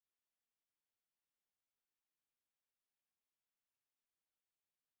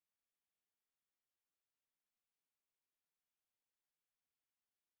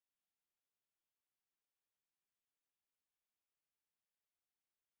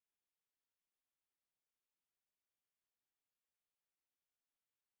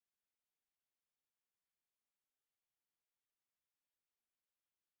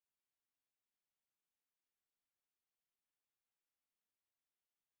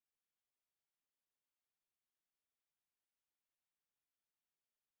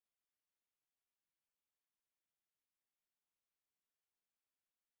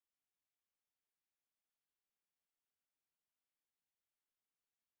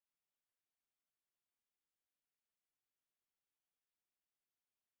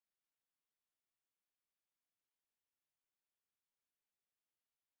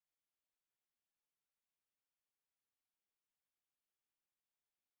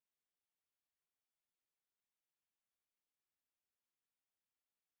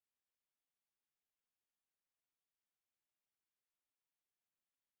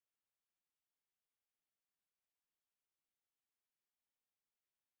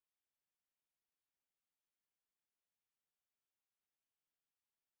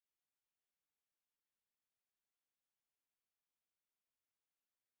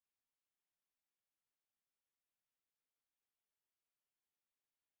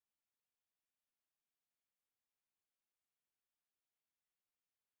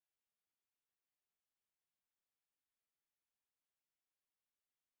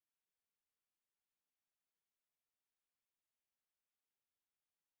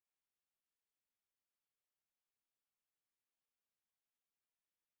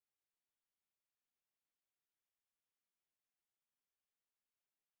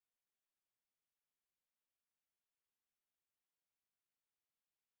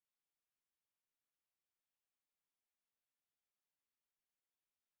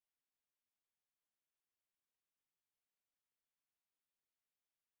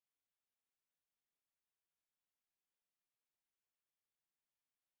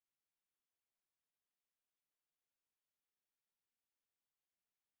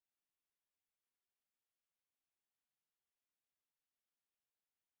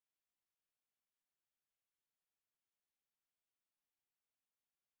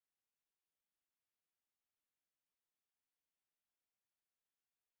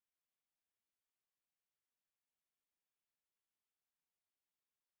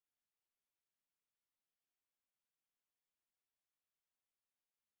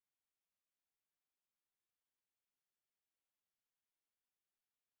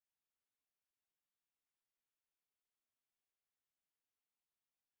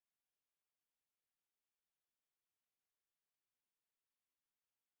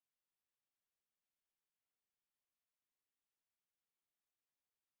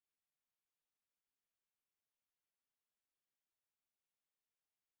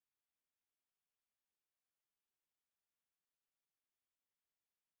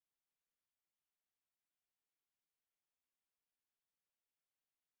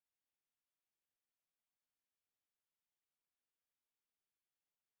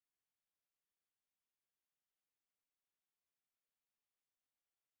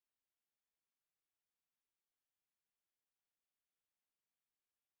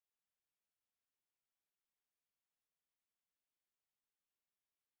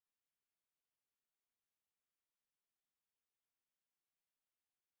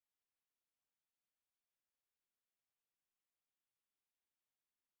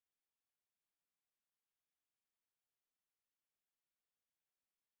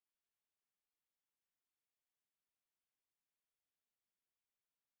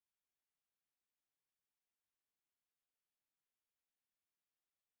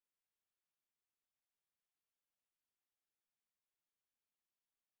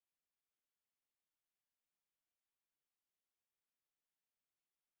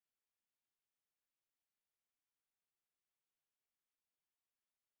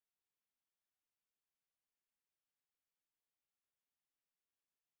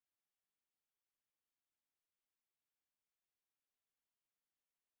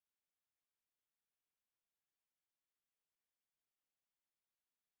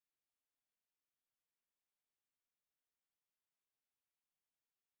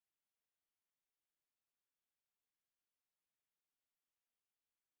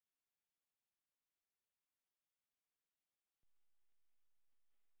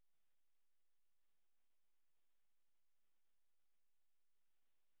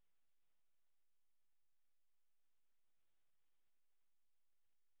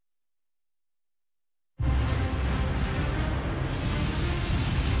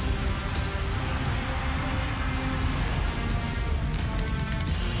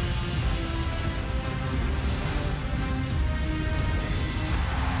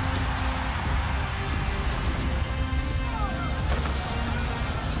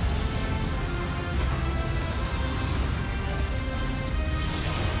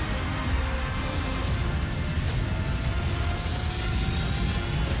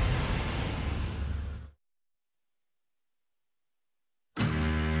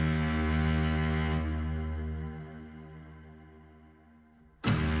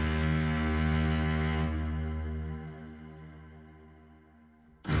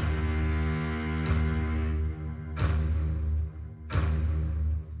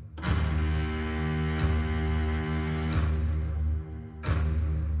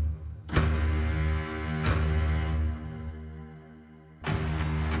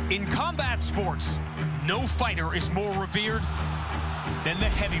In combat sports, no fighter is more revered than the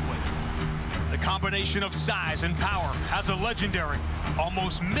heavyweight. The combination of size and power has a legendary,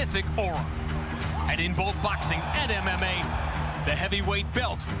 almost mythic aura. And in both boxing and MMA, the heavyweight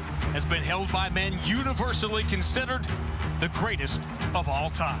belt has been held by men universally considered the greatest of all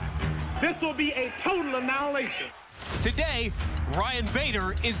time. This will be a total annihilation. Today, Ryan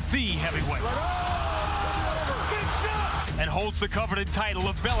Bader is the heavyweight and holds the coveted title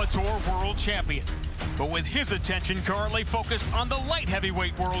of Bellator World Champion. But with his attention currently focused on the light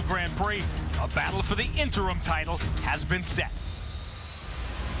heavyweight World Grand Prix, a battle for the interim title has been set.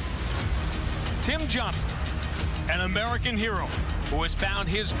 Tim Johnson, an American hero who has found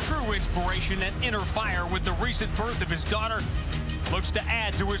his true inspiration and inner fire with the recent birth of his daughter, looks to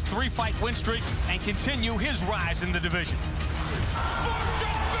add to his 3-fight win streak and continue his rise in the division.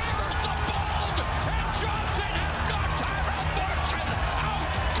 Fortune favors the bold, and Johnson has knocked Fortune out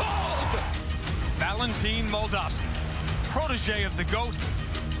cold. Valentin Moldavsky, protege of the GOAT,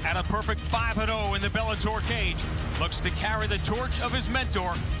 and a perfect 5-0 in the Bellator cage, looks to carry the torch of his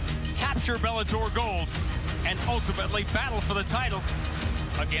mentor, capture Bellator gold, and ultimately battle for the title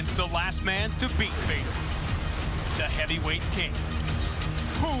against the last man to beat Bader, the heavyweight king.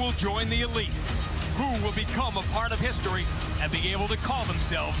 Who will join the elite? Who will become a part of history and be able to call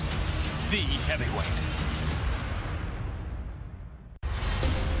themselves the heavyweight?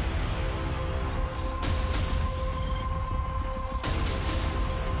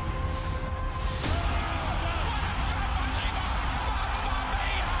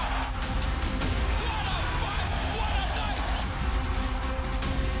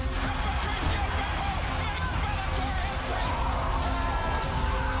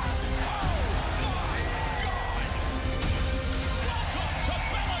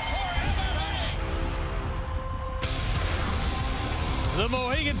 The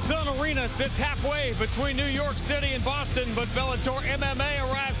Mohegan Sun Arena sits halfway between New York City and Boston, but Bellator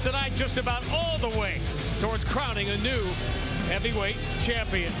MMA arrives tonight just about all the way towards crowning a new heavyweight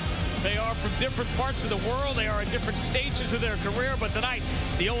champion. They are from different parts of the world. They are at different stages of their career, but tonight,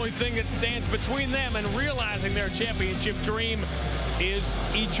 the only thing that stands between them and realizing their championship dream is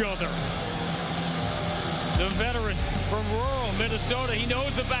each other. The veteran from rural Minnesota, he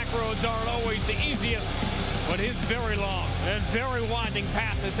knows the back roads aren't always the easiest, but his very long and very winding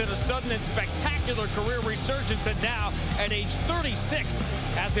path has hit a sudden and spectacular career resurgence, and now, at age 36,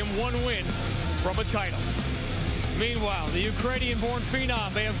 has him one win from a title. Meanwhile, the Ukrainian-born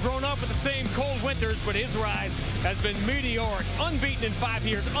phenom may have grown up with the same cold winters, but his rise has been meteoric, unbeaten in 5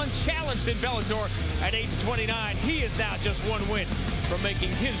 years, unchallenged in Bellator. At age 29, he is now just one win from making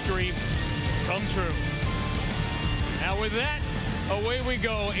his dream come true. Now with that, away we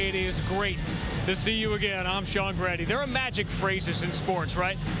go. It is great to see you again. I'm Sean Grady. There are magic phrases in sports,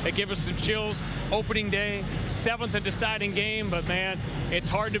 right? That give us some chills. Opening day, 7th and deciding game, but man, it's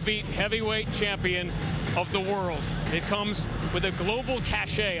hard to beat heavyweight champion of the world. It comes with a global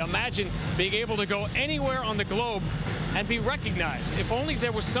cachet. Imagine being able to go anywhere on the globe and be recognized. If only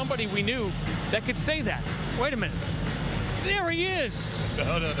there was somebody we knew that could say that. Wait a minute. There he is.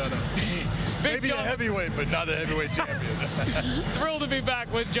 No. Maybe a heavyweight, but not a heavyweight champion. Thrilled to be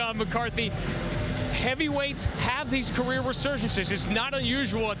back with John McCarthy. Heavyweights have these career resurgences. It's not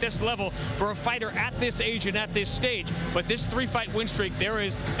unusual at this level for a fighter at this age and at this stage. But this 3-fight win streak, there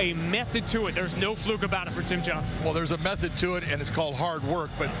is a method to it. There's no fluke about it for Tim Johnson. Well, there's a method to it, and it's called hard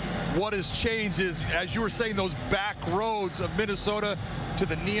work. But what has changed is, as you were saying, those back roads of Minnesota to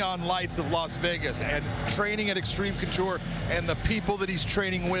the neon lights of Las Vegas, and training at Extreme Couture, and the people that he's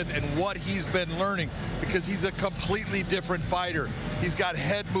training with, and what he's been learning, because he's a completely different fighter. He's got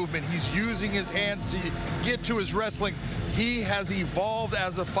head movement. He's using his hands to get to his wrestling. He has evolved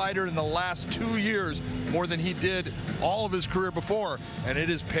as a fighter in the last 2 years more than he did all of his career before, and it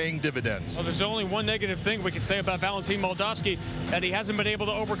is paying dividends. Well, there's only one negative thing we can say about Valentin Moldavsky, that he hasn't been able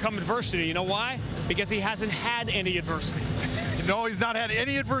to overcome adversity. You know why? Because he hasn't had any adversity. No, he's not had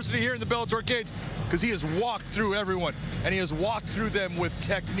any adversity here in the Bellator cage, because he has walked through everyone, and he has walked through them with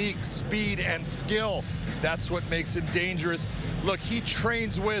technique, speed, and skill. That's what makes him dangerous. Look, he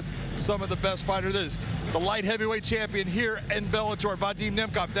trains with some of the best fighters. This, the light heavyweight champion here in Bellator, Vadim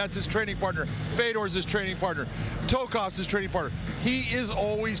Nemkov, that's his training partner. Fedor's his training partner. Tokov's his training partner. He is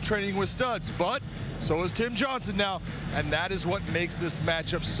always training with studs, but so is Tim Johnson now, and that is what makes this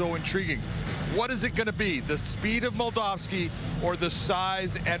matchup so intriguing. What is it going to be? The speed of Moldavsky or the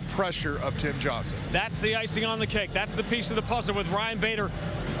size and pressure of Tim Johnson? That's the icing on the cake. That's the piece of the puzzle with Ryan Bader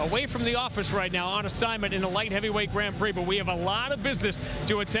away from the office right now on assignment in the light heavyweight Grand Prix. But we have a lot of business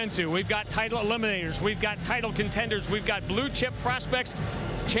to attend to. We've got title eliminators. We've got title contenders. We've got blue chip prospects.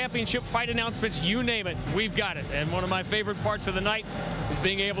 championship fight announcements, you name it, we've got it. And one of my favorite parts of the night is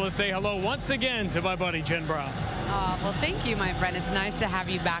being able to say hello once again to my buddy Jen Brown. Well, thank you, my friend. It's nice to have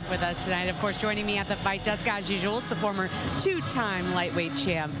you back with us tonight. Of course, joining me at the fight desk, as usual, it's the former two-time lightweight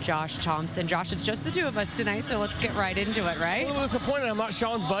champ, Josh Thompson. Josh, it's just the two of us tonight, so let's get right into it, right? A little disappointed I'm not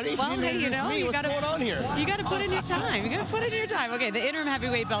Sean's buddy. Well, hey, you know, what's going on here? You got to put in your time. You got to put in your time. Okay, the interim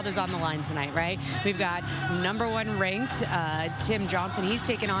heavyweight belt is on the line tonight, right? We've got #1 ranked Tim Johnson. He's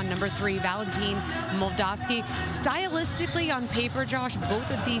taken on #3 Valentin Moldavsky. Stylistically, on paper, Josh, both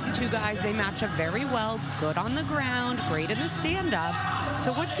of these two guys, they match up very well. Good on the ground, great in the stand-up.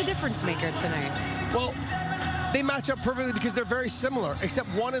 So what's the difference maker tonight? Well, they match up perfectly because they're very similar, except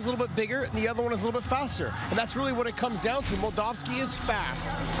one is a little bit bigger and the other one is a little bit faster. And that's really what it comes down to. Moldavsky is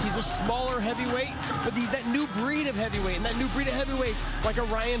fast. He's a smaller heavyweight, but he's that new breed of heavyweight. And that new breed of heavyweights, like a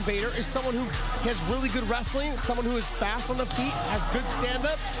Ryan Bader, is someone who has really good wrestling, someone who is fast on the feet, has good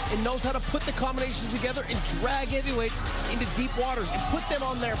stand-up, and knows how to put the combinations together and drag heavyweights into deep waters and put them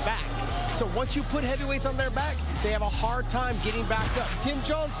on their back. So once you put heavyweights on their back, they have a hard time getting back up. Tim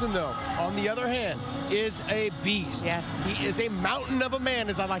Johnson, though, on the other hand, is a beast. Yes. He is a mountain of a man,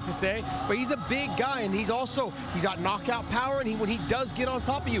 as I like to say, but he's a big guy, and he's got knockout power, and when he does get on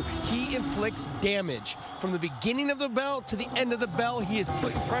top of you, he inflicts damage. From the beginning of the bell to the end of the bell, he is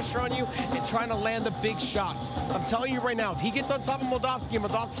putting pressure on you and trying to land the big shots. I'm telling you right now, if he gets on top of Moldavsky and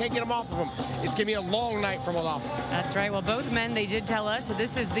Moldavsky can't get him off of him, it's going to be a long night for Moldavsky. That's right. Well, both men, they did tell us that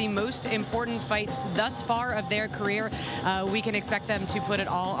this is the most important fight thus far of their career. We can expect them to put it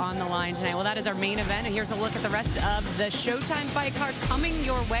all on the line tonight. Well, that is our main event, and here's a look at the rest of the Showtime fight card coming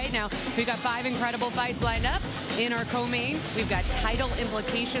your way. Now, we've got 5 incredible fights lined up in our co-main. We've got title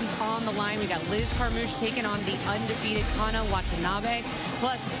implications on the line. We've got Liz Carmouche taking on the undefeated Kana Watanabe.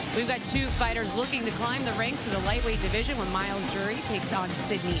 Plus, we've got 2 fighters looking to climb the ranks of the lightweight division when Miles Jury takes on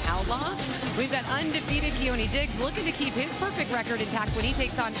Sydney Outlaw. We've got undefeated Keone Diggs looking to keep his perfect record intact when he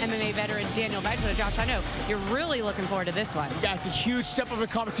takes on MMA veteran Daniel Weichel. Josh, I know you're really looking forward to this one. Yeah, it's a huge step up in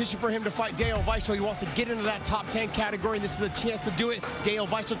competition for him to fight Daniel Weichel. He wants to get into that top 10 category, and this is a chance to do it. Daniel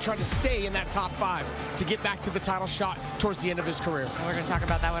Weichel trying to stay in that top 5 to get back to the title shot towards the end of his career. We're going to talk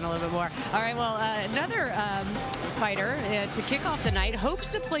about that one a little bit more. All right, well, another fighter to kick off the night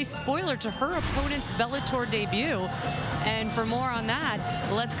hopes to play spoiler to her opponent's Bellator debut. And for more on that,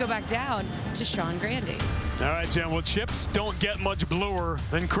 let's go back down to Sean Grandy. All right, Jen, well, chips don't get much bluer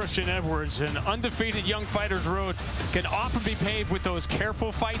than Christian Edwards. An undefeated young fighter's road can often be paved with those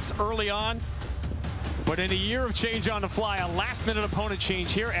careful fights early on. But in a year of change on the fly, a last-minute opponent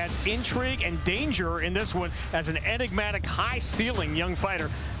change here adds intrigue and danger in this one as an enigmatic, high-ceiling young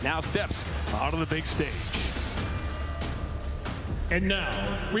fighter now steps out of the big stage. And now,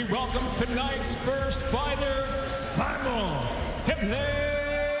 we welcome tonight's first fighter, Simon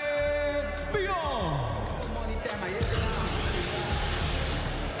Beyond.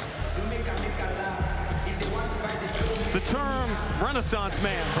 The term Renaissance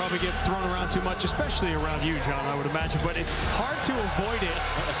man probably gets thrown around too much, especially around you, John, I would imagine. But it's hard to avoid it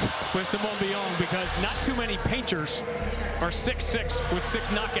with Simon Beyond because not too many painters are 6'6" with 6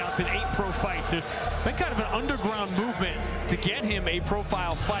 knockouts in 8 pro fights. There's been kind of an underground movement to get him a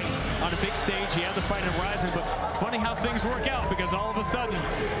profile fight on a big stage. He had the fight in Rising, but funny how things work out because all of a sudden,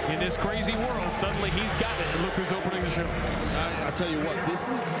 in this crazy world, suddenly he's got it. And look who's opening the show. I'll tell you what, this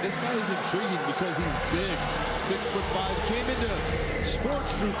guy is intriguing because he's big, 6'5", came into sports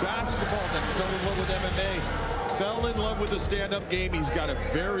through basketball, then fell in love with MMA, fell in love with the stand-up game. He's got a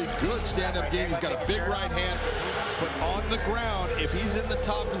very good stand-up game. He's got a big right hand, but on the ground, if he's in the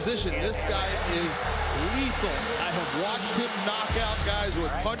top position, this guy is lethal. I have watched him knock out guys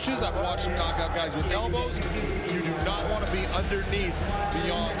with punches. I've watched him knock out guys with elbows. You do not want to be underneath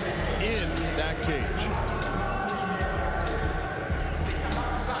Beyond in that cage.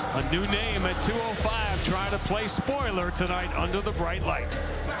 A new name at 205, trying to play spoiler tonight under the bright light.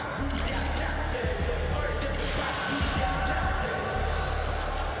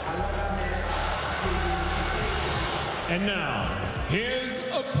 And now, his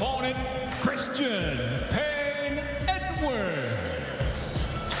opponent, Christian Edwards.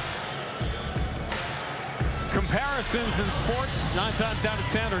 Comparisons in sports, 9 times out of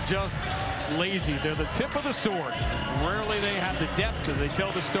 10, are just lazy. They're the tip of the sword. Rarely they have the depth as they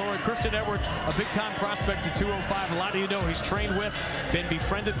tell the story. Christian Edwards, a big-time prospect at 205. A lot of you know he's trained with, been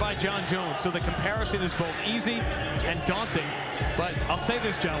befriended by John Jones. So the comparison is both easy and daunting. But I'll say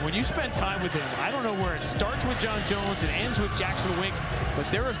this, John, when you spend time with him, I don't know where it starts with John Jones and ends with Jackson Wink, but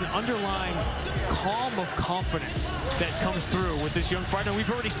there is an underlying calm of confidence that comes through with this young fighter. We've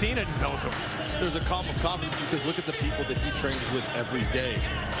already seen it in Bellator. There's a calm of confidence because look at the people that he trains with every day.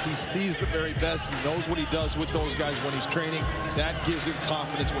 He sees the very best. He knows what he does with those guys when he's training. That gives him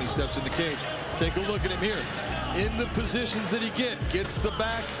confidence when he steps in the cage. Take a look at him here. In the positions that he gets the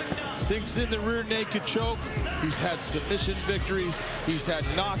back, sinks in the rear naked choke. He's had submission victories. He's had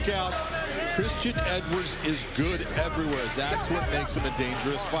knockouts. Christian Edwards is good everywhere. That's what makes him a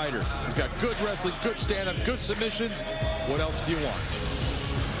dangerous fighter. He's got good wrestling, good stand-up, good submissions. What else do you want?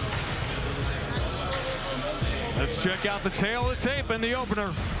 Let's check out the tail of the tape in the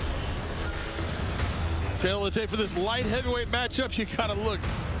opener. Tail of the tape for this light heavyweight matchup. You gotta look.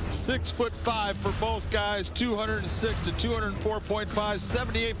 6'5" for both guys, 206 to 204.5,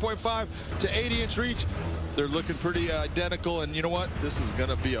 78.5 to 80-inch reach. They're looking pretty identical, and you know what? This is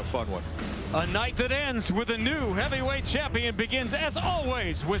gonna be a fun one. A night that ends with a new heavyweight champion begins, as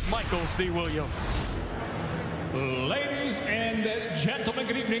always, with Michael C. Williams. Ladies and gentlemen,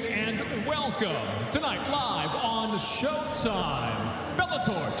 good evening and welcome. Tonight, live on Showtime.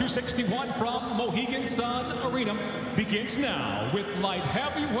 Bellator 261 from Mohegan Sun Arena begins now with light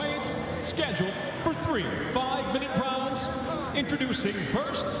heavyweights scheduled for 3 5-minute rounds. Introducing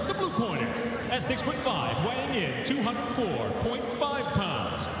first the blue corner at 6'5", weighing in 204.5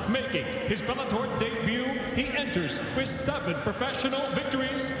 pounds. Making his Bellator debut, he enters with 7 professional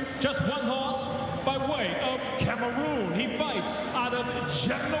victories, just 1 loss by way of Cameroon. He fights out of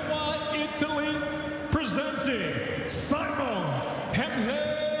Genoa, Italy, presenting Simon Hemhebio.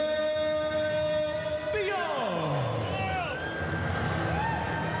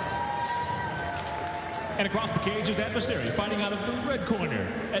 And across the cage, his adversary, fighting out of the red corner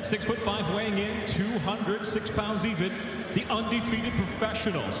at 6'5", weighing in 206 pounds even. The undefeated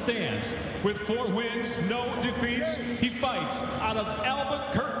professional stands with 4 wins, no defeats. He fights out of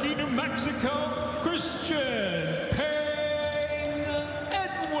Albuquerque, New Mexico, Christian Payne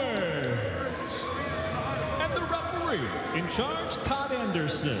Edwards. And the referee in charge, Todd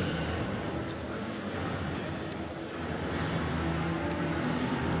Anderson.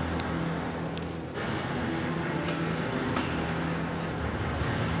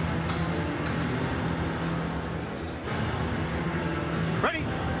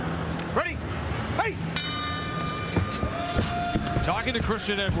 Talking to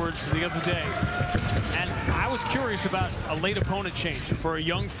Christian Edwards the other day, and I was curious about a late opponent change for a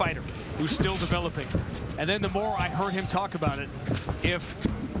young fighter who's still developing. And then the more I heard him talk about it, if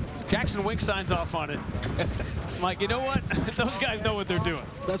Jackson Wink signs off on it, I'm like, you know what? Those guys know what they're doing.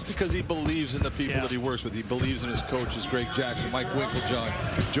 That's because he believes in the people that he works with. He believes in his coaches, Greg Jackson, Mike Winklejohn,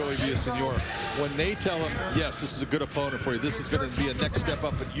 Joey Villasenor. When they tell him, yes, this is a good opponent for you, this is going to be a next step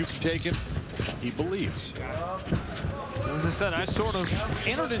up and you can take him, he believes. As I said, I sort of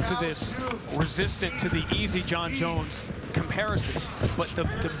entered into this resistant to the easy John Jones comparison, but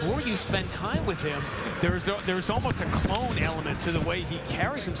the more you spend time with him, there's almost a clone element to the way he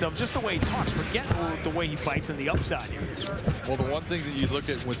carries himself, just the way he talks. Forget the way he fights and the upside here. Well, the one thing that you look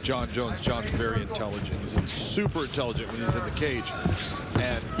at with John Jones, John's very intelligent. He's super intelligent when he's in the cage.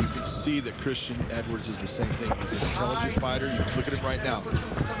 And you can see that Christian Edwards is the same thing. He's an intelligent fighter. You can look at him right now.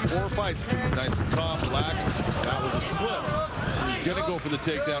 4 fights, but he's nice and calm, relaxed. That was a slip. He's going to go for the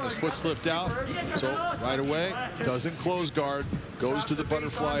takedown. His foot slipped out. So right away, doesn't close guard, goes to the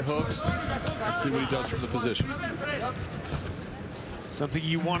butterfly hooks. Let's see what he does from the position. Something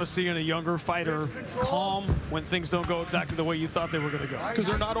you want to see in a younger fighter, calm when things don't go exactly the way you thought they were going to go. Because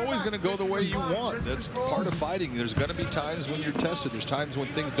they're not always going to go the way you want. That's part of fighting. There's going to be times when you're tested. There's times when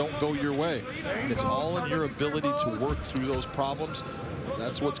things don't go your way. And it's all in your ability to work through those problems.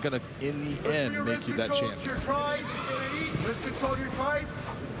 That's what's going to, in the end, make you that champion. Let's control your tries.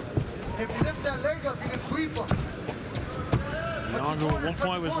 If you lift that leg up, you can sweep them. Yongo at one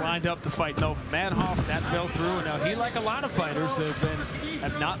point was lined up to fight Nova Manhoff. That fell through, and now he, like a lot of fighters,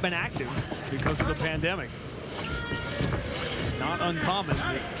 have not been active because of the pandemic. It's not uncommon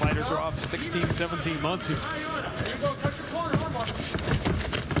that fighters are off 16, 17 months here. There you go, touch your corner, Omar. As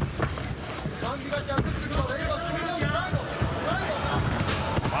long as you got that wrist control, there you go, swing up, triangle.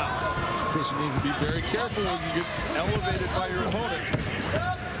 Wow. Christian needs to be very careful when you get elevated by your opponent.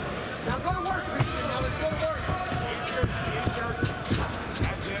 Now go to work, Christian. Now let's go to work.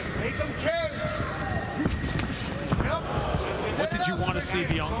 Make them K. What did you want to to see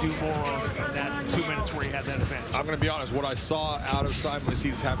Byung do more of in that 2 minutes where he had that advantage? I'm going to be honest. What I saw out of Simon was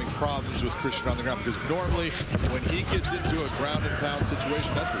he's having problems with Christian on the ground, because normally when he gets into a ground and pound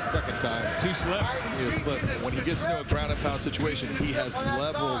situation, that's the second time. 2 slips. He has slipped. When he gets into a ground and pound situation, he has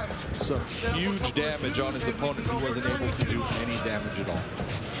leveled some huge damage on his opponents. He wasn't able to do any damage at all.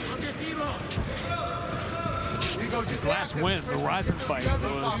 His last win, the Ryzen fight,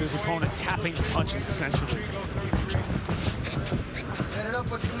 was his opponent tapping punches, essentially. Set it up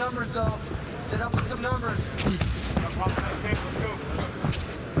with some numbers, though. Set up with some numbers.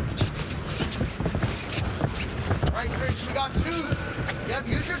 All right, Chris, we got 2. Yep,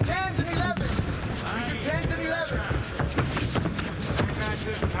 use your 10s and 11s. Use your 10s and 11s.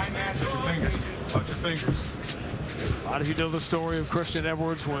 Fingers. Touch your fingers. A lot of you know the story of Christian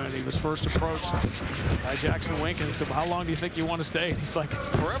Edwards when he was first approached by Jackson Wink, and he said, well, how long do you think you want to stay? And he's like,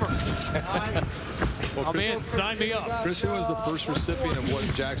 forever. Well, I'm in. Sign me up. Christian was the first recipient of what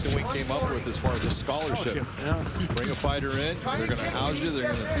Jackson Wink came up with as far as a scholarship. Yeah. Bring a fighter in, they're going to house you, they're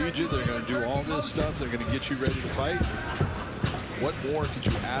going to feed you, they're going to do all this stuff, they're going to get you ready to fight. What more could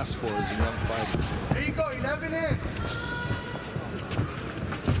you ask for as a young fighter? There you go, 11 in.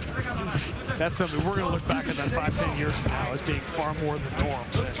 That's something we're going to look back at that 5-10 years from now as being far more the norm.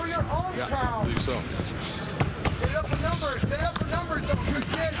 Look for your own Yeah, I crowd. believe so. Set it up for numbers. Set it up for numbers, though.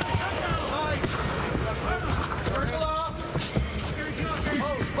 Christian. Nice. Circle off.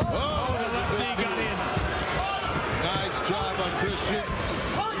 Oh, He got in. nice job on Christian.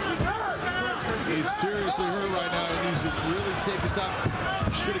 He's seriously hurt right now. He needs to really take his time.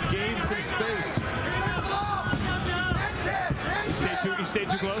 Should have gained some space. He stayed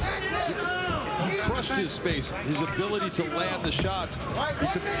too close. He crushed his space, his ability to land the shots. He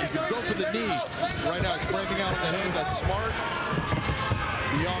could go for the knee. Right now, he's framing out the hand. That's smart.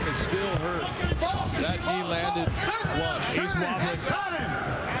 Byung is still hurt. That knee landed flush. He's wobbling.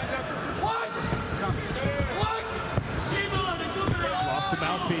 Lost the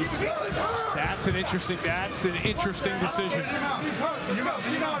mouthpiece. That's an interesting decision.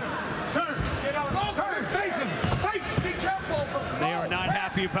 They are not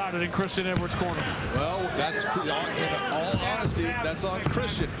happy about it in Christian Edwards' corner. Well, that's, in all honesty, that's on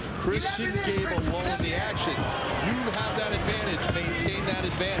Christian. Christian gave a lull in the action. You have that advantage. Maintain that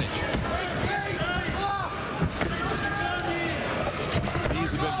advantage.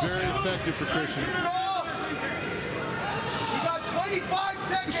 These have been very effective for Christian. You got 25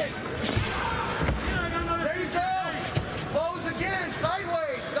 seconds. There you go. Close again,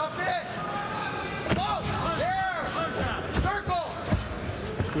 sideways. Stuff it. Whoa, there. Circle.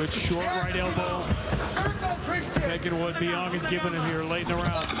 Good short right elbow. Circle, Christian. Taking what Byung is giving him here late in the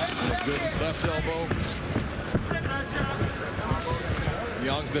round. Good left elbow.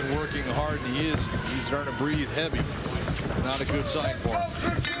 Byung's been working hard, and he's starting to breathe heavy. Not a good sign for him.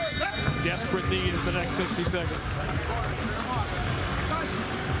 Desperate need in the next 60 seconds.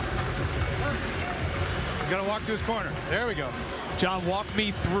 Gotta walk to his corner. There we go. John, walk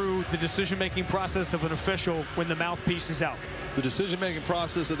me through the decision-making process of an official when the mouthpiece is out. The decision-making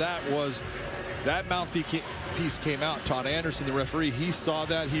process of that was that mouthpiece came out. Todd Anderson, the referee, he saw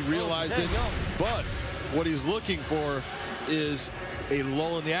that, he realized it. But what he's looking for is a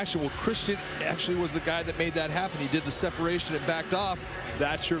lull in the action. Well, Christian actually was the guy that made that happen. He did the separation and backed off.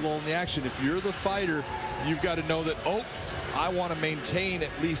 That's your lull in the action. If you're the fighter, you've got to know that, oh, I want to maintain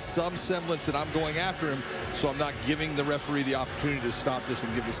at least some semblance that I'm going after him, so I'm not giving the referee the opportunity to stop this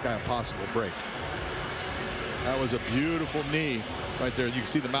and give this guy a possible break. That was a beautiful knee right there. You can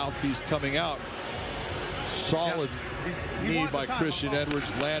see the mouthpiece coming out. Solid knee by Christian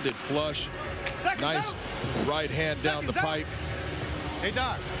Edwards, landed flush. Nice right hand down the pipe. Hey,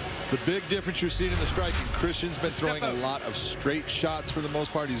 Doc. The big difference you're seeing in the striking, Christian's been throwing a lot of straight shots for the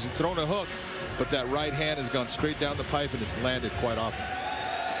most part. He's thrown a hook, but that right hand has gone straight down the pipe, and it's landed quite often.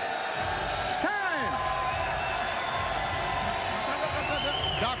 Time!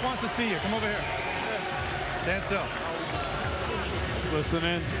 Doc wants to see you. Come over here. Stand still. Let's listen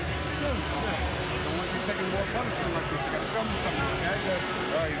in.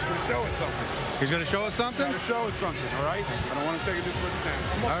 He's going to show us something. He's going to show us something? He's going to show us something, all right? I don't want to take it this much time.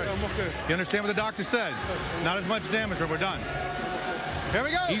 I'm okay. You understand what the doctor said? Not as much damage or we're done. Here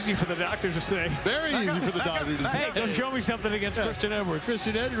we go. Easy for the doctor to say. Very easy for the doctor to say. Hey, go show me something against Christian Edwards.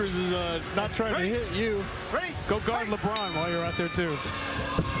 Christian Edwards is not trying to hit you. Ready? Go guard LeBron while you're out there, too.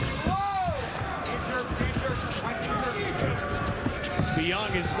 Young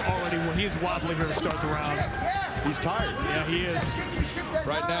is already, he's wobbling here to start the round. He's tired. Yeah, he is.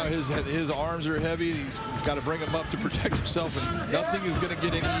 Right now, his arms are heavy. He's got to bring them up to protect himself, and nothing is going to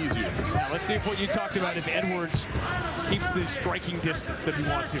get any easier. Now, let's see if what you talked about, if Edwards keeps the striking distance that he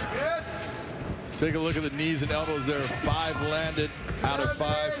wants here. Take a look at the knees and elbows there. 5 landed out of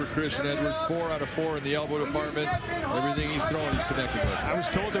 5 for Christian Edwards. 4 out of 4 in the elbow department. Everything he's throwing, he's connected with. I was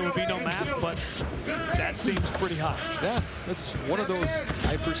told there would be no math, but that seems pretty high. Yeah, that's one of those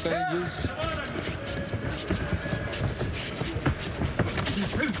high percentages.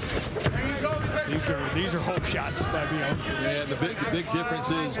 These are hope shots, baby. And the big difference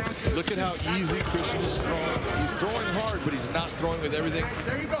is, look at how easy Christian is throwing. He's throwing hard, but he's not throwing with everything,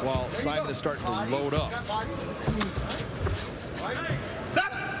 while Simon is starting to load up.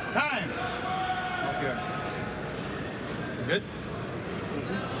 Stop! Time! Okay. Good?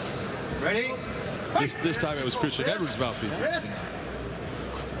 Ready? This time it was Christian Edwards' mouthpiece.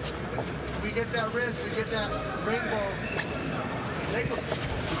 We get that wrist, we get that rainbow.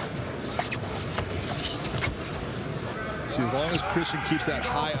 See, as long as Christian keeps that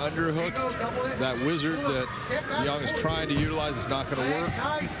high underhook, that wizard that Young is trying to utilize is not going to work.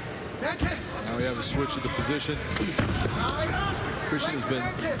 Now we have a switch of the position. Christian has been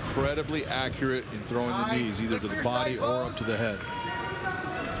incredibly accurate in throwing the knees, either to the body or up to the head.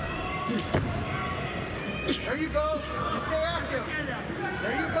 There you go. You stay active.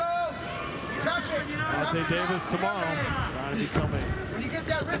 There you go. Dante Davis tomorrow trying to become a when you get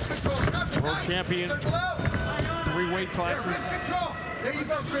that wrist control, world champion. 3 weight classes. There you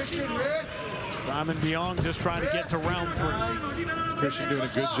go, Christian. Wrist. Simon Young just trying to get to round 3. Christian doing a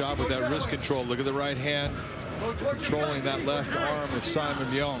good job with that wrist control. Look at the right hand controlling that left arm of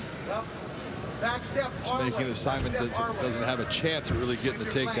Simon Young. It's making the Simon doesn't have a chance of really getting the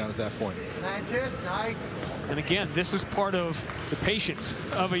takedown at that point. And again, this is part of the patience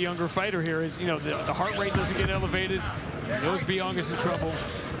of a younger fighter here. Is, you know, the heart rate doesn't get elevated. Knows Young is in trouble.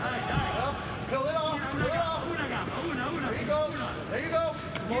 Pull it off. Pull it off. There you go. There you go.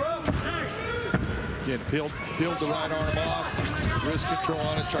 More up. Again, peeled the right arm off. Wrist control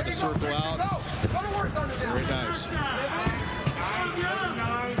on it, trying to circle out. Very nice.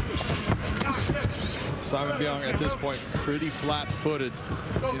 Simon Young at this point pretty flat-footed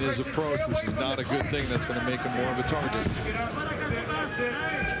in his approach, which is not a good thing. That's going to make him more of a target.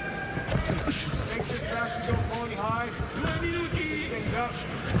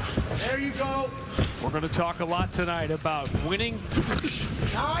 There you go. We're going to talk a lot tonight about winning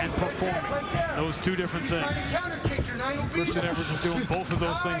and performing. Those two different things. Christian Edwards is doing both of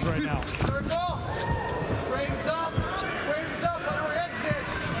those things right now. Frames up. Frames up. Little exit.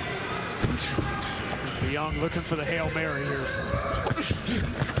 Young looking for the Hail Mary here.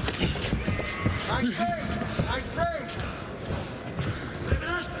 Nice frame. Nice frame.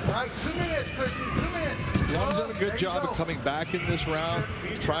 All right, 2 minutes, Christian. 2 minutes. Young's done a good job of coming back in this round,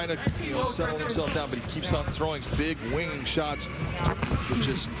 trying to settle himself down, but he keeps on throwing big winging shots. So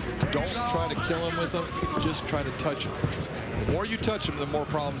just don't try to kill him with them. Just try to touch him. The more you touch him, the more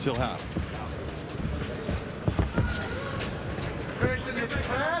problems he'll have. Christian, it's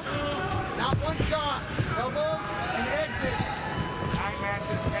press. Not one shot. Elbows and exits.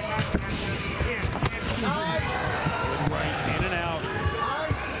 Nice. Right, in and out.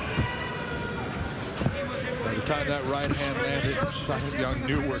 By the time that right hand landed, Simon Young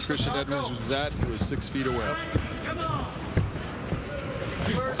knew where Christian Edwards was at. He was 6 feet away.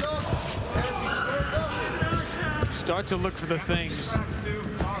 Start to look for the things.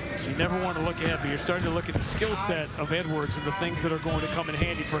 You never want to look ahead, but you're starting to look at the skill set of Edwards and the things that are going to come in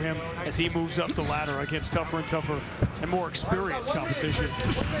handy for him as he moves up the ladder against tougher and tougher and more experienced competition.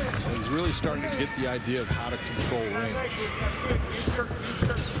 He's really starting to get the idea of how to control range.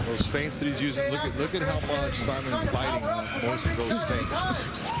 Those feints that he's using, look at how much Simon is biting on most of those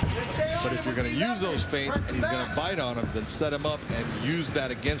feints. But if you're going to use those feints and he's going to bite on them, then set him up and use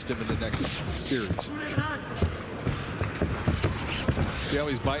that against him in the next series. See how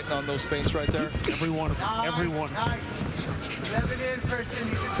he's biting on those feints right there? Every one of them. Every one. Nice. 11 in, Christian.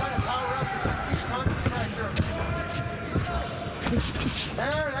 You can try to power up and just keep constant pressure.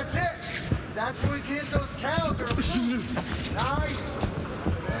 There, that's it. That's where we get those cows. Nice.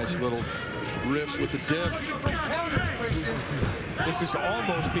 Nice little rip with the dip. This has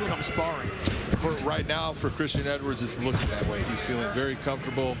almost become sparring. For right now, for Christian Edwards, it's looking that way. He's feeling very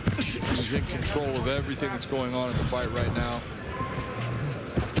comfortable. He's in control of everything that's going on in the fight right now.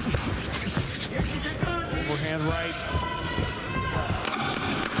 Overhand right.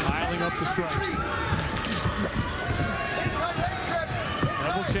 Piling up the strikes.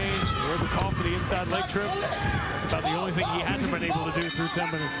 Double change. Where the call for the inside leg trip. That's about the only thing he hasn't been able to do through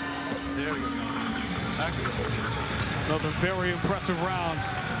 10 minutes. There we go. Another very impressive round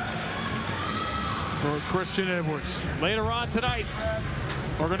for Christian Edwards. Later on tonight,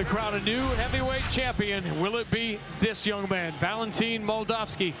 we're going to crown a new heavyweight champion. Will it be this young man, Valentin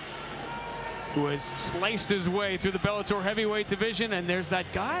Moldavsky, who has sliced his way through the Bellator heavyweight division? And there's that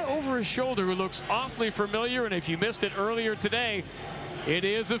guy over his shoulder who looks awfully familiar. And if you missed it earlier today, it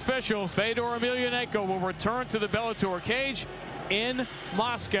is official. Fedor Emelianenko will return to the Bellator cage in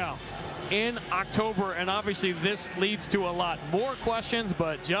Moscow in October. And obviously this leads to a lot more questions,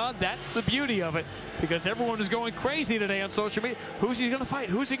 but John, that's the beauty of it, because everyone is going crazy today on social media. Who's he going to fight?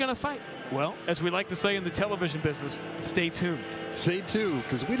 Who's he going to fight? Well, as we like to say in the television business, stay tuned. Stay tuned,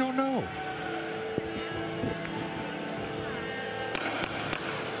 because we don't know.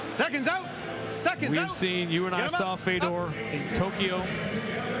 Seconds out. Seconds out. We've seen, you and I saw Fedor in Tokyo.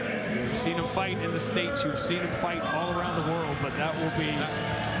 You've seen him fight in the States. You've seen him fight all around the world, but that will be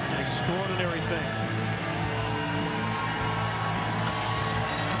an extraordinary thing.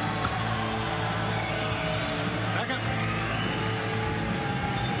 Back up.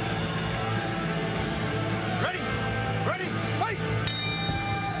 Ready. Ready. Fight.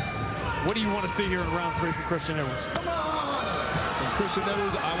 What do you want to see here in round 3 from Christian Edwards? Come on. From Christian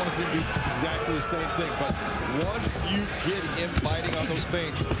Edwards, I want to see him do exactly the same thing. But once you get him biting on those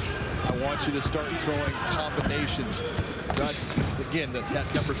feints, I want you to start throwing combinations. That's, again, that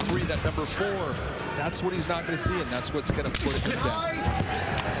number 3, that number 4, that's what he's not going to see, and that's what's going to put him down.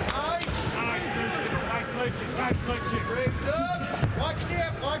 Watch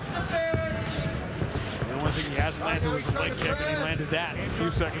it. Watch the fence. The only thing he hasn't landed was a leg kick, and he landed that a few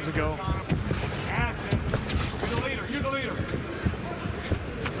seconds ago. You're the leader. You're the leader.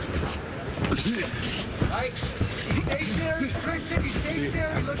 Right. Stay there, Christian. Stay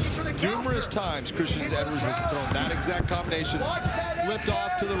there. Looking for the counter. Numerous times, Christian Edwards has thrown that exact combination, slipped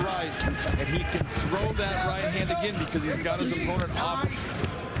off to the right, and he can throw that right hand again because he's got his opponent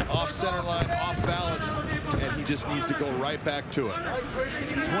off center line, off balance, and he just needs to go right back to it.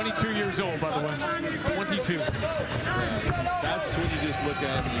 22 years old, by the way. 22. That's when you just look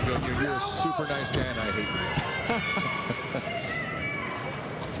at him and you go, you're a super nice guy and I hate you.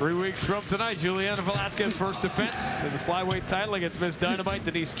 3 weeks from tonight, Juliana Velasquez first defense in the flyweight title against Ms. Dynamite,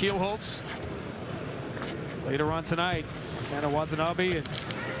 Denise Kielholtz. Later on tonight, Anna Watanabe and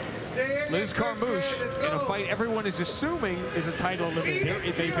Liz Carmouche in a fight everyone is assuming is a title eliminator.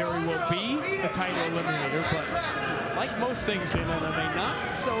 It may very well be a title eliminator, but like most things in MMA, not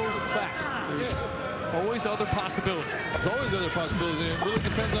so fast. There's always other possibilities. There's always other possibilities, and it really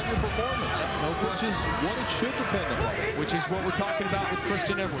depends on your performance, which is what it should depend upon. Which is what we're talking about with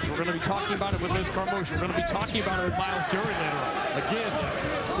Christian Edwards. We're going to be talking about it with Liz Carmouche. We're going to be talking about it with Miles Jury later on. Again,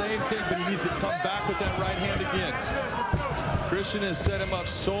 same thing, but he needs to come back with that right hand again. Christian has set him up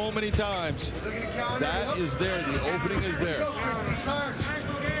so many times. That is there. The opening is there.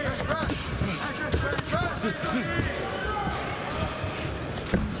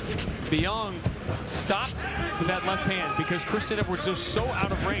 Byung stopped with that left hand because Christian Edwards was so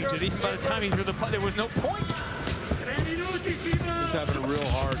out of range that even by the time he threw the punch, there was no point. He's having a real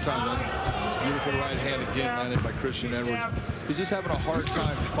hard time. That beautiful right hand again landed by Christian Edwards. He's just having a hard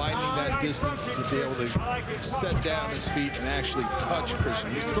time finding that distance to be able to set down his feet and actually touch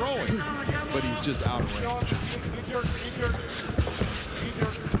Christian. He's throwing, but he's just out of range.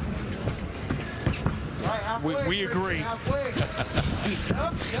 We agree.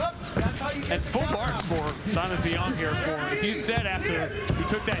 And full marks for Simon Byung here for him. If you'd said after he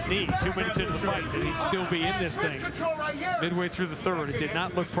took that knee 2 minutes into the fight that he'd still be in this thing midway through the third, it did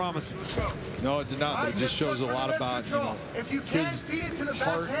not look promising. No, it did not, but it just shows a lot about, you know, his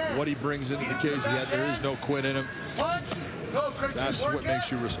heart, what he brings into the cage. There is no quit in him. That's what makes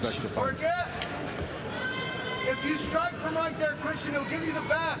you respect the fight. If you strike from right there, Christian, he'll give you the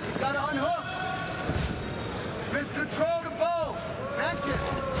back. You got to unhook. Wrist control to bow. Mantis.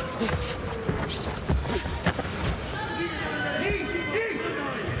 Knee.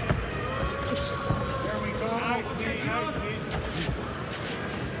 There we go.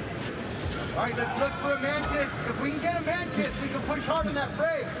 All right, let's look for a mantis. If we can get a mantis, we can push hard on that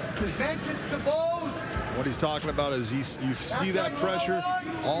break. Mantis to bows. What he's talking about is you see that pressure,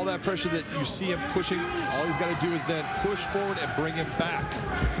 all that pressure that you see him pushing. All he's got to do is then push forward and bring him back.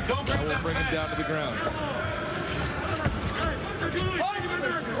 That will bring him down to the ground.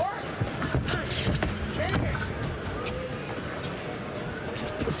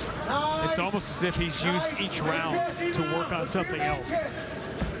 It's almost as if he's used each round to work on something else.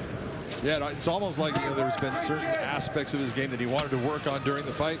 Yeah, it's almost like there's been certain aspects of his game that he wanted to work on during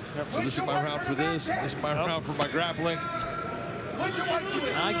the fight. So this is my round for this, and this is my round for my grappling.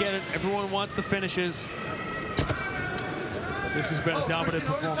 I get it. Everyone wants the finishes. But this has been a dominant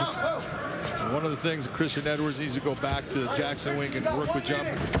performance. And one of the things that Christian Edwards needs to go back to Jackson Wink and work with John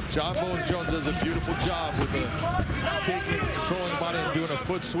Bones Jones does a beautiful job with controlling the body and doing a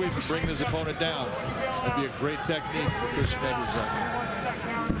foot sweep and bringing his opponent down. That'd be a great technique for Christian Edwards right now.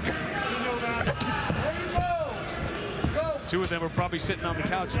 Two of them are probably sitting on the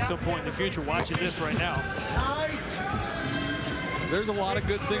couch at some point in the future watching this right now. There's a lot of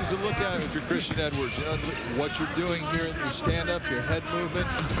good things to look at if you're Christian Edwards. You know, what you're doing here in your stand-up, your head movement,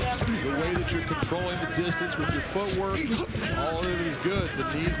 the way that you're controlling the distance with your footwork, all of it is good. The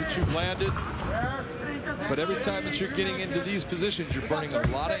knees that you've landed. But every time that you're getting into these positions, you're burning a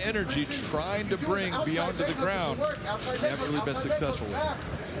lot of energy trying to bring Beyond to the ground. You haven't really been successful with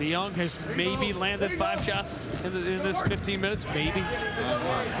it. Young has maybe landed 5 shots in this 15 minutes, maybe.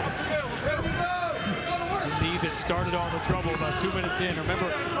 The knee that started all the trouble about 2 minutes in. Remember,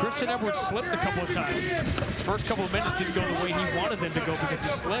 Christian Edwards slipped a couple of times. First couple of minutes didn't go the way he wanted them to go because he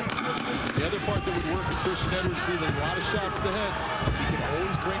slipped. The other part that would work for Christian Edwards, see, there's a lot of shots to the head. You can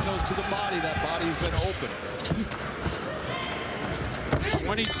always bring those to the body. That body's been open.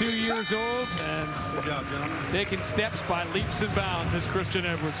 22 years old and good job, taking steps by leaps and bounds is Christian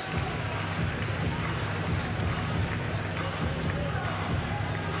Edwards.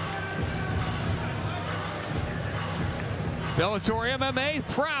 Bellator MMA,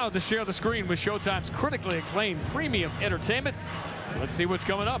 proud to share the screen with Showtime's critically acclaimed premium entertainment. Let's see what's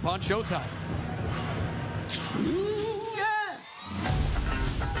coming up on Showtime.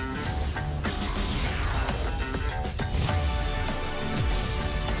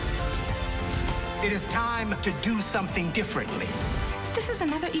 It is time to do something differently. This is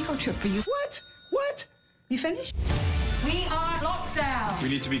another eco trip for you. What? What? You finished? We are locked down. We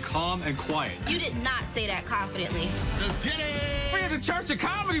need to be calm and quiet. You did not say that confidently. Let's get it! We're in the Church of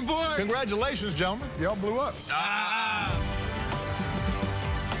Comedy, boy! Congratulations, gentlemen. Y'all blew up.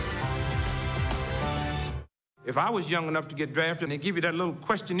 If I was young enough to get drafted and they give you that little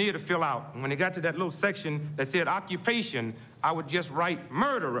questionnaire to fill out, and when they got to that little section that said occupation, I would just write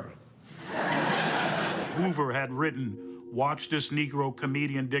murderer. Hoover had written, "Watch this Negro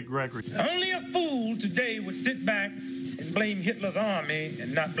comedian Dick Gregory." Only a fool today would sit back and blame Hitler's army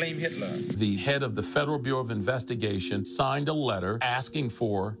and not blame Hitler. The head of the Federal Bureau of Investigation signed a letter asking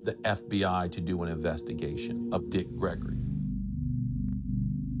for the FBI to do an investigation of Dick Gregory.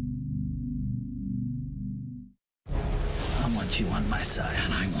 I want you on my side,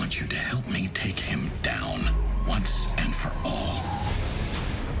 and I want you to help me take him down once and for all.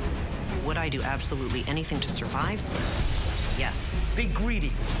 Would I do absolutely anything to survive? Yes. Be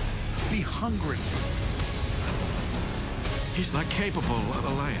greedy. Be hungry. He's not capable of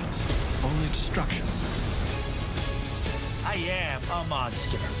alliance, only destruction. I am a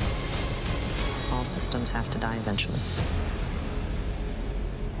monster. All systems have to die eventually.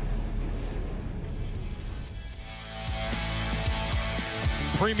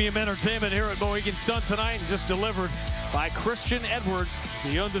 Premium entertainment here at Mohegan Sun tonight, and just delivered by Christian Edwards,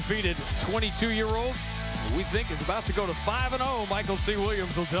 the undefeated 22-year-old. We think is about to go to 5-0. Michael C.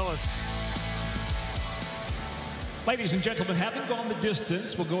 Williams will tell us. Ladies and gentlemen, having gone the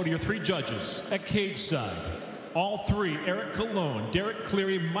distance, we'll go to your 3 judges at cage side. All 3, Eric Colon, Derek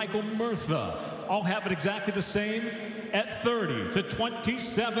Cleary, Michael Murtha, all have it exactly the same at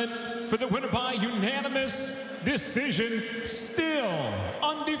 30-27 for the winner by unanimous decision, still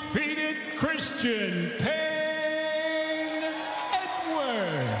undefeated Christian Edwards.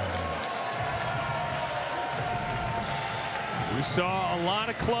 We saw a lot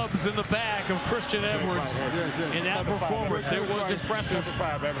of clubs in the back of Christian Edwards in that performance. It was impressive.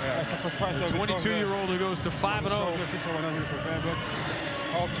 The 22-year-old who goes to 5-0.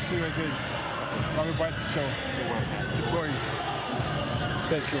 Hope to see you again. Everybody's show. Keep going.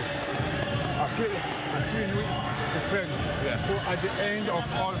 Thank you. I feel you, a friend. Yeah. So at the end of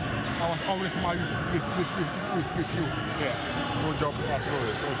all, I was always smiling with you. Yeah. Good job.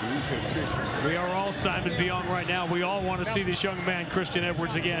 Absolutely. We are all Simon Beyond right now. We all want to see this young man, Christian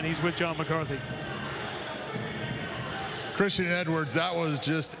Edwards, again. He's with John McCarthy. Christian Edwards, that was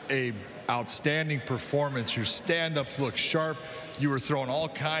just a outstanding performance. Your stand-up looked sharp. You were throwing all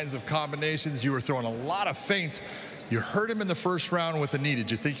kinds of combinations. You were throwing a lot of feints. You hurt him in the first round with a knee. Did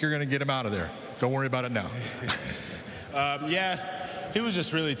you think you're going to get him out of there? Don't worry about it now. Yeah, he was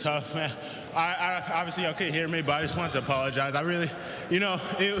just really tough, man. I obviously y'all couldn't hear me, but I just wanted to apologize. I really, you know,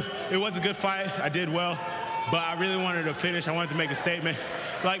 it was a good fight. I did well, but I really wanted to finish. I wanted to make a statement.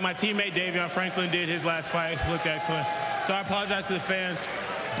 like my teammate Davion Franklin did his last fight, looked excellent. So I apologize to the fans,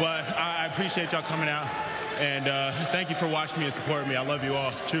 but I appreciate y'all coming out. And thank you for watching me and supporting me. I love you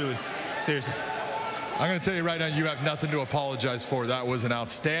all, truly, seriously. I'm going to tell you right now, you have nothing to apologize for. That was an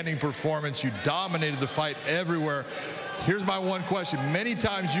outstanding performance. You dominated the fight everywhere. Here's my one question. Many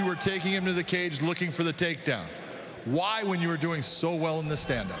times you were taking him to the cage looking for the takedown. Why when you were doing so well in the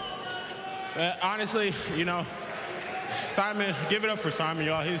stand-up? Honestly, you know, Simon, give it up for Simon,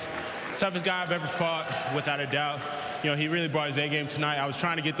 y'all. He's the toughest guy I've ever fought, without a doubt. You know, he really brought his A-game tonight. I was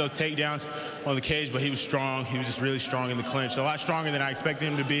trying to get those takedowns on the cage, but he was strong. He was just really strong in the clinch, a lot stronger than I expected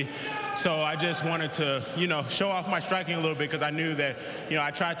him to be. So I just wanted to, you know, show off my striking a little bit, because I knew that, you know, I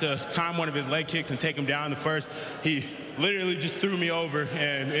tried to time one of his leg kicks and take him down in the first. He literally just threw me over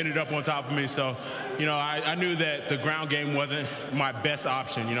and ended up on top of me. So, you know, I knew that the ground game wasn't my best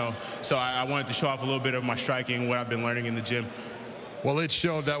option, you know. So I wanted to show off a little bit of my striking, what I've been learning in the gym. Well, it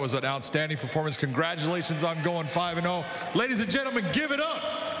showed. That was an outstanding performance. Congratulations on going 5-0. Ladies and gentlemen, give it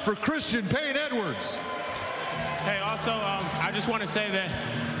up for Christian Payne-Edwards. Hey, also, I just want to say that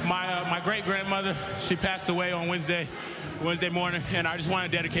my great-grandmother, she passed away on Wednesday morning, and I just want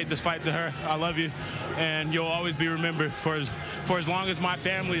to dedicate this fight to her. I love you, and you'll always be remembered. For as long as my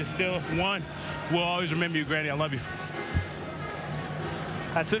family is still one, we'll always remember you, Granny. I love you.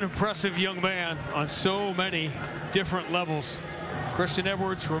 That's an impressive young man on so many different levels. Christian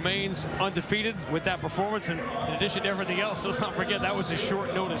Edwards remains undefeated with that performance, and in addition to everything else, let's not forget that was a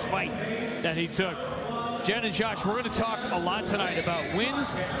short notice fight that he took. Jen and Josh, we're going to talk a lot tonight about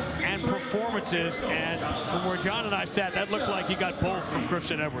wins and performances, and from where John and I sat, that looked like he got both from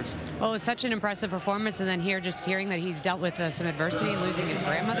Christian Edwards. Well, it was such an impressive performance, and then here just hearing that he's dealt with some adversity and losing his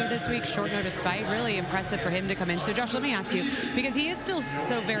grandmother this week, short notice fight, really impressive for him to come in. So Josh, let me ask you, because he is still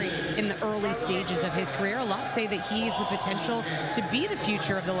so very in the early stages of his career, a lot say that he has the potential to be the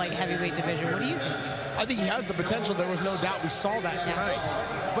future of the light heavyweight division. What do you think? I think he has the potential. There was no doubt. We saw that tonight.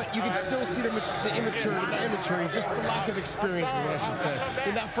 But you can still see the immaturity, just the lack of experience is what I should say.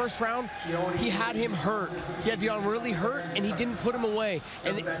 In that first round, he had him hurt. He had Beyond really hurt, and he didn't put him away.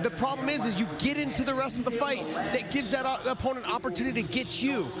 And the problem is you get into the rest of the fight, that gives that opponent opportunity to get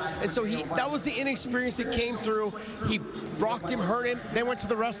you. And so that was the inexperience that came through. He rocked him, hurt him, then went to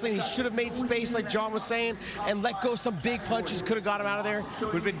the wrestling. He should have made space, like John was saying, and let go some big punches. Could have got him out of there.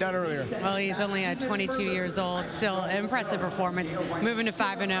 Would have been done earlier. Well, he's only 22 years old. Still an impressive performance. Moving to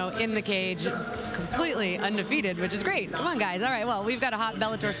 5-0 in the cage, completely undefeated, which is great. Come on, guys. All right, well, we've got a hot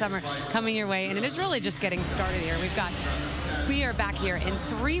Bellator summer coming your way, and it is really just getting started here. We are back here in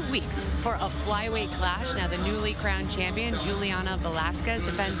 3 weeks for a flyweight clash. Now, the newly crowned champion, Juliana Velasquez,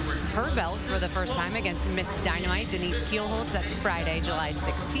 defends her belt for the first time against Miss Dynamite, Denise Kielholtz. That's Friday, July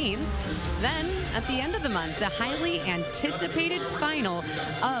 16th. Then, at the end of the month, the highly anticipated final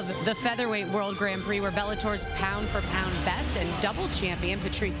of the Featherweight World Grand Prix, where Bellator's pound-for-pound best and double champion,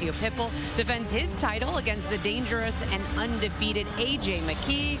 Patricio Pitbull, defends his title against the dangerous and undefeated AJ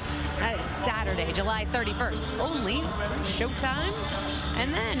McKee. That is Saturday, July 31st, only on Showtime.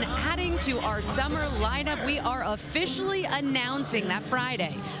 And then adding to our summer lineup, we are officially announcing that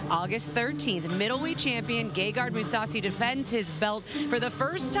Friday, August 13th, middleweight champion Gegard Mousasi defends his belt for the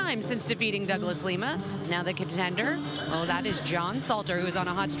first time since defeating Douglas Lima. Now the contender, well, that is John Salter, who is on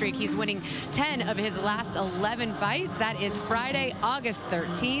a hot streak. He's winning 10 of his last 11 fights. That is Friday, August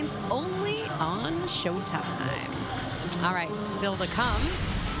 13th, only on Showtime. All right, still to come,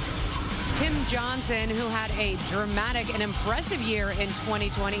 Tim Johnson, who had a dramatic and impressive year in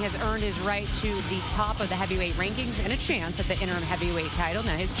 2020, has earned his right to the top of the heavyweight rankings and a chance at the interim heavyweight title.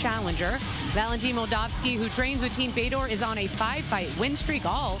 Now his challenger, Valentin Moldavsky, who trains with Team Fedor, is on a 5-fight win streak,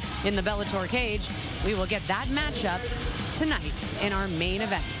 all in the Bellator cage. We will get that matchup tonight in our main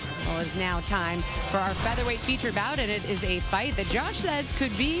event. Well, it's now time for our featherweight featured bout, and it is a fight that Josh says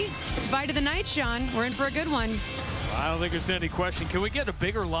could be fight of the night, Sean. We're in for a good one. I don't think there's any question. Can we get a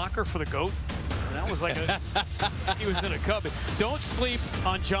bigger locker for the GOAT? That was like he was in a cubby. Don't sleep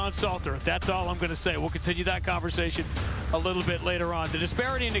on John Salter. That's all I'm going to say. We'll continue that conversation a little bit later on. The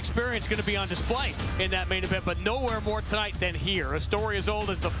disparity in experience going to be on display in that main event, but nowhere more tonight than here. A story as old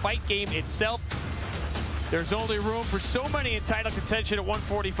as the fight game itself. There's only room for so many in title contention at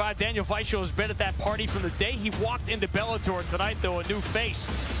 145. Daniel Weichel has been at that party from the day he walked into Bellator. Tonight, though, a new face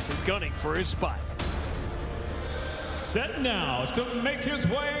is gunning for his spot. Set now to make his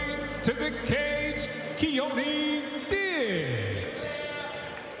way to the cage, Keone Diggs.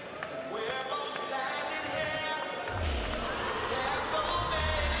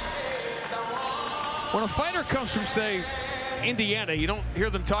 When a fighter comes from, say, Indiana, you don't hear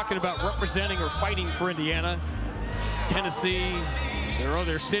them talking about representing or fighting for Indiana, Tennessee,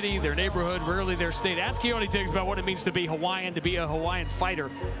 their city, their neighborhood, rarely their state. Ask Keone Diggs about what it means to be Hawaiian, to be a Hawaiian fighter.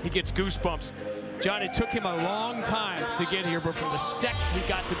 He gets goosebumps. John, it took him a long time to get here, but from the second he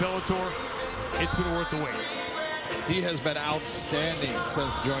got to Bellator, it's been worth the wait. He has been outstanding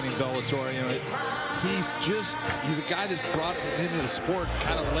since joining Bellator. You know, he's a guy that's brought into the sport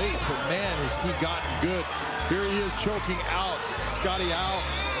kind of late, but man, has he gotten good. Here he is choking out Scotty out.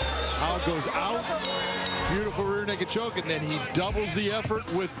 Out goes out. Beautiful rear naked choke, and then he doubles the effort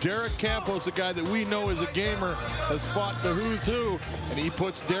with Derek Campos, a guy that we know is a gamer, has fought the who's who, and he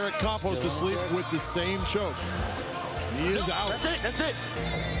puts Derek Campos to sleep with the same choke. He is out. That's it.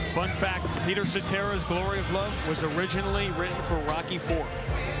 Fun fact, Peter Cetera's Glory of Love was originally written for Rocky IV.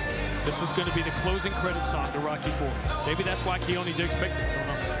 This was going to be the closing credit song to Rocky IV. Maybe that's why Keone Diggs picked it. I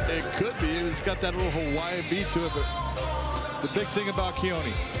don't know. It could be. It's got that little Hawaiian beat to it, but the big thing about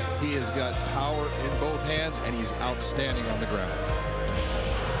Keone, he has got power in both hands, and he's outstanding on the ground.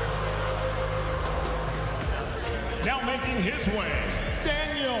 Now making his way,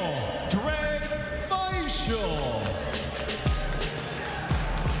 Daniel Drake Weichel.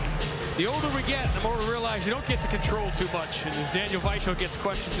 The older we get, the more we realize you don't get to control too much. And as Daniel Weichel gets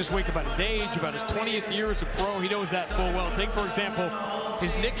questions this week about his age, about his 20th year as a pro, he knows that full well. Take, for example,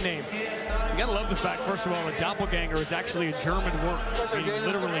 his nickname. You gotta love the fact, first of all, a doppelganger is actually a German word, meaning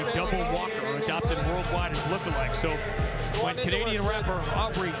literally double walker, or adopted worldwide as lookalike. So when Canadian rapper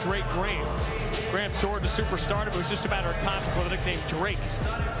Aubrey Drake Graham soared to superstardom, it was just a matter of time before the nickname Drake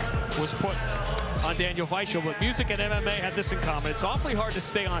was put on Daniel Weichel. But music and MMA had this in common. It's awfully hard to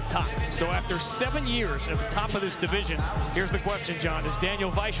stay on top. So after 7 years at the top of this division, here's the question, John. Is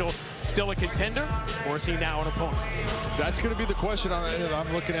Daniel Weichel still a contender, or is he now an opponent? That's going to be the question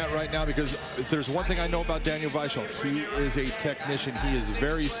I'm looking at right now, because if there's one thing I know about Daniel Weichel, he is a technician. He is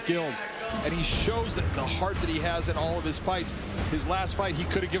very skilled, and he shows that the heart that he has in all of his fights. His last fight, he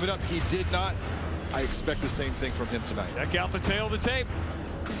could have given up. He did not. I expect the same thing from him tonight. Check out the tail of the tape.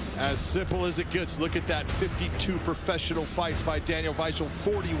 As simple as it gets. Look at that, 52 professional fights by Daniel Weichel,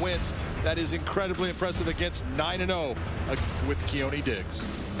 40 wins. That is incredibly impressive against 9-0 with Keone Diggs.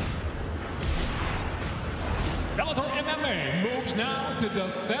 Bellator MMA moves now to the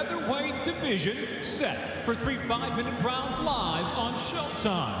featherweight division, set for 3 5-minute rounds live on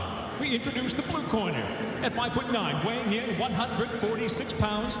Showtime. We introduce the blue corner at 5'9", weighing in 146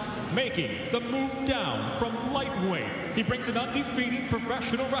 pounds, making the move down from lightweight. He brings an undefeated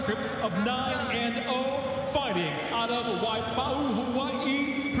professional record of 9-0, fighting out of Waipau,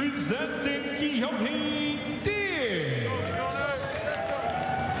 Hawaii, presenting Keone Diggs.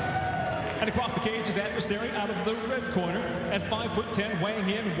 And across the cage, his adversary out of the red corner at 5'10", weighing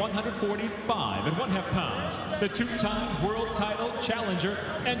in 145.5 pounds. The two-time world title challenger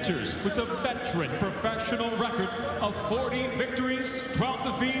enters with a veteran professional record of 40 victories,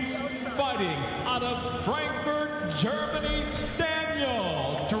 12 defeats, fighting out of Frankfurt, Germany,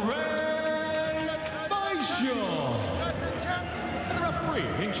 Daniel Drake Weichel. And the referee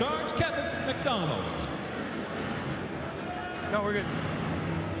in charge, Kevin McDonald. No, we're good.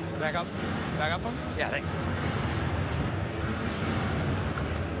 Back up from? Yeah, thanks.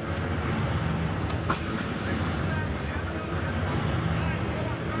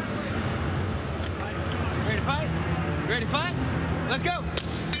 Ready to fight? Ready to fight? Let's go.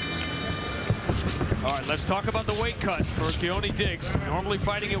 All right, let's talk about the weight cut for Keone Diggs. Normally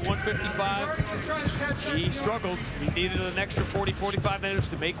fighting at 155. He struggled. He needed an extra 40-45 minutes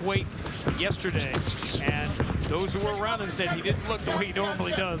to make weight yesterday. And those who were around him said he didn't look the way he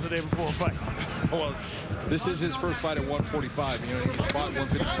normally does the day before a fight. Well, this is his first fight at 145. You know, he's fought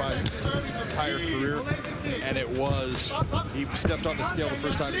 155 his entire career, and he stepped on the scale the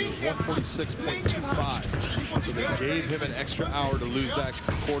first time. He was 146.25. So they gave him an extra hour to lose that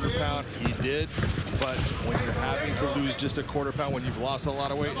quarter pound. He did, but when you're having to lose just a quarter pound when you've lost a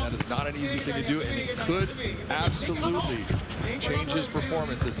lot of weight, that is not an easy thing to do, and it could absolutely change his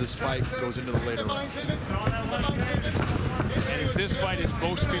performance as this fight goes into the later rounds. And if this fight, as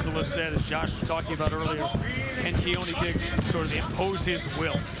most people have said, as Josh was talking about earlier, can Keone Diggs sort of impose his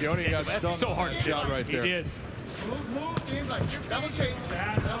will? Keone got that's stung so hard to shot right there. He did.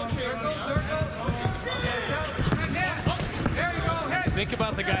 Think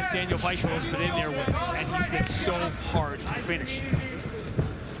about the guys Daniel Weichel has been in there with, and he's been so hard to finish.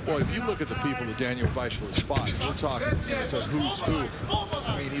 Well, if you look at the people that Daniel Weichel has fought, we're talking it's a who's who.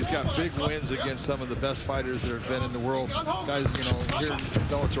 I mean, he's got big wins against some of the best fighters that have been in the world. Guys, you know, here in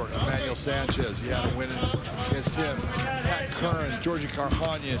Bellator, Emmanuel Sanchez, he had a win against him. Pat Curran, Georgie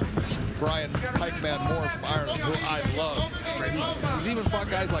Karhanyan, Brian Pikeman Moore from Ireland, who I love. He's even fought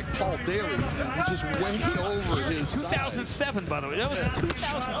guys like Paul Daly, which is way over his 2007, by the way. That was in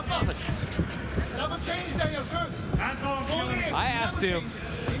 2007. I asked him,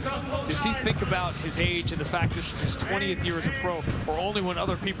 does he think about his age and the fact this is his 20th year as a pro, or only when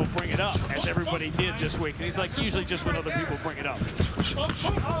other people bring it up, as everybody did this week? And he's like, usually just when other people bring it up.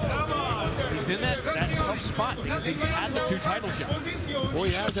 He's in that tough spot because he's had the 2 title shots. Well,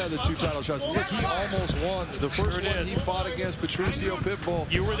 he has had the 2 title shots. Look, he almost won. The first one he fought against Patricio Pitbull.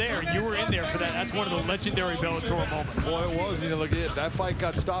 You were there. You were in there for that. That's one of the legendary Bellator moments. Boy, it was. You know, look at it. That fight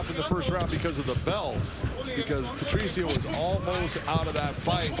got stopped in the first round because of the bell, because Patricio was almost out of that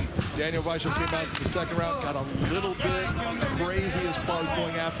fight. Daniel Weichel came out in the second round, got a little bit crazy as far as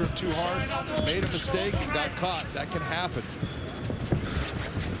going after him too hard, made a mistake and got caught. That can happen.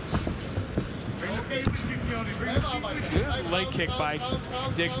 Good leg kick by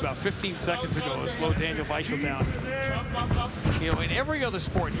Diggs about 15 seconds ago to slow Daniel Weichel down. You know, in every other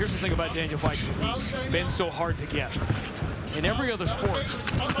sport, here's the thing about Daniel Weichel, he's been so hard to get. In every other sport,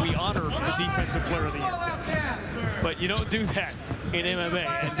 we honor the defensive player of the year. But you don't do that in MMA.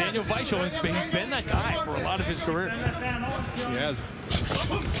 And Daniel Weichel he's been that guy for a lot of his career. He has.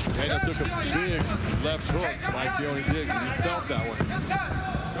 Daniel took a big left hook by Keone Diggs, and he felt that one.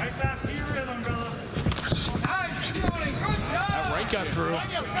 That right got through.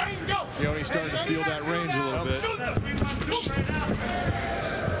 Keone starting to feel that range a little bit.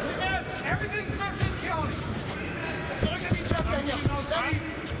 Everything's missing, Keone.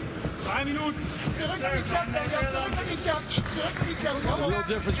 The real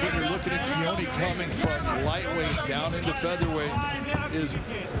difference when you're looking at Keone coming from lightweight down into featherweight is,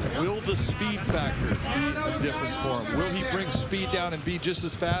 will the speed factor be the difference for him? Will he bring speed down and be just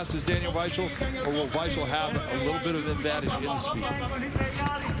as fast as Daniel Weichel, or will Weichel have a little bit of an advantage in the speed?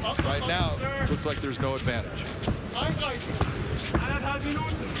 Right now, it looks like there's no advantage.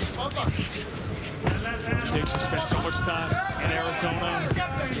 Diggs has spent so much time in Arizona,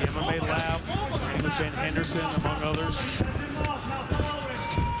 the MMA lab, and with Ben Henderson, among others.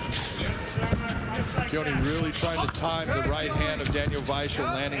 Keone really trying to time the right hand of Daniel Weichel,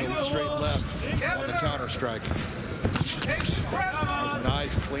 landing a straight left on the counter strike. That's a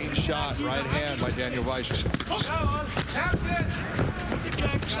nice, clean shot, right hand by Daniel Weichel.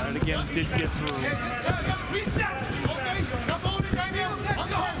 And again, didn't get through.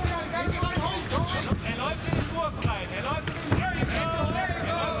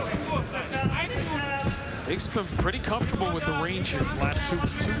 Diggs been pretty comfortable with the range here the last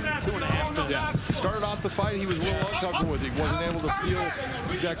two and a half minutes. Yeah, started off the fight, he was a little uncomfortable with it. He wasn't able to feel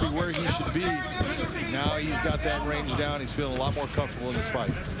exactly where he should be. Now he's got that range down. He's feeling a lot more comfortable in this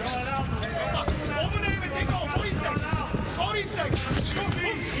fight.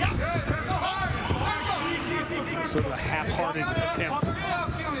 Sort of a half-hearted attempt.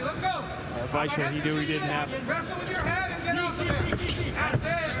 Weichel, he knew he didn't have it.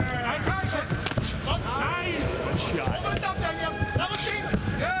 Good shot.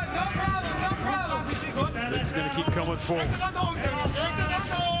 Diggs going to keep coming forward.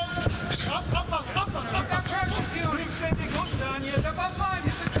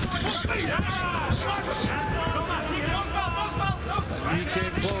 He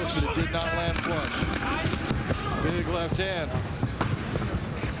came close, but it did not land flush. Big left hand.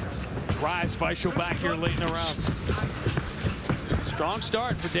 Drives Weichel back here late in the round. Strong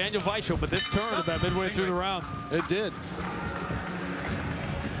start for Daniel Weichel, but this turned about midway through the round. It did.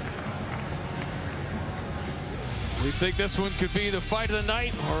 We think this one could be the fight of the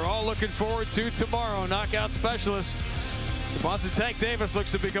night. We're all looking forward to tomorrow. Knockout specialist Devonta Tank Davis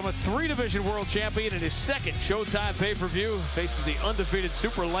looks to become a 3-division world champion in his second Showtime pay-per-view. Faces the undefeated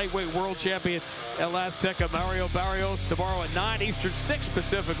super lightweight world champion El Azteca Mario Barrios tomorrow at 9 Eastern, 6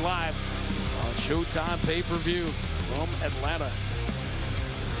 Pacific, live on Showtime pay-per-view from Atlanta.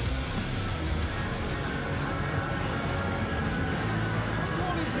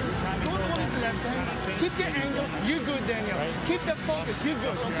 Keep your angle. You're good, Daniel. Keep the focus. You're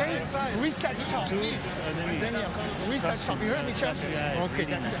good, okay? Reset shot. Daniel, reset shot. You heard me, Chuck? Okay,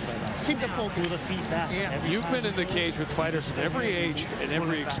 that's it. Keep the focus. Yeah. You've been in the cage with fighters at every age and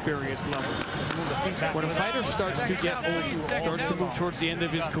every experience level. When a fighter starts to get old, starts to move towards the end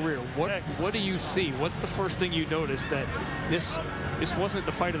of his career, what do you see? What's the first thing you notice that this wasn't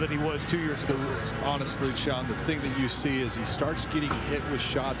the fighter that he was 2 years ago? Honestly, Sean, the thing that you see is he starts getting hit with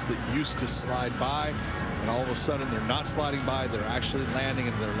shots that used to slide by, and all of a sudden they're not sliding by, they're actually landing,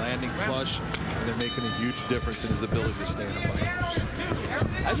 and they're landing flush, and they're making a huge difference in his ability to stay in a fight.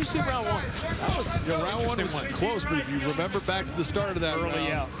 How'd you see round one? That was round one was close, but if you remember back to the start of that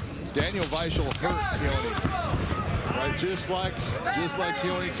round, Daniel Weichel hurt Keone. Right, just like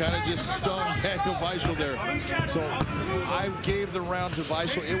Keone kind of just stung Daniel Weichel there. So I gave the round to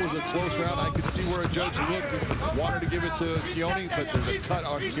Weichel. It was a close round. I could see where a judge looked, wanted to give it to Keone, but there's a cut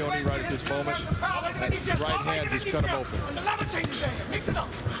on Keone right at this moment. That right hand just cut him open. Mix it up.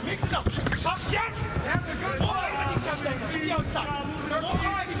 Mix it up. Yes! That's a good boy. Keep the outside.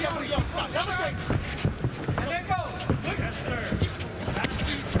 Keep the outside. And then go. Yes, sir.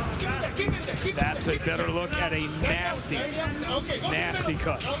 That's a better look at a nasty, nasty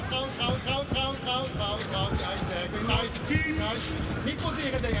cut.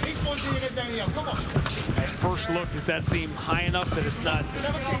 At first look, does that seem high enough that it's not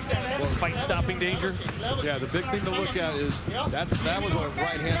fight-stopping danger? Yeah, the big thing to look at is that was a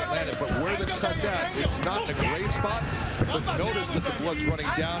right hand that landed, but where the cut's at, it's not in a great spot. But notice that the blood's running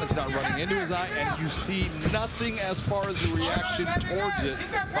down, it's not running into his eye, and you see nothing as far as the reaction towards it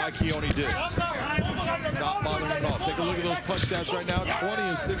by Keone Diggs. It's not bothering him at all. Take a look at those punch stats right now. 20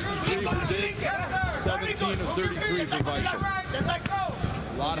 of 63 for Diggs, 17 of 33 for Weichel.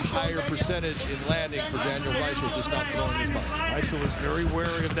 A lot higher percentage in landing for Daniel Weichel, just not throwing his punch. Weichel is very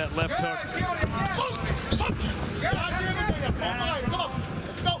wary of that left hook.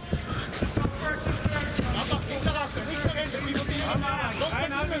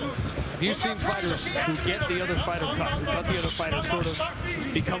 Have you seen fighters who get the other fighter cut, who cut the other fighter sort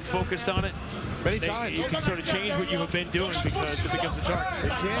of become focused on it? Many times. You can sort of change what you have been doing because it becomes a target.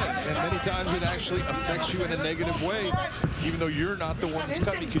 It can, and many times it actually affects you in a negative way, even though you're not the one that's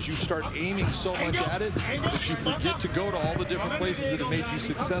cut, because you start aiming so much at it that you forget to go to all the different places that have made you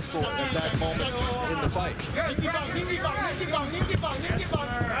successful at that moment in the fight.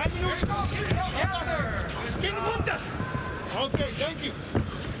 Okay, thank you.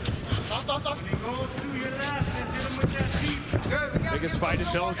 Biggest fight in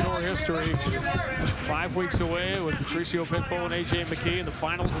Bellator history. 5 weeks away with Patricio Pitbull and AJ McKee in the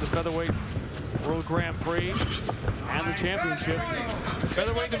finals of the Featherweight World Grand Prix and the championship. The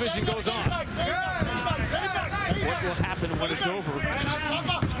featherweight division goes on. What will happen when it's over?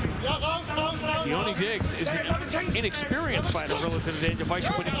 Keone Diggs is an inexperienced fighter relative to Daniel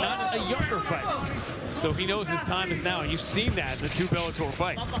Weichel, but he's not a younger fighter. So he knows his time is now, and you've seen that in the 2 Bellator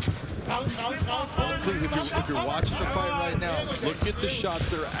fights. Well, please, if you're watching the fight right now, look at the shots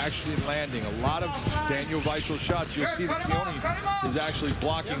that are actually landing. A lot of Daniel Weichel shots, you'll see that Keone is actually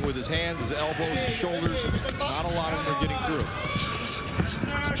blocking with his hands, his elbows, his shoulders. Not a lot of them are getting through.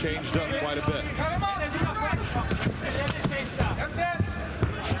 It's changed up quite a bit. That's it.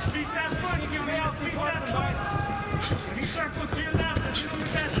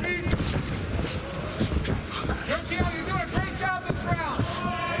 Keone, you're doing a great job this round.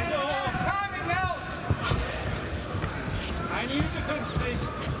 Timing now. I need you to finish.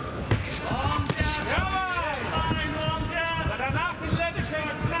 Long down. Long down.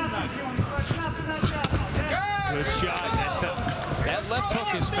 Good shot. That left hook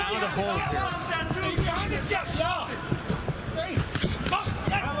has found a hole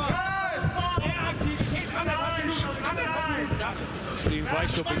See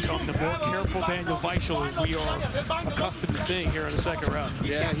Weichel become the more careful Daniel Weichel we are accustomed to seeing here in the second round.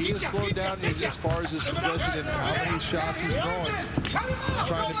 Yeah, he has slowed down as far as his progression and how many shots he's throwing. He's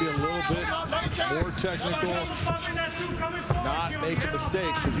trying to be a little bit more technical, not make a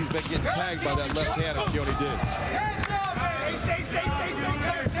mistake, because he's been getting tagged by that left hand of Keone Diggs.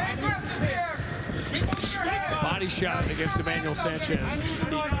 Body shot against Emmanuel Sanchez.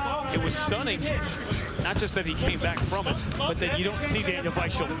 It was stunning. Not just that he came back from it, but that you don't see Daniel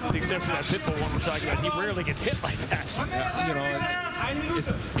Weichel, with the exception of that Pitbull one we're talking about. He rarely gets hit like that. Yeah, you know,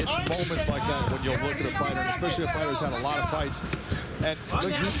 it's moments like that when you'll look at a fighter, and especially a fighter that's had a lot of fights. And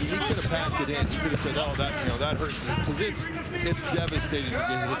look, he could have packed it in. He could have said, "Oh, that hurt me," because it's devastating to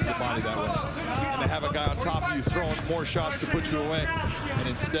get hit to the body that way. And to have a guy on top of you throwing more shots to put you away, and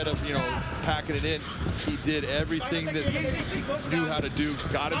instead of packing it in, he did everything that he knew how to do,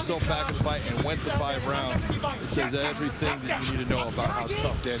 got himself back in the fight, and went the 5 rounds. It says everything that you need to know about how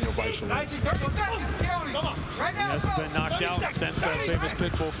tough Daniel Weichel is. He hasn't been knocked out since that famous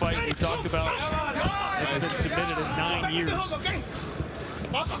Pitbull fight we talked about. Hasn't been submitted in 9 years.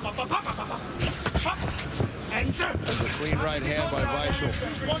 There's a clean right hand by Weichel.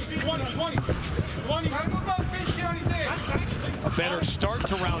 A better start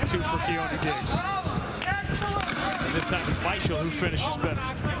to round 2 for Keone Diggs. And this time it's Weichel who finishes better.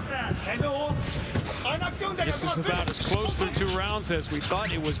 This is about as close through 2 rounds as we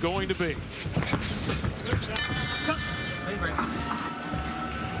thought it was going to be.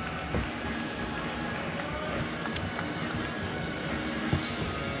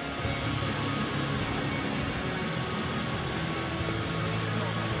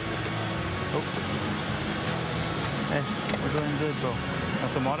 Hey, we're doing good, bro.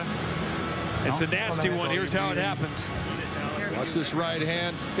 Want some water? It's a nasty one. Here's how it happened. Watch this right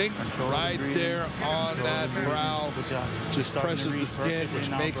hand. Think right there on that brow. Just presses the skin, which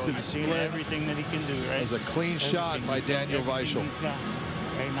makes it split. Everything that he can do, right? As a clean shot by Daniel Weichel.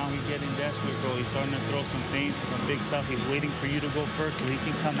 Right now he's getting desperate, bro. He's starting to throw some feints, some big stuff. He's waiting for you to go first so he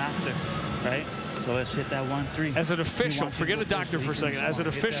can come after, right? So let's hit that 1-3. As an official, forget a doctor for a second. As an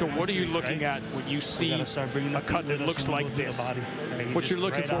official, what are you looking at when you see a cut that looks like this? What you're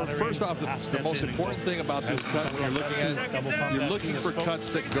looking for, first off, the most important thing about this cut when you're looking at it, you're looking for cuts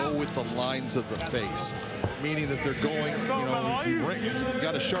that go with the lines of the face. Meaning that they're going, you know, if you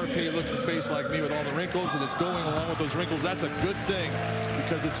got a Sharpay looking face like me with all the wrinkles and it's going along with those wrinkles, that's a good thing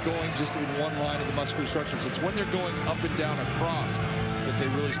because it's going just in one line of the muscular structure. So it's when they're going up and down across that they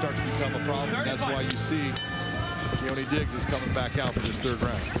really start to become a problem. And that's why you see Keone Diggs is coming back out for this third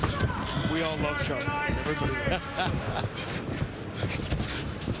round. We all love Sharpays. Everybody.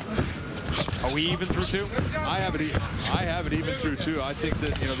 Are we even through two? I have it even through two. I think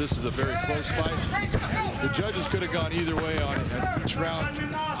that, you know, this is a very close fight. The judges could have gone either way on each round.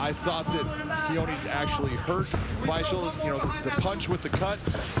 I thought that Keone actually hurt Weichel. You know, the punch with the cut,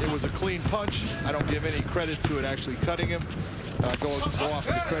 it was a clean punch. I don't give any credit to it actually cutting him. Go off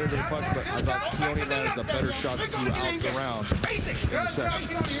the credit of the punch, but I thought Keone landed the better shots throughout the round in the second.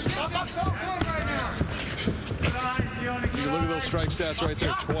 You look at those strike stats right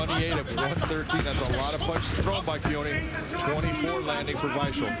there, 28 of 113. That's a lot of punches thrown by Keone. 24 landing for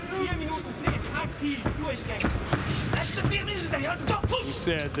Weichel. He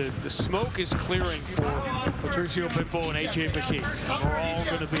said that the smoke is clearing for Patricio Pitbull and AJ McKee. We're all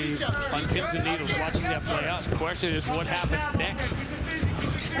going to be on pins and needles watching that play out. The question is what happens next.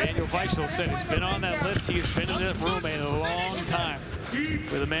 Daniel Weichel said he's been on that list. He has been in that room a long time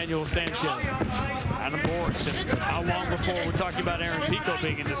with Emmanuel Sanchez, Adam Boris, and how long before we're talking about Aaron Pico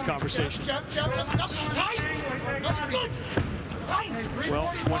being in this conversation. Well,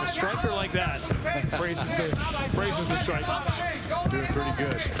 when a striker like that praises the striker. Doing pretty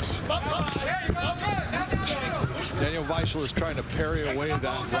good. Daniel Weichel is trying to parry away that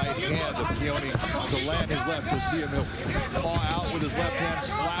right hand of Keone to land his left. You'll see him, he'll paw out with his left hand,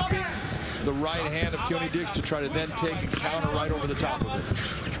 slapping the right hand of Keone Diggs to try to then take and counter right over the top of it.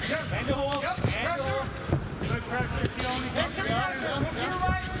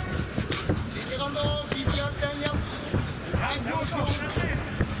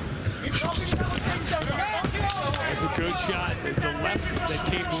 That's a good shot. The left that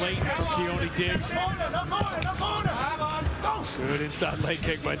came late from Keone Diggs. Good inside leg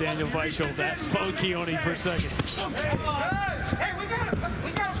kick by Daniel Weichel. That slowed Keone for a second. Hey, we got to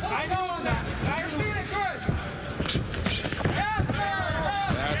pull on that. You're seeing it good.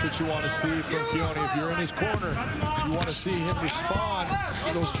 That's what you want to see from Keone. If you're in his corner, you want to see him respond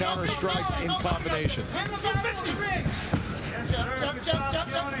to those counter strikes in combinations.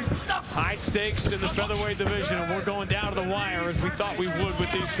 High stakes in the featherweight division, and we're going down to the wire as we thought we would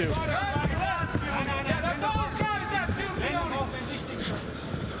with these two.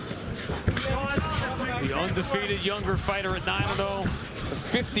 The undefeated younger fighter at 9-0, the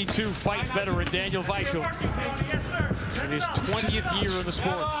 52-fight veteran Daniel Weichel, in his 20th year in the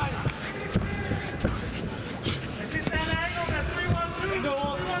sport.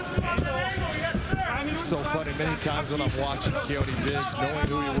 It's so funny, many times when I'm watching Keone Diggs, knowing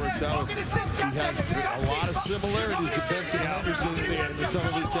who he works out with, he has a lot of similarities to Benson Henderson in some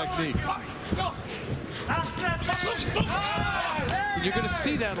of his techniques. You're going to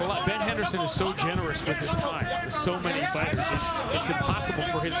see that a lot. Ben Henderson is so generous with his time. There's so many fighters. It's impossible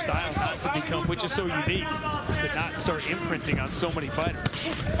for his style not to become, which is so unique, to not start imprinting on so many fighters.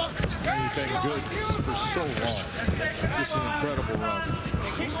 He's been good for so long. Just an incredible run.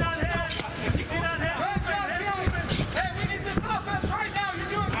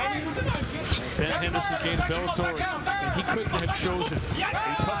 Ben Henderson came to Bellator, and he couldn't have chosen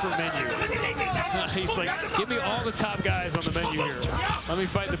a tougher menu. He's like, give me all the top guys on the menu here. Let me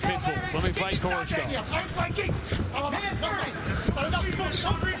fight the Pitbulls. Let me fight Koreshkov.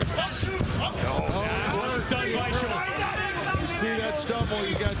 Stunned Weichel. You see that stumble,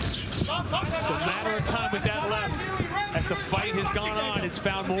 you got... It's a matter of time with that left. As the fight has gone on, it's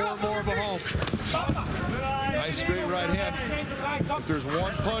found more and more of a home. Nice straight right hand. If there's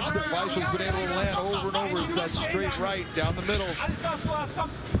one punch that Weichel's been able to land over and over, it's that straight right down the middle.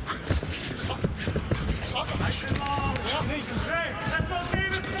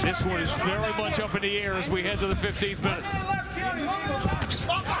 This one is very much up in the air as we head to the 15th minute.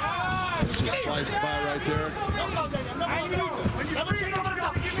 Just sliced by right there.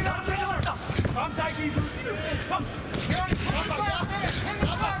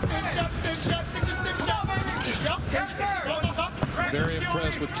 Very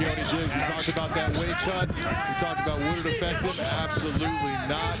impressed with Keone Diggs. We talked about that weight cut. We talked about would it affect him? Absolutely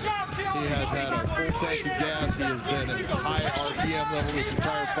not. He has had a full tank of gas. He has been at high RPM level this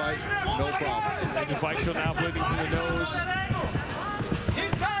entire fight. No problem. And the fight still now bleeding from the nose.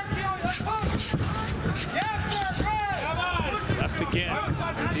 Left again.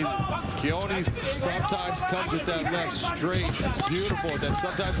 Keone sometimes comes with that left straight. It's beautiful. And then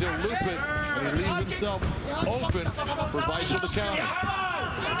sometimes he'll loop it, and he leaves himself open for Weichel to counter.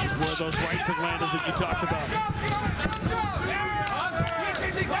 Which is where those rights have landed that you talked about.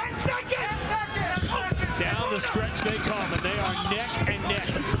 Down the stretch they come, and they are neck and neck.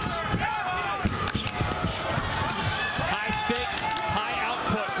 High stakes, high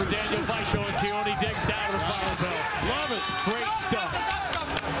output for Daniel Weichel and Keone Diggs down to the final bell. Love it. Great stuff.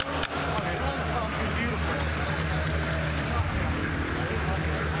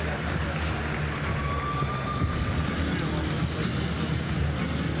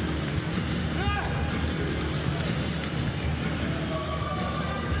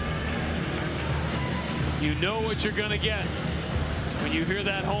 You know what you're going to get when you hear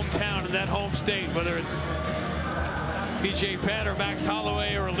that hometown and that home state, whether it's BJ Penn or Max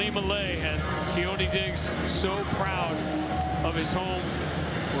Holloway or Ali Malay. And Keone Diggs so proud of his home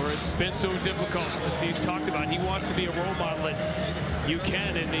where it's been so difficult. As he's talked about, he wants to be a role model that you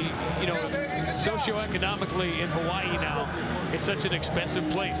can. And you know, socioeconomically in Hawaii now, it's such an expensive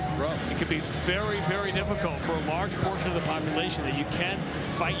place. It can be very, very difficult for a large portion of the population that you can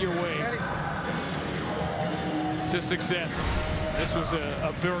fight your way to success. This was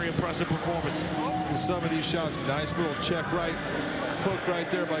a very impressive performance. With some of these shots, nice little check right, hook right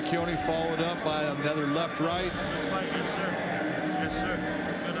there by Keone, followed up by another left right.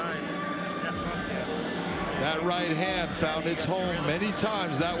 That right hand found its home many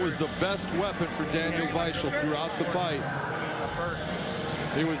times. That was the best weapon for Daniel Weichel throughout the fight.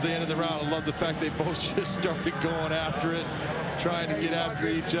 It was the end of the round. I love the fact they both just started going after it, trying to get after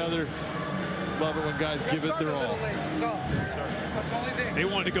each other. Love it when guys give it their all. They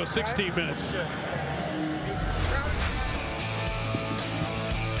wanted to go 16 minutes.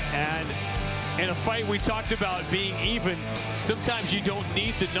 And in a fight we talked about being even, sometimes you don't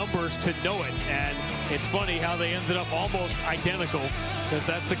need the numbers to know it. And it's funny how they ended up almost identical, because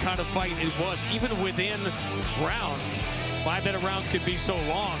that's the kind of fight it was. Even within rounds, 5-minute rounds could be so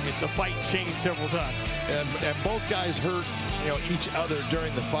long. The fight changed several times. And both guys hurt, you know, each other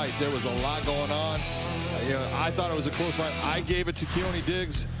during the fight. There was a lot going on. You know, I thought it was a close fight. I gave it to Keone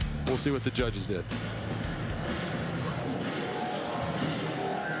Diggs. We'll see what the judges did.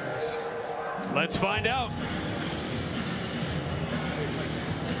 Let's find out.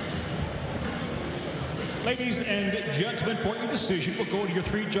 Ladies and gentlemen, for your decision, we'll go to your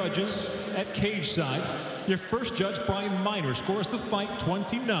 3 judges at cage side. Your first judge, Brian Miner, scores the fight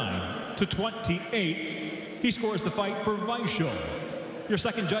 29-28. He scores the fight for Weichel. Your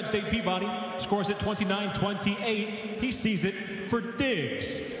second judge, Dave Peabody, scores it 29-28. He sees it for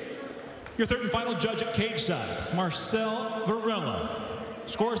Diggs. Your third and final judge at cage side, Marcel Varela,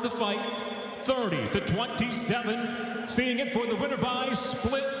 scores the fight 30-27. Seeing it for the winner by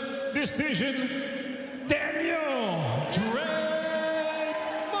split decision, Daniel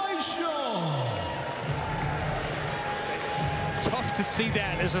Weichel. Tough to see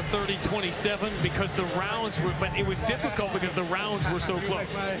that as a 30-27 because the rounds were, but it was difficult because the rounds were so close.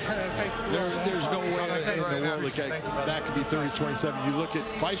 There's no way in the world that could be 30-27. You look at,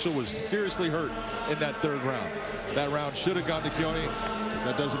 Weichel was seriously hurt in that third round. That round should have gone to Keone.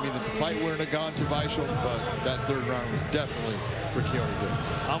 That doesn't mean that the fight wouldn't have gone to Weichel, but that third round was definitely for Keone Diggs.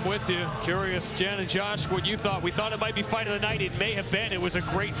 I'm with you. Curious, Jen and Josh, what you thought. We thought it might be fight of the night. It may have been. It was a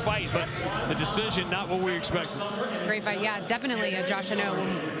great fight, but the decision, not what we expected. Great fight. Yeah, definitely. Josh, I know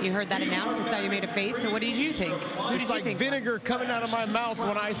when you heard that announced, I saw you made a face. So what did you think? Who did you think? Vinegar coming out of my mouth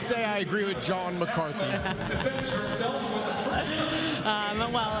when I say I agree with John McCarthy.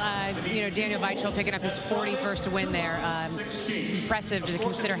 You know, Daniel Weichel picking up his 41st win there. Impressive to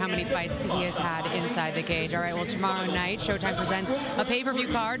consider how many fights that he has had inside the cage. All right, well, tomorrow night, Showtime presents a pay-per-view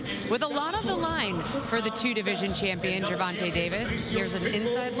card with a lot on the line for the 2-division champion, Gervonta Davis. Here's an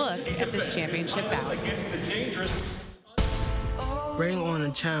inside look at this championship bout. Bring on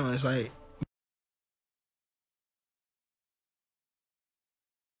a challenge, like,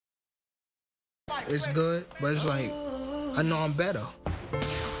 it's good, but it's like, I know I'm better.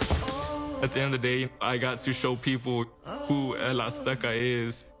 At the end of the day, I got to show people who El Azteca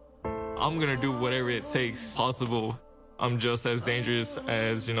is. I'm gonna do whatever it takes possible. I'm just as dangerous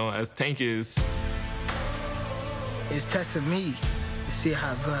as, you know, as Tank is. it's testing me to see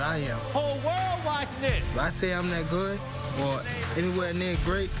how good I am. Whole world watching this. If I say I'm that good or anywhere near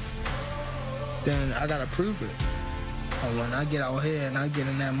great, then I gotta prove it. And when I get out here and I get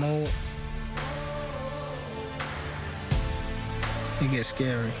in that mode, it gets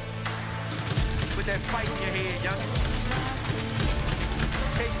scary. Put that fight in your head, youngin'.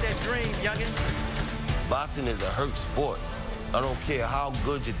 Chase that dream, youngin'. Boxing is a hurt sport. I don't care how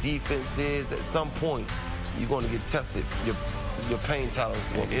good your defense is. At some point, you're going to get tested. Your pain tolerance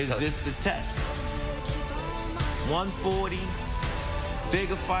is going to be tested. Is this the test? 140,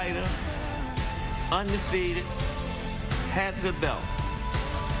 bigger fighter, undefeated, has the belt.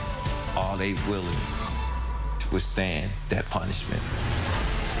 Are they willing to withstand that punishment?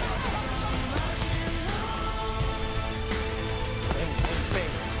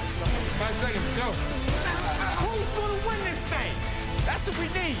 5 seconds, go. Who's gonna win this thing? That's what we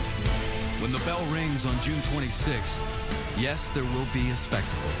need. When the bell rings on June 26th, yes, there will be a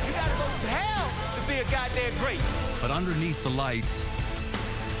spectacle. You gotta go to hell to be a goddamn great. But underneath the lights,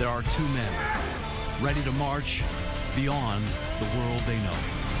 there are two men ready to march beyond the world they know.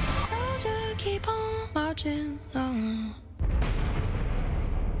 Soldier, keep on marching on.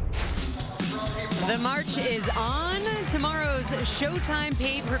 The march is on. Tomorrow's Showtime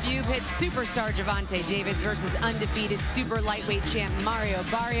pay-per-view pits superstar Gervonta Davis versus undefeated super lightweight champ Mario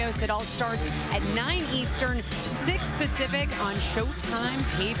Barrios. It all starts at 9 Eastern, 6 Pacific on Showtime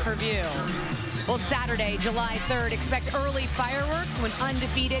pay-per-view. Well, Saturday, July 3rd, expect early fireworks when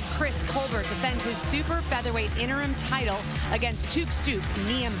undefeated Chris Colbert defends his super featherweight interim title against Tuktuk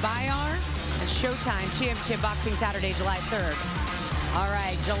Niam Bayar. A Showtime Championship Boxing Saturday, July 3rd. All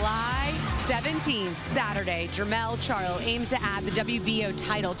right, July 17th, Saturday, Jermell Charlo aims to add the WBO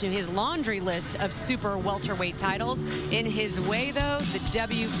title to his laundry list of super welterweight titles. In his way, though, the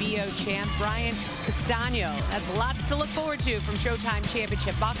WBO champ, Brian Castano. That's lots to look forward to from Showtime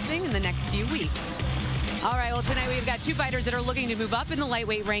Championship Boxing in the next few weeks. All right, well, tonight we've got two fighters that are looking to move up in the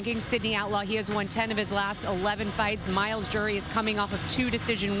lightweight rankings. Sidney Outlaw, he has won 10 of his last 11 fights. Miles Jury is coming off of 2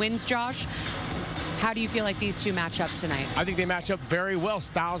 decision wins, Josh. How do you feel like these two match up tonight? I think they match up very well.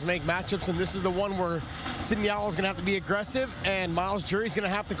 Styles make matchups, and this is the one where Sidney Outlaw is going to have to be aggressive, and Miles Jury is going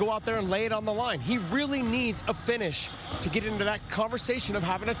to have to go out there and lay it on the line. He really needs a finish to get into that conversation of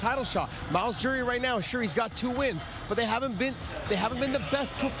having a title shot. Miles Jury right now, sure, he's got 2 wins, but they haven't been the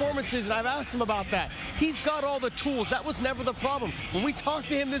best performances, and I've asked him about that. He's got all the tools. That was never the problem. When we talked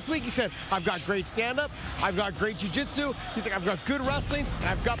to him this week, he said, I've got great stand-up, I've got great jiu-jitsu, he's like, I've got good wrestling, and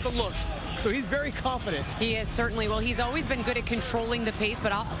I've got the looks. So he's very confident. He is certainly. Well, he's always been good at controlling the pace,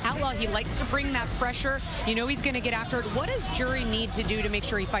 but Outlaw, he likes to bring that pressure. You know he's going to get after it. What does Jury need to do to make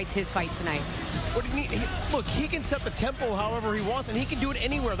sure he fights his fight tonight? What do you need? Look, he can set the tempo however he wants, and he can do it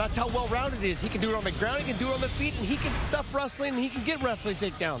anywhere. That's how well-rounded it is. He can do it on the ground, he can do it on the feet, and he can stuff wrestling, and he can get wrestling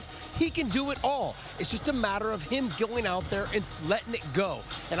takedowns. He can do it all. It's just a matter of him going out there and letting it go.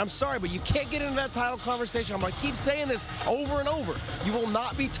 And I'm sorry, but you can't get into that title conversation. I'm going to keep saying this over and over. You will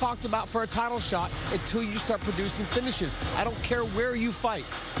not be talked about for a title shot until you start producing finishes. I don't care where you fight.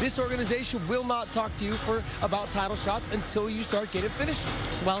 This organization will not talk to you about title shots until you start getting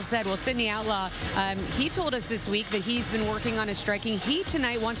finishes. Well said. Well, Sidney Outlaw, he told us this week that he's been working on his striking. He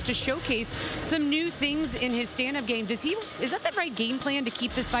tonight wants to showcase some new things in his stand-up game. Is that the right game plan to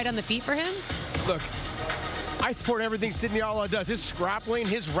keep this fight on the feet for him? Look, I support everything Sidney Outlaw does. His grappling,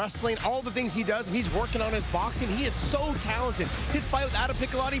 his wrestling, all the things he does. He's working on his boxing. He is so talented. His fight with Adam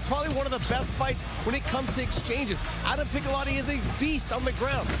Piccolotti, probably one of the best fights when it comes to exchanges. Adam Piccolotti is a beast on the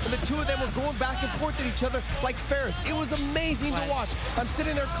ground, and the two of them were going back and forth at each other like Ferris. It was amazing to watch. I'm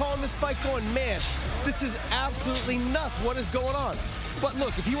sitting there calling this fight going, man, this is absolutely nuts. What is going on? But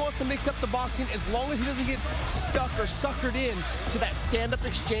look, if he wants to mix up the boxing, as long as he doesn't get stuck or suckered in to that stand-up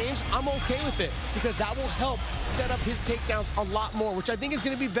exchange, I'm okay with it, because that will help set up his takedowns a lot more, which I think is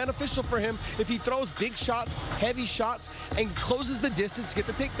going to be beneficial for him if he throws big shots, heavy shots, and closes the distance to get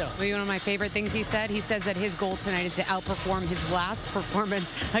the takedown. Well, one of my favorite things he says that his goal tonight is to outperform his last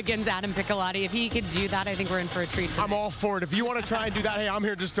performance against Adam Piccolotti. If he could do that, I think we're in for a treat tonight. I'm all for it. If you want to try and do that, hey, I'm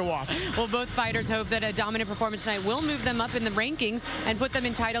here just to watch. Well, both fighters hope that a dominant performance tonight will move them up in the rankings and put them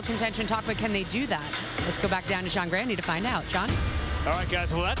in title contention. Talk about, can they do that? Let's go back down to Sean Grandy to find out. Sean? All right,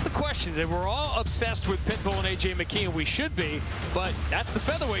 guys, well, that's the question. We're all obsessed with Pitbull and A.J. McKee, and we should be, but that's the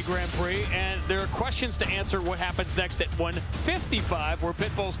featherweight Grand Prix, and there are questions to answer what happens next at 155, where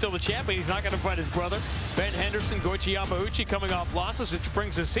Pitbull's still the champion. He's not going to fight his brother, Ben Henderson. Goichi Yamauchi coming off losses, which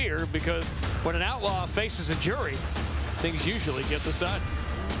brings us here, because when an outlaw faces a jury, things usually get decided.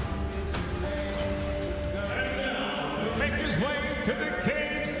 Make his way to the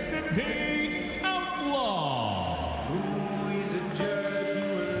cage, Sidney Outlaw.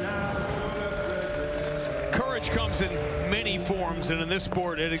 many forms, and in this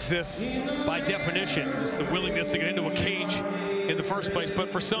sport it exists by definition. It's the willingness to get into a cage in the first place,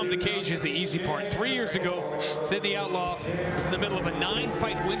 but for some the cage is the easy part. 3 years ago, Sidney Outlaw was in the middle of a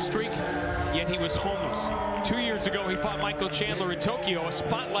 9-fight win streak, yet he was homeless. 2 years ago he fought Michael Chandler in Tokyo, a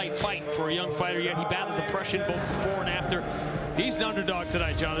spotlight fight for a young fighter, yet he battled depression both before and after. He's an underdog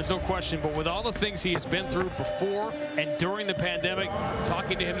tonight, John, there's no question, but with all the things he has been through before and during the pandemic,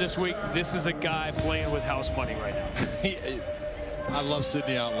 talking to him this week, this is a guy playing with house money right now. I love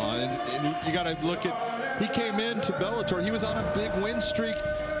Sidney Outlaw, and you got to look at, he came into Bellator, he was on a big win streak,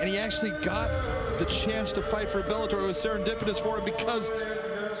 and he actually got the chance to fight for Bellator. It was serendipitous for him because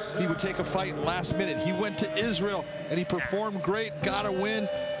he would take a fight last minute. He went to Israel, and he performed great, got a win.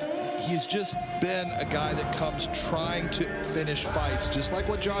 He's just been a guy that comes trying to finish fights, just like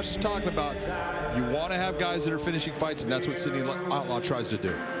what Josh is talking about. You want to have guys that are finishing fights, and that's what Sidney Outlaw tries to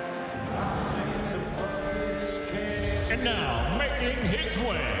do. And now, making his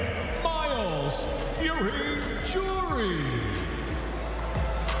way, Miles Fury Jury.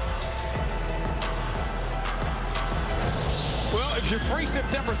 Well, if you're free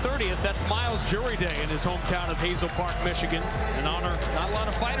September 30th, that's Miles Jury Day in his hometown of Hazel Park, Michigan. An honor not a lot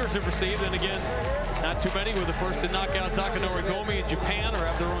of fighters have received, and again, not too many were the first to knock out Takanori Gomi in Japan or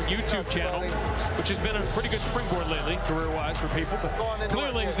have their own YouTube channel, which has been a pretty good springboard lately, career-wise for people. But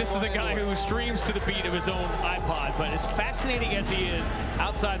clearly, this is a guy who streams to the beat of his own iPod. But as fascinating as he is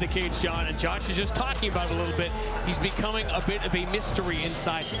outside the cage, John, and Josh is just talking about it a little bit, he's becoming a bit of a mystery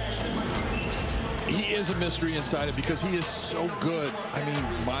inside. He is a mystery inside it because he is so good. I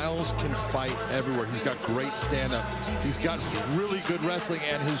mean, Miles can fight everywhere. He's got great stand-up. He's got really good wrestling,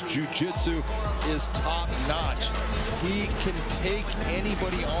 and his jiu-jitsu is top-notch. He can take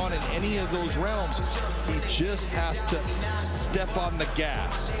anybody on in any of those realms. He just has to step on the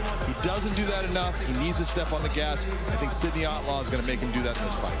gas. He doesn't do that enough. He needs to step on the gas. I think Sidney Outlaw is going to make him do that in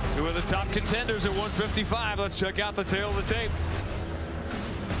this fight. Two of the top contenders at 155. Let's check out the tail of the tape.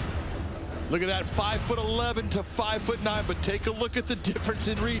 Look at that, 5'11" to 5'9", but take a look at the difference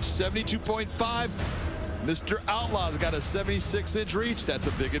in reach, 72.5. Mr. Outlaw's got a 76-inch reach. That's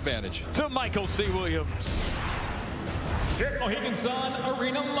a big advantage. To Michael C. Williams. Mohegan Sun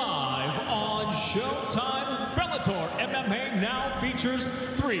Arena live on Showtime. Bellator MMA now features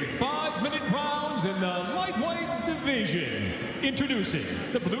 3 5-minute rounds in the lightweight division. Introducing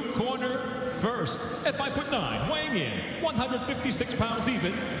the blue corner first at 5'9", weighing in 156 pounds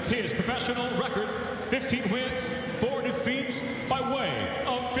even. His professional record, 15 wins, 4 defeats by way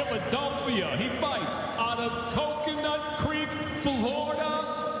of Philadelphia. He fights out of Coconut Creek,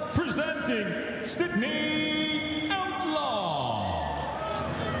 Florida, presenting Sidney Outlaw.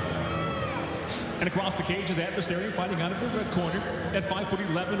 And across the cage, his adversary fighting out of the red corner at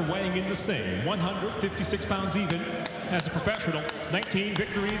 5'11", weighing in the same 156 pounds even. As a professional, 19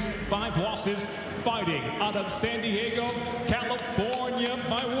 victories, 5 losses, fighting out of San Diego, California,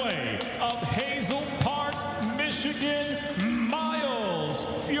 by way of Hazel Park, Michigan, Miles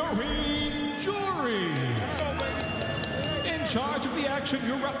Fury Jury. In charge of the action,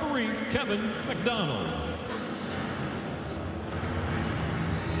 your referee, Kevin McDonald.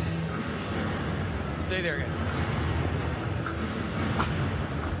 Stay there again.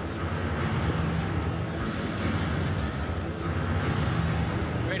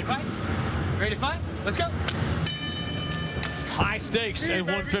 Ready to fight? Ready to fight? Let's go. High stakes at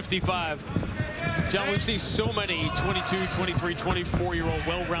 155. John, we've seen so many 22, 23, 24-year-old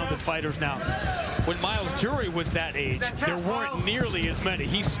well-rounded fighters now. When Miles Jury was that age, there weren't nearly as many.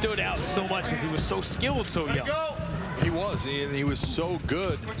 He stood out so much because he was so skilled so young. He was, and he was so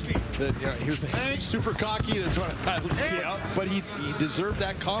good that, you know, he was super cocky. That's what but he deserved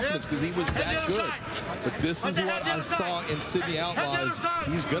that confidence because he was that good. But this is what I saw in Sidney Outlaw. Is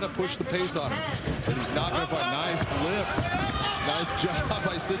he's going to push the pace on him, but he's not going to fight. Nice lift. Nice job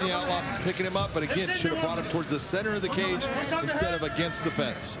by Sidney Outlaw picking him up, but again, should have brought him towards the center of the cage instead of against the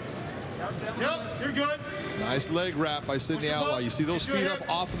fence. Yep, you're good. Nice leg wrap by Sidney Outlaw. You see those feet up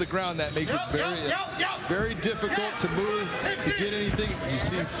off of the ground. That makes it very difficult to move, to get anything. You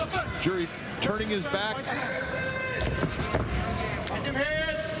see Jury turning his back. Get them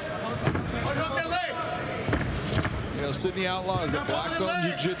hands. Unhook that leg. You know, Sidney Outlaw is a black belt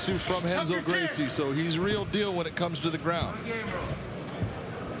in jiu-jitsu from Renzo Gracie, so he's real deal when it comes to the ground.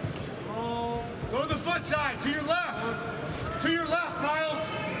 Go to the foot side, to your left. To your left, Miles.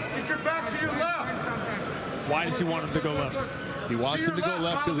 Get your back to your left. Why does he want him to go left? He wants him to go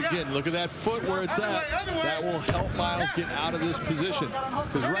left because, again, look at that foot where it's at. That will help Miles get out of this position.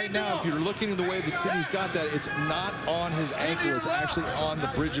 Because right now, if you're looking at the way that Sidney's got that, it's not on his ankle. It's actually on the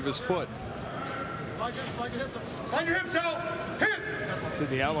bridge of his foot. Slide your hips out. Hip. So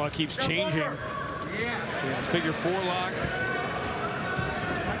the Outlaw keeps changing. Figure 4 lock.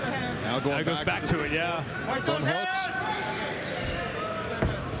 Now going goes back to it, yeah. Front hooks.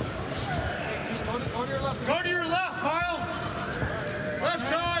 Go to your left, Miles. Left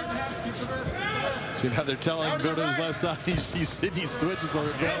side. See, now they're telling him go to his left side. He switches on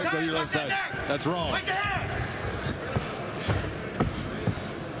the ground. Go to your left side. That's wrong.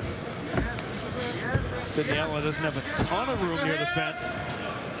 Sidney Outlaw doesn't have a ton of room near the fence.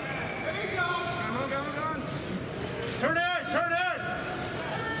 Turn in, turn in.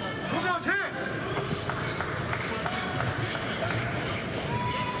 Move those hips.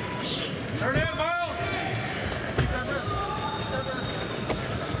 Turn in, Miles.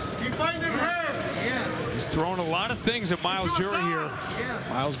 Keep fighting them hands. He's throwing a lot of things at Miles Jury here.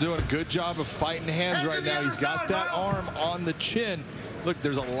 Miles doing a good job of fighting hands right now. He's got that arm on the chin. Look,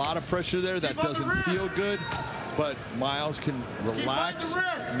 there's a lot of pressure there. That doesn't feel good, but Miles can relax,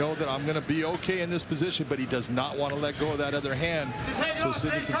 know that I'm going to be okay in this position, but he does not want to let go of that other hand so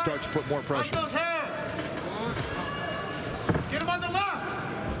Sidney can start to put more pressure. Get him on the left.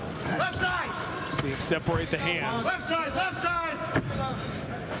 Left side. See him separate the hands. Left side, left side.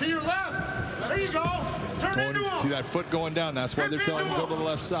 To your left. There you go. Turn into him. See that foot going down. That's why they're telling him to go to the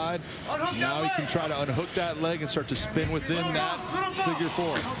left side. Now he can try to unhook that leg and start to spin within that figure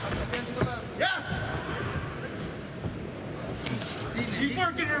 4. Yes. Keep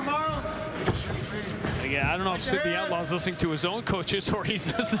working here, Miles. Yeah, I don't know if Sidney Outlaw's listening to his own coaches or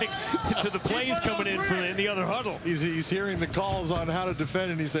he's listening to the plays coming in from the other huddle. He's hearing the calls on how to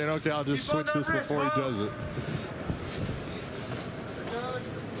defend, and he's saying, okay, I'll just switch this before he does it.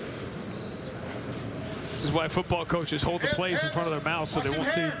 This is why football coaches hold the plays in front of their mouth so they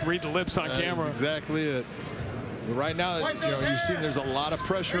won't read the lips on camera. That's exactly it. But right now, you're seeing there's a lot of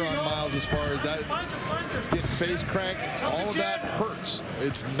pressure on Miles as far as that. It's getting face cranked. All of that hurts.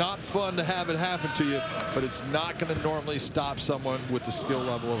 It's not fun to have it happen to you, but it's not going to normally stop someone with the skill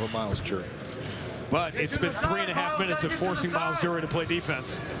level of a Miles Jury. But it's been 3.5 minutes of forcing Miles Jury to play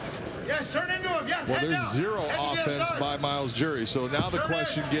defense. Yes, turn into him. Yes, well, there's zero offense by Miles Jury. So now the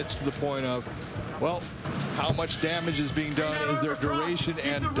question gets to the point of, well, how much damage is being done? Is there duration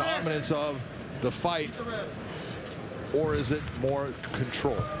and dominance of the fight? Or is it more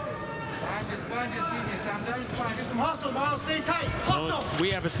control? Some hustle, Miles. Stay tight. Hustle. We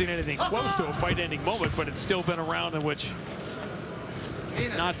haven't seen anything close to a fight-ending moment, but it's still been a round in which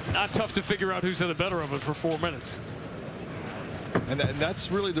not tough to figure out who's had the better of it for 4 minutes. And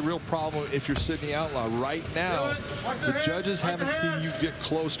that's really the real problem if you're Sidney Outlaw. Right now, the judges haven't seen you get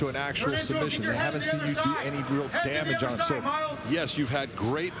close to an actual submission. They haven't seen you do any real damage on him. So, yes, you've had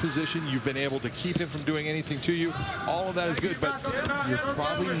great position. You've been able to keep him from doing anything to you. All of that is good, but you're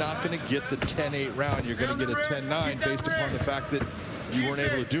probably not going to get the 10-8 round. You're going to get a 10-9 based upon the fact that you weren't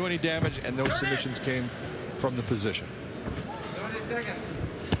able to do any damage, and those submissions came from the position.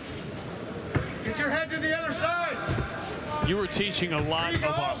 Get your head to the other side. You were teaching a lot of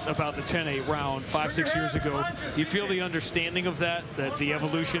us about the 10-8 round 5-6 years ago. You feel the understanding of that the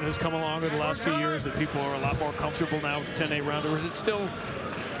evolution has come along in the last few years, that people are a lot more comfortable now with the 10-8 round, or is it still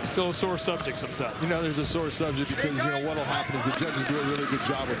a sore subject sometimes? You know, there's a sore subject because, what will happen is the judges do a really good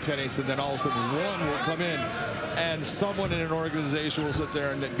job with 10-8s, and then all of a sudden one will come in, and someone in an organization will sit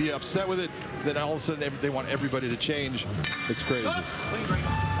there and be upset with it. Then all of a sudden they want everybody to change. It's crazy.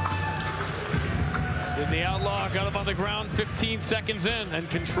 The Outlaw got him on the ground 15 seconds in and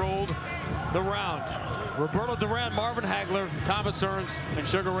controlled the round. Roberto Duran, Marvin Hagler, Thomas Hearns, and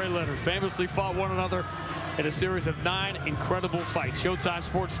Sugar Ray Leonard famously fought one another in a series of 9 incredible fights. Showtime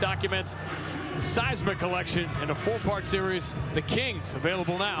Sports documents the Seismic collection in a 4-part series, The Kings,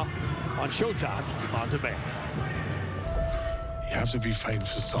 available now on Showtime on demand. You have to be fighting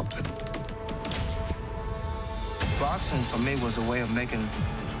for something. Boxing for me was a way of making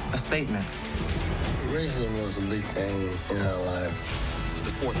a statement. Racism was a big thing in our life.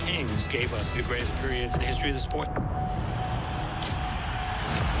 The 4 Kings gave us the greatest period in the history of the sport.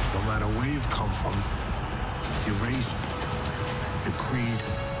 No matter where you've come from, your race, your creed,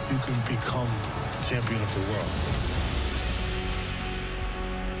 you can become champion of the world.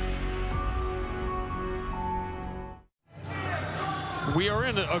 We are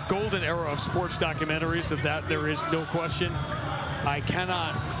in a golden era of sports documentaries. Of that, there is no question. I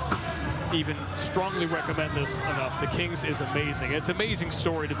cannot even strongly recommend this enough. The Kings is amazing. It's an amazing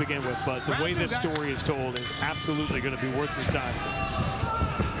story to begin with, but the way this story is told is absolutely going to be worth your time.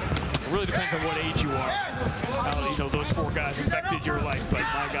 It really depends on what age you are. How, those 4 guys affected your life, but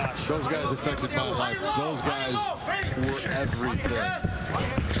my gosh. Those guys affected my life. Those guys were everything.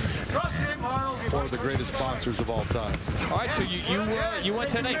 One of the greatest boxers of all time. All right, so you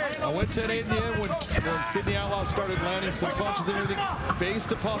went 10-8. I went 10-8 in the end when Sidney Outlaw started landing some punches and everything,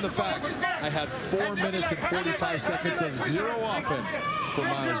 based upon the fact I had 4 minutes and 45 seconds of zero offense for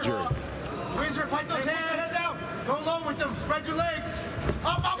Miles Jury. Razor, fight those hands. Go low with them. Spread your legs.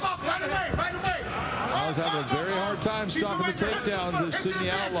 Up, right away, right away. I was having a very hard time stopping the takedowns of Sidney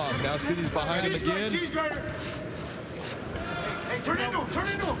Outlaw. Now Sidney's behind him again. Hey, turn into him.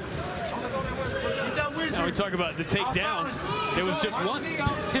 Now we talk about the takedowns. There was just one,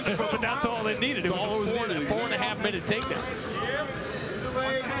 but that's all they needed. It was a 4.5 minute takedown.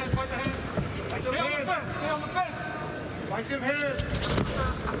 Stay on the fence. Fight them hands.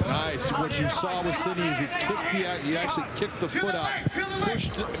 Nice. What you saw with Sidney is he actually kicked the foot out,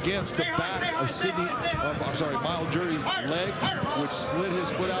 pushed against the back of Sidney. Miles Jury's leg, which slid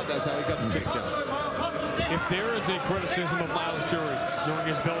his foot out. That's how he got the takedown. If there is a criticism of Miles Jury during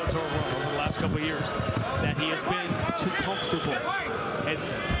his Bellator run over the last couple of years, that he has been too comfortable.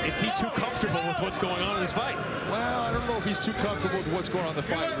 Is he too comfortable with what's going on in this fight? Well, I don't know if he's too comfortable with what's going on in the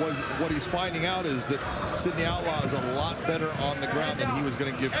fight. What he's finding out is that Sidney Outlaw is a lot better on the ground than he was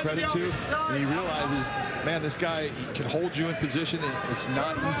going to give credit to. And he realizes, man, this guy, he can hold you in position. It's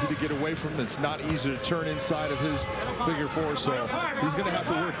not easy to get away from him. It's not easy to turn inside of his figure four. So he's going to have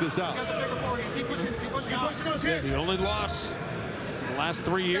to work this out. The only loss in the last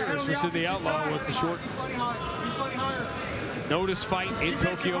 3 years for Sidney Outlaw was the short notice fight in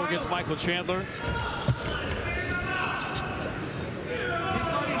Tokyo against Michael Chandler.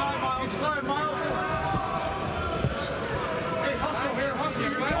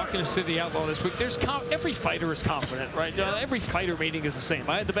 Talking to Sidney Outlaw this week, every fighter is confident, right? Every fighter meeting is the same.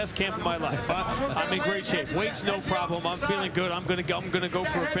 I had the best camp of my life. I'm in great shape. Weight's no problem. I'm feeling good. I'm gonna go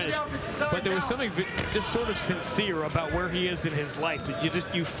for a finish. But there was something just sort of sincere about where he is in his life.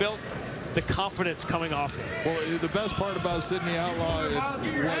 You felt the confidence coming off him. Well, the best part about Sidney Outlaw,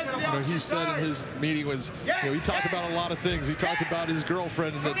 what he said in his meeting was, he talked about a lot of things. He talked about his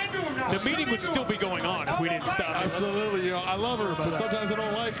girlfriend. And the meeting would still be going on if we didn't stop. Absolutely, I love her, but sometimes I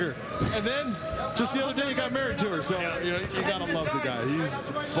don't like her. And then just the other day, he got married to her. So you gotta love the guy.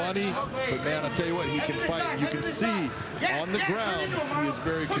 He's funny, but man, I tell you what, he can fight. You can see on the ground he is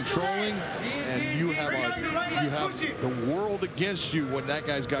very controlling, and you have the world against you when that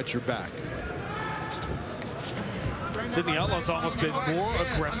guy's got your back. Sidney Outlaw's almost been more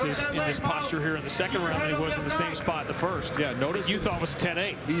aggressive in this posture here in the second round than he was in the same spot in the first. Yeah, notice you thought it was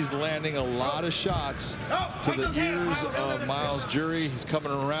 10-8. He's landing a lot of shots to the ears of Miles Jury. He's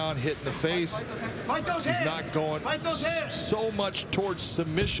coming around, hitting the face. He's not going so much towards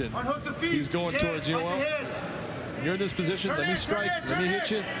submission. He's going towards, you know what? You're in this position, let me strike, let me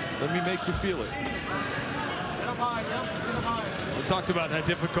hit you, let me make you feel it. We talked about how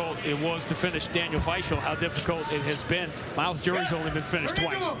difficult it was to finish Daniel Feischl, how difficult it has been. Miles Jury's only been finished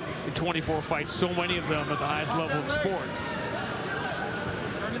twice in 24 fights, so many of them at the highest level of the sport.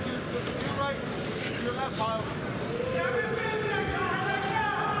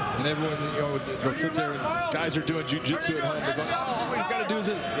 And everyone, they'll sit there and guys are doing jiu-jitsu at home. They're going, oh, all you got to do is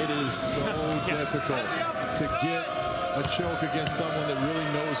this. It is so difficult to get a choke against someone that really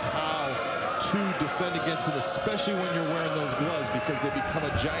knows how to defend against it, especially when you're wearing those gloves, because they become a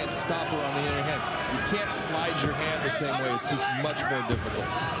giant stopper on the inner hand. You can't slide your hand the same way. It's just much more difficult.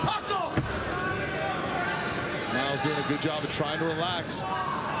 Miles doing a good job of trying to relax.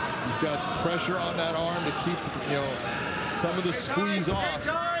 He's got pressure on that arm to keep, some of the squeeze off.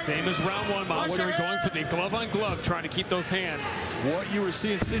 Same as round one, Miles Jury going for the glove on glove, trying to keep those hands. What you were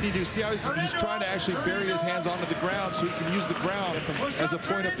seeing Sidney do, see how he's trying to actually bury his hands onto the ground so he can use the ground as a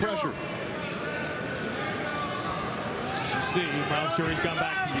point of pressure. As you see, Miles Jury's gone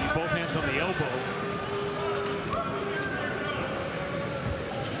back to both hands on the elbow.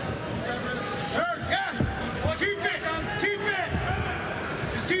 Yes! Keep it!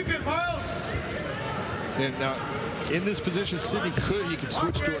 Just keep it, Miles! And now, in this position, Sidney he could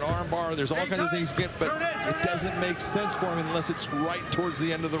switch to an arm bar. There's all kinds of things he can get, but it doesn't make sense for him unless it's right towards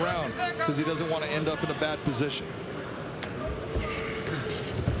the end of the round, because he doesn't want to end up in a bad position.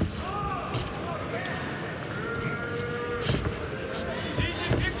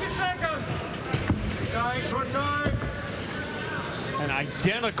 An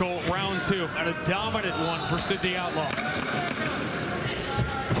identical round two and a dominant one for Sidney Outlaw.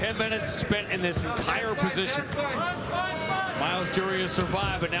 10 minutes spent in this entire position. Miles Jury has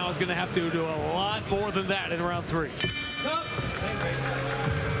survived, but now is going to have to do a lot more than that in round three.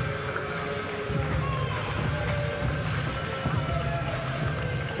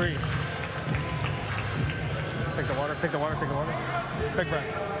 Take the water, take the water, take the water. Big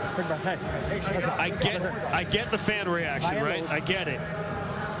breath. Big breath. Hey. I get the fan reaction, right? I get it.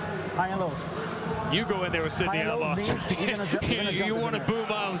 High and lows. You go in there with Sidney Outlaw. You want to boo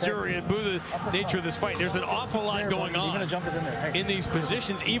Miles Jury and boo the nature of this fight. There's an awful lot going on in these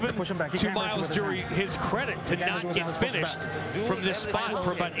positions, even to Miles Jury, his credit to not get finished from this spot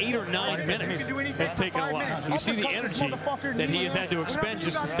for about 8 or 9 minutes has taken a lot. You see the energy that he has had to expend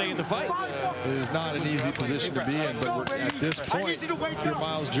just to stay in the fight. It is not an easy position to be in, but at this point, you're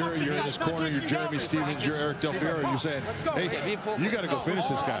Miles Jury, you're in his corner, you're Jeremy Stevens, you're Eric Del Fiero, you're saying, hey, you got to go finish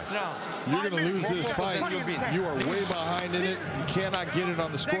this guy. You're going to lose this fight. You are way behind in it. You cannot get it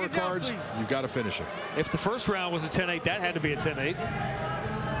on the scorecards. You've got to finish it. If the first round was a 10-8, that had to be a 10-8.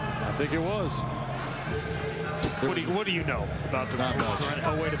 I think it was. What do you know about the not much?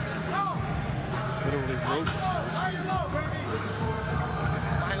 Oh, wait a minute. Literally wrote.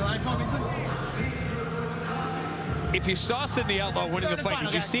 If you saw Sidney Outlaw winning the fight,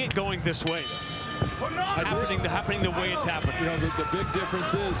 did you see it going this way? Happening the way it's happening. You know, the big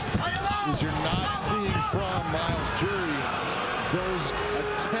difference is you're not seeing from Miles Jury those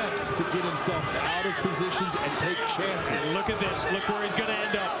attempts to get himself out of positions and take chances. And look at this. Look where he's going to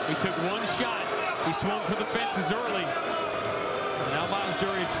end up. He took one shot. He swung for the fences early. And now Miles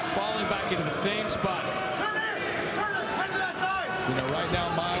Jury is falling back into the same spot. You know, right now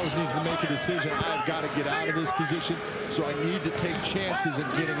Miles needs to make a decision. I've got to get out of this position, so I need to take chances in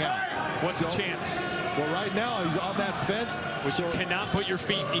getting out. What's a chance? Well, right now he's on that fence. Which you cannot put your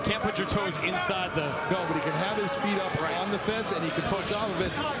feet, you can't put your toes inside the... No, but he can have his feet up on the fence and he can push off of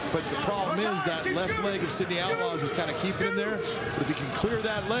it. But the problem is that left leg of Sidney Outlaws is kind of keeping him there. But if he can clear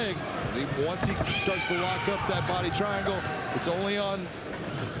that leg, once he starts to lock up that body triangle, it's only on...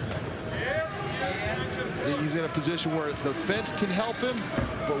 He's in a position where the fence can help him,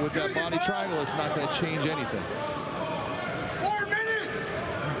 but with that body triangle, it's not going to change anything. 4 minutes!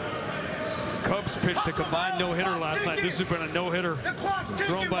 Cubs pitched a combined no-hitter last night. This has been a no-hitter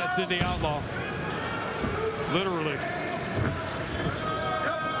thrown by Sidney Outlaw. Literally.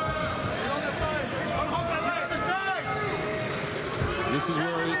 This is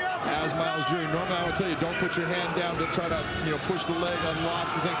where, as Miles Jury, normally I would tell you, don't put your hand down to try to, push the leg, unlock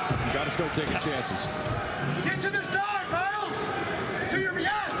the thing. You got to start taking chances. Get to the side, Miles! To your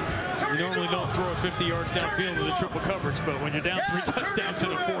yes! You normally don't throw it 50 yards downfield with a triple coverage, but when you're down 3 touchdowns in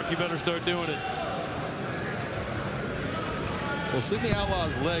the 4th, you better start doing it. Well, Sidney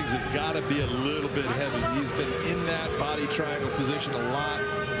Outlaw's legs have got to be a little bit heavy. He's been in that body triangle position a lot,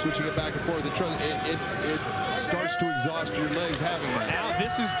 switching it back and forth. It starts to exhaust your legs having that. Now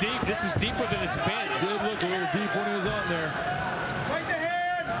this is deep. This is deeper than it's been. It did look a little deep when he was on there. Right the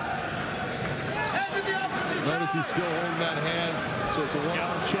hand! Hand to the opposite side! Notice he's still holding that hand, so it's a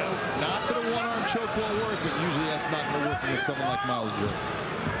one-arm choke. Not that a one-arm choke won't work, but usually that's not going to work with someone like Miles Jury.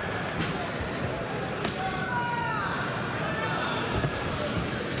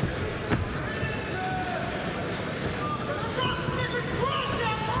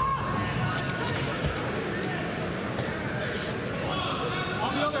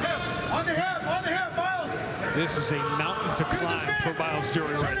 This is a mountain to climb for Miles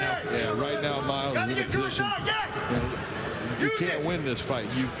Jury right now. Yeah, right now Miles is in a position. You can't win this fight.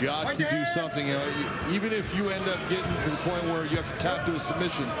 You've got to do something. Even if you end up getting to the point where you have to tap to a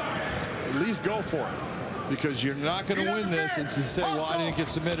submission, at least go for it. Because you're not going to win this and to say, well, I didn't get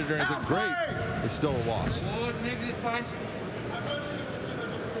submitted or anything. Great. It's still a loss.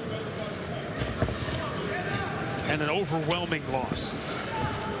 And an overwhelming loss.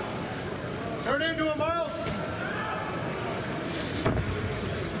 Turn into a Miles.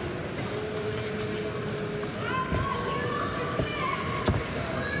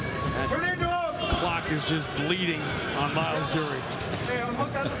 Clock is just bleeding on Miles Jury. Hey,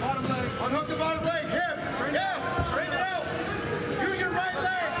 unhook that bottom leg. Unhook the bottom leg. Hip. Yes. Straighten it out. Use your right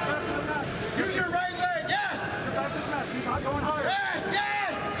leg. Use your right leg. Yes. Yes.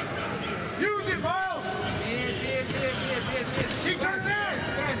 Yes. Use it, Miles. Keep turning in.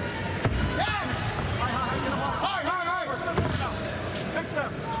 Yes.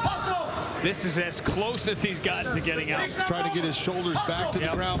 This is as close as he's gotten to getting out. He's trying to get his shoulders back to the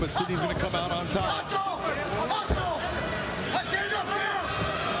ground, but Sidney's going to come out on top. He's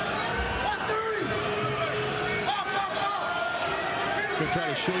going to try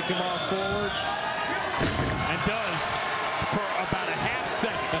to shake him off forward. And does for about a half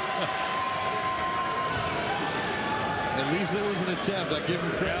second. At least it was an attempt. I give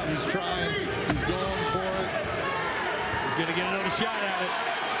him credit. He's trying. He's going for it. He's going to get another shot at it.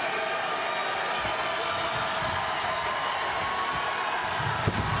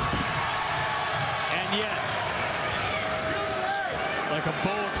 like a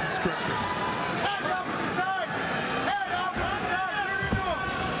boa constrictor. Head opposite side. Head opposite side. Turn into him.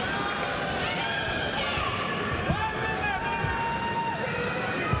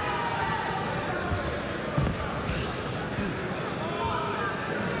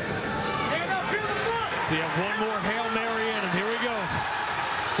 Stand up, feel the foot. So you have one more Hail Mary in, and here we go.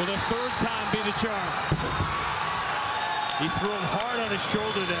 Will the third time be the charm? He threw him hard on his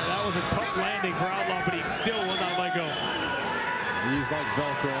shoulder there. That was a tough landing for Outlaw, but he still will not let go. He's like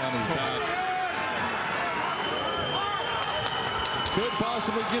Velcro on his back. Could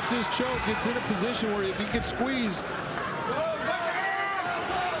possibly get this choke. Gets in a position where if he could squeeze,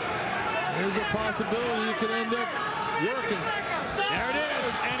 there's a possibility it could end up working. There it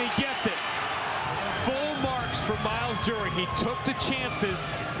is, and he gets it. Full marks for Miles Jury. He took the chances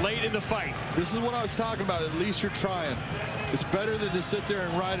late in the fight. This is what I was talking about. At least you're trying. It's better than to sit there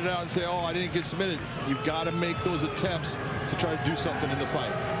and ride it out and say, oh, I didn't get submitted. You've got to make those attempts to try to do something in the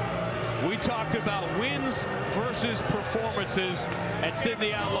fight. We talked about wins versus performances, and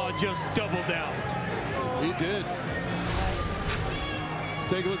Sidney Outlaw just doubled down. He did. Let's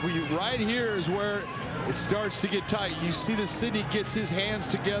take a look. Right here is where it starts to get tight. You see that Sidney gets his hands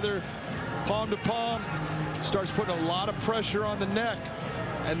together, palm to palm, starts putting a lot of pressure on the neck.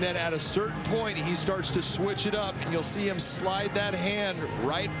 And then at a certain point, he starts to switch it up, and you'll see him slide that hand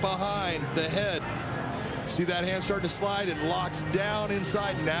right behind the head. See that hand starting to slide? It locks down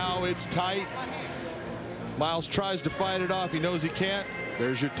inside. Now it's tight. Miles tries to fight it off. He knows he can't.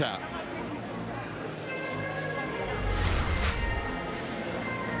 There's your tap.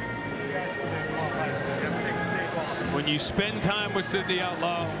 When you spend time with Sidney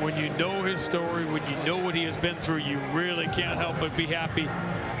Outlaw, when you know his story, when you know what he has been through, you really can't help but be happy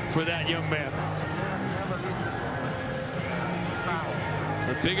for that young man.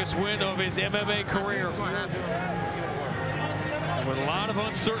 The biggest win of his MMA career. With a lot of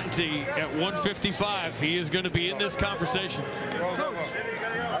uncertainty at 155, he is going to be in this conversation. Coach,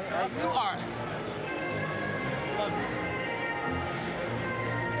 you are.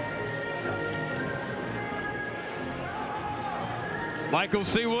 Michael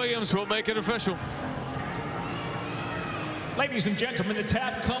C. Williams will make it official. Ladies and gentlemen, the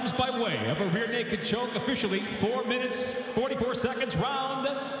tap comes by way of a rear naked choke, officially 4 minutes, 44 seconds, round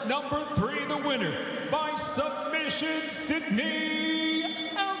number 3, the winner by submission,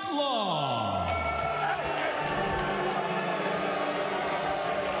 Sidney Outlaw.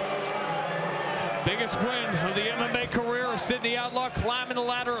 Biggest win of the MMA career of Sidney Outlaw, climbing the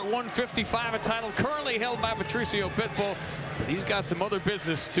ladder at 155, a title currently held by Patricio Pitbull. But he's got some other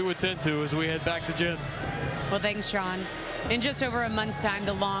business to attend to as we head back to Jen. Well, thanks, Sean. In just over a month's time,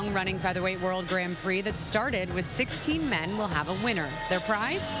 the long-running Featherweight World Grand Prix that started with 16 men will have a winner. Their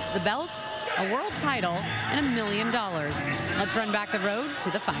prize, the belt, a world title, and $1 million. Let's run back the road to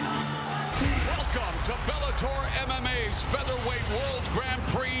the finals. Welcome to Bellator MMA's Featherweight World Grand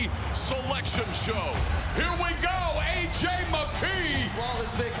Prix Selection Show. Here we go, AJ McKee.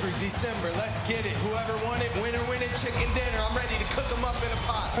 Flawless victory, December. Let's get it. Whoever won it, winner, winning chicken dinner. I'm ready to cook them up in a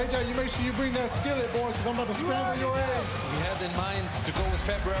pot. AJ, you make sure you bring that skillet, boy, because I'm about to scramble your eggs. We had in mind to go with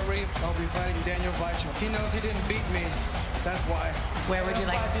February. I'll be fighting Daniel Weichel. He knows he didn't beat me. That's why. Where would you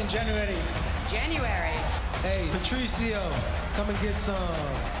like? Fight in January. January. Hey, Patricio, come and get some.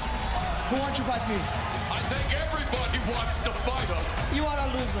 Who wants to fight me? I think everybody wants to fight him. You are a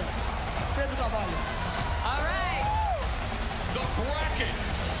loser. Pedro Cavallo. All right. The bracket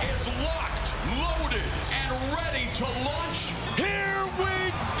is locked, loaded, and ready to launch. Here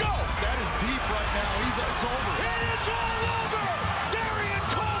we go. That is deep right now. It's over. It is all over. Darian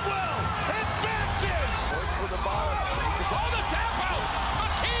Caldwell advances. Work for the bottom. Oh, the tap out.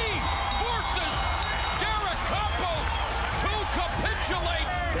 McKee forces Derek Campos to capitulate.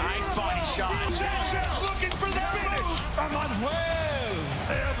 Nice body shot. Sanchez looking for the finish. Manuel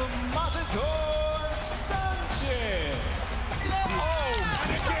El Matador Sanchez. Oh,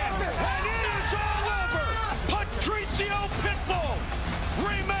 and again. And it is all over. Patricio Pitbull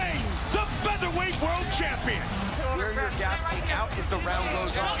remains the featherweight world champion. Where your gas tank out is the round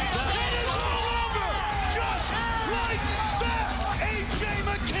goes on. It is all over. Just like that. AJ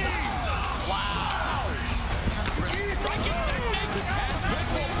McKee. Wow. Striking technique. And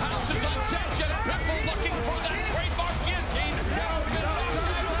Pitbull pounces on Sanchez. Pitbull looking for that trademark guillotine.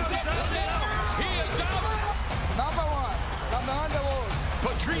 He is out. Number one. Number one in the world.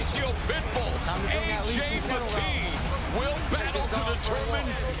 Patricio Pitbull, AJ McKee will battle to determine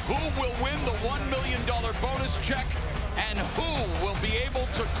who will win the $1 million bonus check and who will be able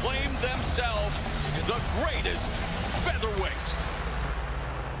to claim themselves the greatest featherweight.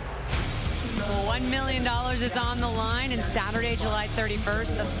 $1 million is on the line, and Saturday, July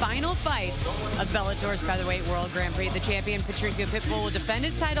 31st, the final fight of Bellator's Featherweight World Grand Prix. The champion, Patricio Pitbull, will defend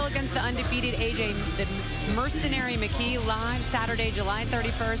his title against the undefeated AJ the Mercenary McKee, live Saturday, July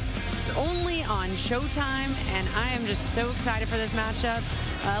 31st, only on Showtime, and I am just so excited for this matchup.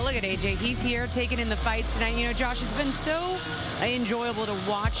 Look at AJ. He's here taking in the fights tonight. You know, Josh, it's been so enjoyable to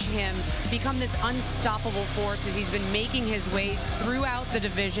watch him become this unstoppable force as he's been making his way throughout the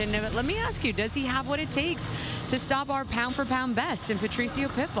division. But let me ask you, does he have what it takes to stop our pound-for-pound best in Patricio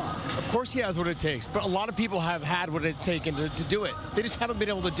Pitbull? Of course he has what it takes, but a lot of people have had what it's taken to do it. They just haven't been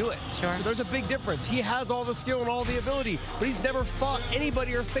able to do it. Sure. So there's a big difference. He has all the skill and all the ability, but he's never fought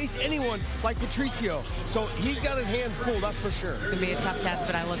anybody or faced anyone like Patricio. So he's got his hands full, that's for sure. It's going to be a tough test,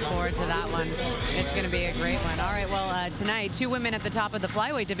 but I look forward to that one. It's going to be a great one. All right, well, tonight, two women at the top of the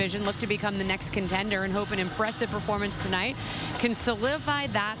flyweight division look to become the next contender and hope an impressive performance tonight can solidify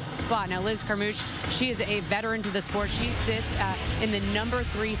that spot. Now, Liz Carmouche, she is a veteran to the sport. She sits in the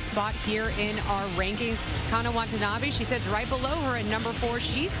 #3 spot here in our rankings. Kana Watanabe, she sits right below her at #4.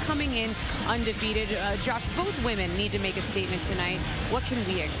 She's coming in undefeated. Josh, both women need to make a statement tonight. What can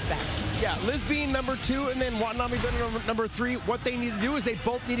we expect? Yeah, Liz being #2 and then Watanabe being #3, what they need to do is they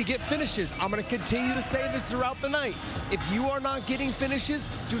both need to get finishes. I'm going to continue to say this throughout the night. If you are not getting finishes,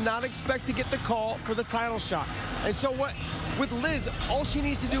 do not expect to get the call for the title shot. And so what? With Liz, all she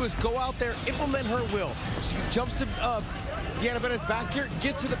needs to do is go out there, implement her will. She jumps to Deanna Bennett's back here,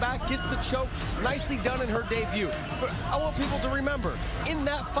 gets to the back, gets the choke. Nicely done in her debut. But I want people to remember, in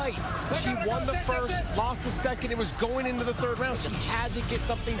that fight, she won the first, lost the second. It was going into the third round. She had to get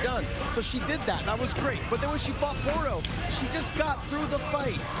something done. So she did that. That was great. But then when she fought Porto, she just got through the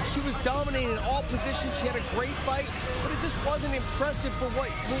fight. She was dominating in all positions. She had a great fight, but it just wasn't impressive for what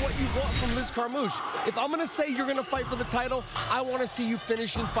you want from Liz Carmouche. If I'm going to say you're going to fight for the title, I want to see you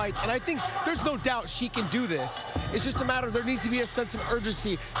finishing fights. And I think there's no doubt she can do this. It's just a matter of there needs to be a sense of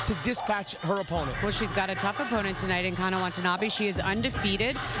urgency to dispatch her opponent. Well, she's got a tough opponent tonight in Kana Watanabe. She is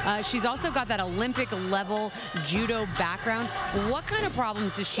undefeated. She's also got that Olympic-level judo background. What kind of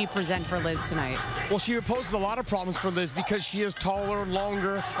problems does she present for Liz tonight? Well, she poses a lot of problems for Liz because she is taller,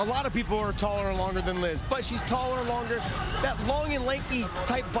 longer. A lot of people are taller and longer than Liz, but she's taller and longer. That long and lanky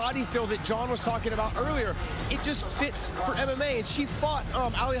type body feel that John was talking about earlier, it just fits for MMA. And she fought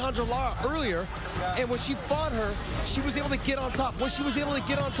Alejandra Lara earlier, and when she fought her, she was able to get on top. When she was able to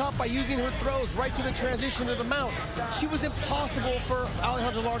get on top by using her throws right to the transition to the mount, she was impossible for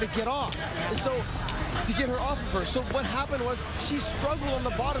Alejandra Lara to get off. And so, to get her off of her. So what happened was she struggled on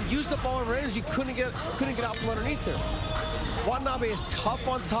the bottom, used up all of her energy, couldn't get out from underneath her. Watanabe is tough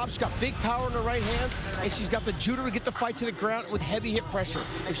on top. She's got big power in her right hands, and she's got the judo to get the fight to the ground with heavy hip pressure.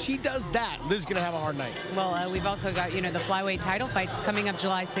 If she does that, Liz is going to have a hard night. Well, we've also got, the flyweight title fights coming up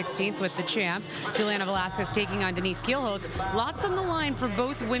July 16th with the champ, Juliana Velasquez, taking on Denise Kielholtz. Lots on the line for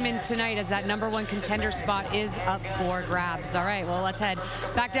both women tonight as that #1 contender spot is up for grabs. All right, well, let's head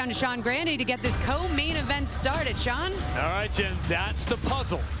back down to Sean Grandy to get this co-main event started. Sean? All right, Jen, that's the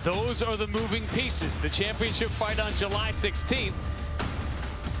puzzle. Those are the moving pieces. The championship fight on July 16th.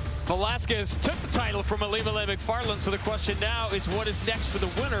 Velasquez took the title from Ilima-Lei Macfarlane, so the question now is what is next for the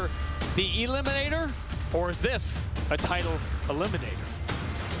winner? The Eliminator, or is this a title eliminator?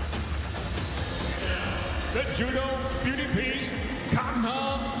 The judo beauty beast,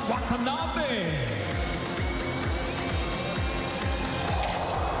 Kana Watanabe.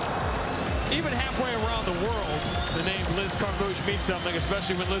 Even halfway around the world, the name Liz Carmouche means something,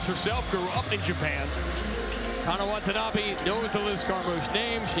 especially when Liz herself grew up in Japan. Kana Watanabe knows the Liz Carmouche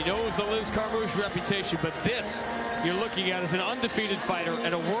name. She knows the Liz Carmouche reputation. But this you're looking at is an undefeated fighter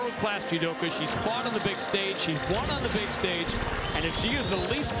and a world-class judoka. She's fought on the big stage. She's won on the big stage. And if she is the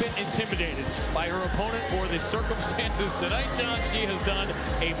least bit intimidated by her opponent or the circumstances tonight, John, she has done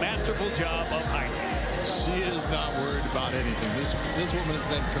a masterful job of hiding it. She is not worried about anything. This woman has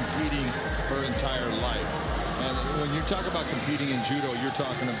been competing her entire life. And when you talk about competing in judo, you're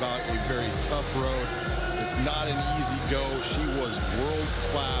talking about a very tough road. It's not an easy go. She was world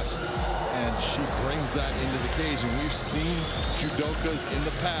class, and she brings that into the cage. And we've seen judokas in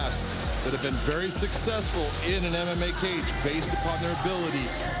the past that have been very successful in an MMA cage based upon their ability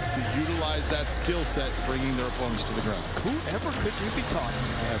to utilize that skill set, bringing their opponents to the ground. Whoever could you be talking?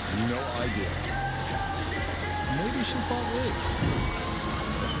 I have no idea. Maybe she fought Liz.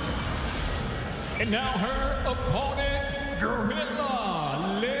 And now her opponent,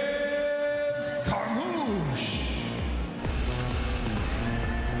 Gorilla Liz Carmouche.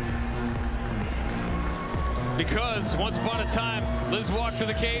 Because once upon a time, Liz walked to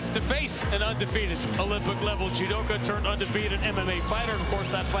the cage to face an undefeated Olympic-level judoka turned undefeated MMA fighter. Of course,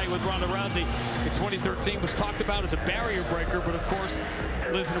 that fight with Ronda Rousey in 2013 was talked about as a barrier breaker, but of course,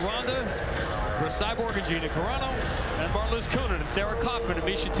 Liz and Ronda, Chris Cyborg and Gina Carano, and Marlies Coonan and Sarah Kaufman and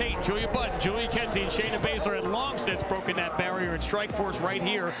Misha Tate, Julia Budd, Julia Kenzie, and Shayna Baszler had long since broken that barrier in Strikeforce right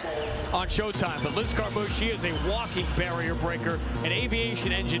here on Showtime. But Liz Carmouche, she is a walking barrier breaker, an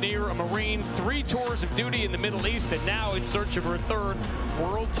aviation engineer, a Marine, 3 tours of duty in the Middle East, and now in search of her 3rd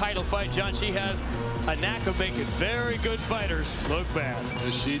world title fight. John, she has a knack of making very good fighters look bad.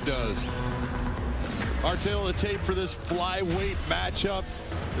 Yes, she does. Our tail of the tape for this flyweight matchup.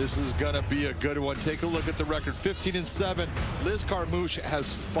 This is gonna be a good one. Take a look at the record, 15-7. Liz Carmouche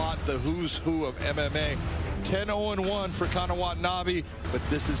has fought the who's who of MMA. 10-0-1 for Kana Watanabe, but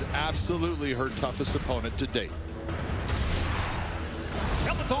this is absolutely her toughest opponent to date.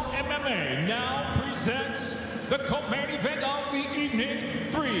 Bellator MMA now presents the co-main event of the evening.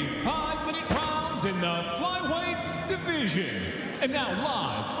 3 5-minute rounds in the flyweight division. And now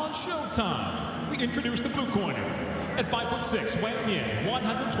live on Showtime, we introduce the blue corner. At 5'6", weighing in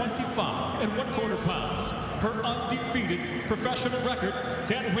 125 1/4 pounds. Her undefeated professional record,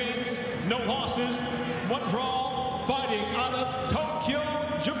 10 wins, no losses, 1 draw, fighting out of Tokyo,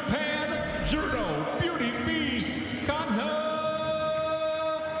 Japan, Judo Beauty Beast, Kana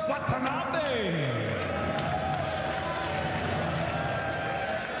Watanabe.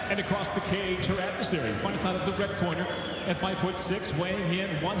 And across the cage, her adversary fights out of the red corner at 5'6", weighing in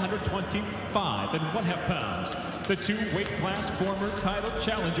 125 1/2 pounds. The 2-weight class former title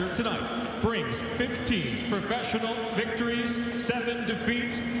challenger tonight brings 15 professional victories, 7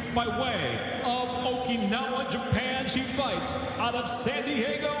 defeats by way of Okinawa, Japan. She fights out of San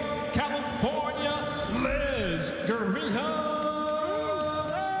Diego, California, Liz Guerrilla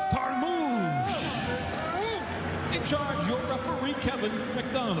Carmouche. In charge, your referee, Kevin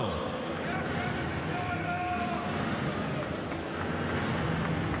McDonald.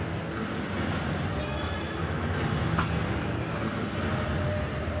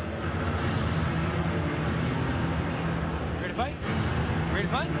 Ready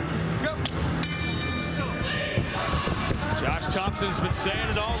to fight? Let's go. Josh Thompson's been saying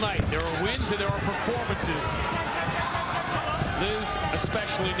it all night. There are wins and there are performances. Liz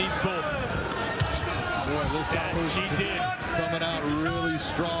especially needs both. Boy, Liz Carmouche coming out really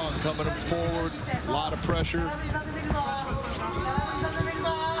strong, coming forward, a lot of pressure.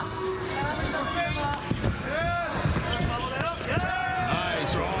 Nice,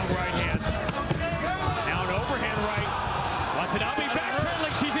 strong right hand. Now an overhand right. Watanabe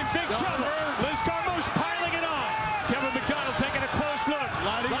backpedaling, she's in big trouble. Liz Carmouche piling it on. Kevin McDonald taking a close look. A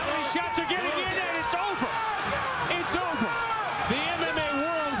lot of these shots are getting in and it's over. It's over. The MMA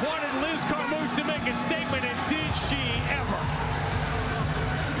world wanted Liz Carmouche to make a statement, and did she ever?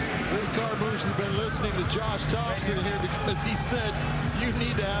 Liz Carmouche has been listening to Josh Thompson here because he said, you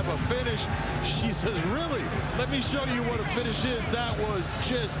need to have a finish. She says, really? Let me show you what a finish is. That was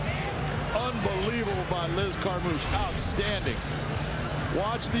just unbelievable by Liz Carmouche. Outstanding.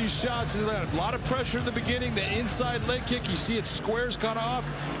 Watch these shots. A lot of pressure in the beginning. The inside leg kick, you see it squares kind of off.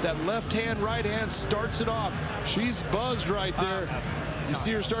 That left hand, right hand starts it off. She's buzzed right there. You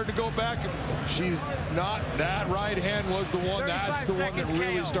see her starting to go back. She's not. That right hand was the one. That's the one that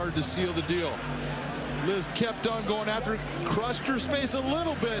really started to seal the deal. Liz kept on going after it, crushed her space a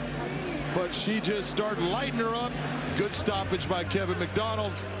little bit, but she just started lighting her up. Good stoppage by Kevin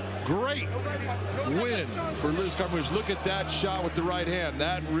McDonald. Great win for Liz Carmouche. Look at that shot with the right hand.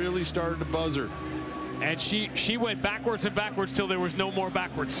 That really started to buzz her. And she went backwards and backwards till there was no more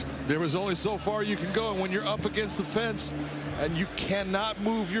backwards. There was only so far you can go. And when you're up against the fence and you cannot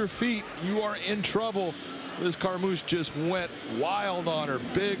move your feet, you are in trouble. Liz Carmouche just went wild on her.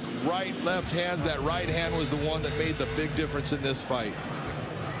 Big right, left hands. That right hand was the one that made the big difference in this fight.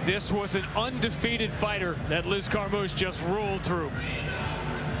 This was an undefeated fighter that Liz Carmouche just rolled through.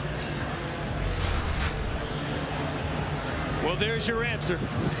 Well, there's your answer.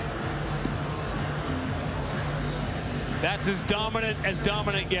 That's as dominant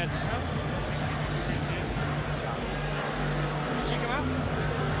gets. She come out?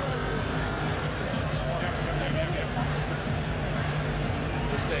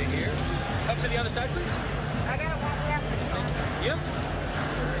 We'll stay here. Up to the other side, please. I got to walk after. Yep.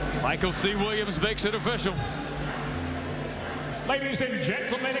 Michael C. Williams makes it official. Ladies and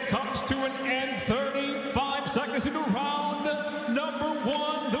gentlemen, it comes to an end. 35 seconds into round number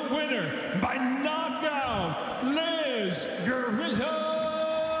 1. The winner by knockout, Liz Guerrilla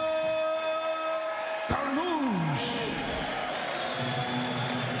Carmouche.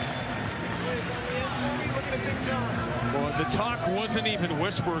 Well, the talk wasn't even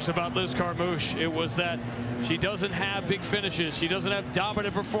whispers about Liz Carmouche. It was that she doesn't have big finishes. She doesn't have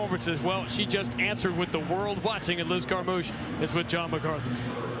dominant performances. Well, she just answered with the world watching, and Liz Carmouche is with John McCarthy.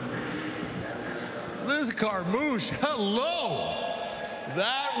 Liz Carmouche, hello.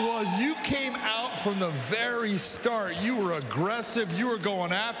 That was, you came out from the very start. You were aggressive. You were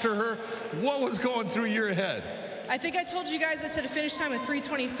going after her. What was going through your head? I think I told you guys I said a finish time of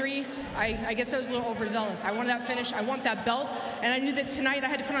 3:23. I guess I was a little overzealous. I wanted that finish. I want that belt. And I knew that tonight I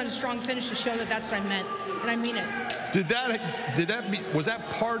had to put on a strong finish to show that that's what I meant. And I mean it. Was that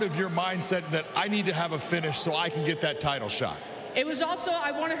part of your mindset that I need to have a finish so I can get that title shot? It was also,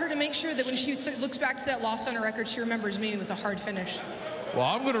 I wanted her to make sure that when she looks back to that loss on her record, she remembers me with a hard finish. Well,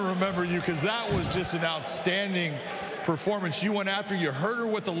 I'm going to remember you because that was just an outstanding performance. You went after, you hurt her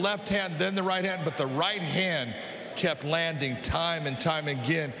with the left hand, then the right hand, but the right hand kept landing time and time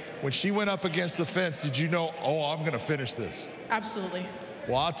again. When she went up against the fence, did you know, oh, I'm going to finish this? Absolutely.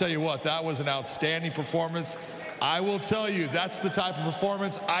 Well, I'll tell you what, that was an outstanding performance. I will tell you, that's the type of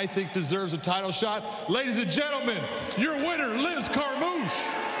performance I think deserves a title shot. Ladies and gentlemen, your winner, Liz Carmouche.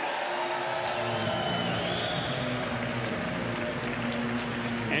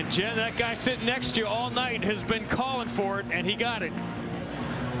 And Jen, that guy sitting next to you all night has been calling for it, and he got it.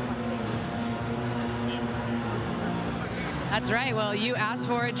 That's right. Well, you asked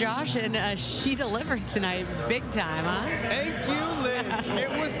for it, Josh, and she delivered tonight. Big time, huh? Thank you, Liz. It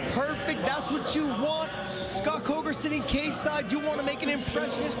was perfect. That's what you want. Scott Coker sitting cage side. You want to make an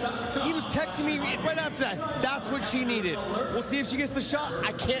impression. He was texting me right after that. That's what she needed. We'll see if she gets the shot.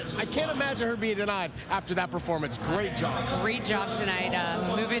 I can't imagine her being denied after that performance. Great job. Great job tonight.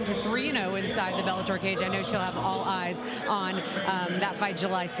 Moving to 3-0 inside the Bellator cage. I know she'll have all eyes on that fight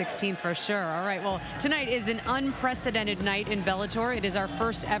July 16th for sure. All right, well, tonight is an unprecedented night in Bellator. It is our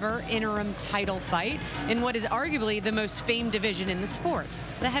first ever interim title fight in what is arguably the most famed division in the sport,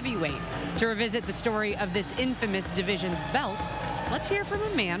 the heavyweight. To revisit the story of this infamous division's belt, let's hear from a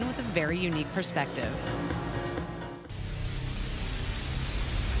man with a very unique perspective.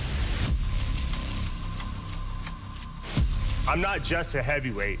 I'm not just a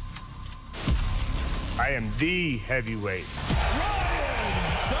heavyweight. I am the heavyweight.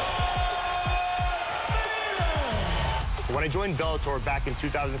 When I joined Bellator back in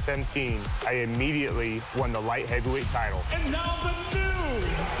 2017, I immediately won the light heavyweight title. And now the new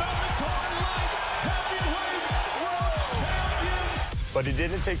Bellator light heavyweight world champion. But it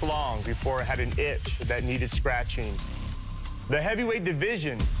didn't take long before I had an itch that needed scratching. The heavyweight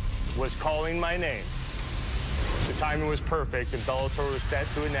division was calling my name. The timing was perfect, and Bellator was set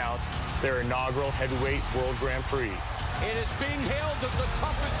to announce their inaugural heavyweight world Grand Prix. It is being hailed as the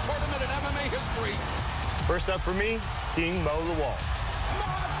toughest tournament in MMA history. First up for me, King Mo the Wall.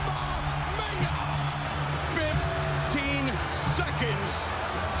 15 seconds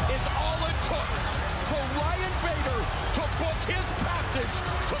is all it took for Ryan Bader to book his passage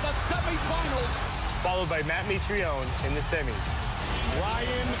to the semifinals. Followed by Matt Mitrione in the semis.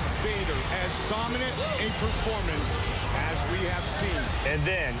 Ryan Bader as dominant a performance as we have seen. And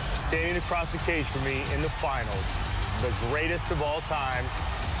then, standing across the cage for me in the finals, the greatest of all time,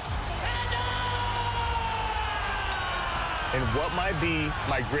 and what might be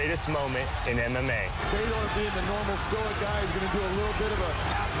my greatest moment in MMA. Bader, being the normal stoic guy, is going to do a little bit of a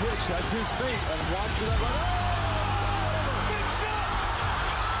half hitch. That's his fate. And watch for that right. Oh! Big shot!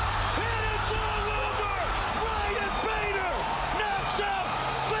 And it's all over! Ryan Bader knocks out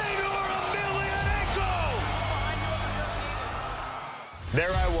Fedor Emelianenko!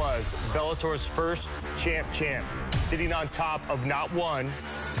 There I was, Bellator's first champ, sitting on top of not one,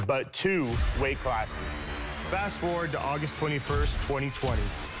 but two weight classes. Fast forward to August 21st, 2020.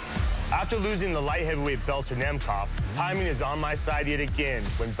 After losing the light heavyweight belt to Nemkov, timing is on my side yet again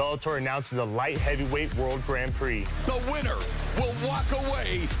when Bellator announces the light heavyweight world Grand Prix. The winner will walk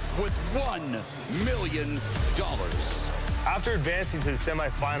away with $1 million. After advancing to the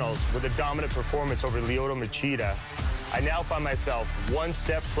semifinals with a dominant performance over Lyoto Machida, I now find myself one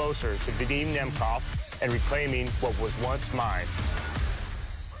step closer to Vadim Nemkov and reclaiming what was once mine.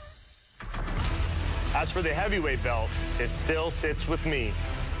 As for the heavyweight belt, it still sits with me.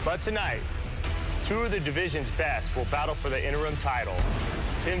 But tonight, two of the division's best will battle for the interim title.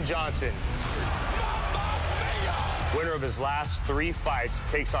 Tim Johnson, winner of his last 3 fights,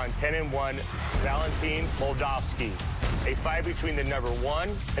 takes on 10-1 Valentin Moldavsky, a fight between the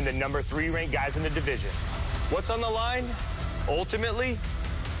 #1 and the #3 ranked guys in the division. What's on the line? Ultimately,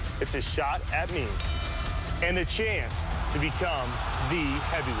 it's a shot at me and the chance to become the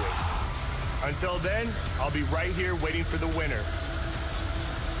heavyweight. Until then, I'll be right here waiting for the winner.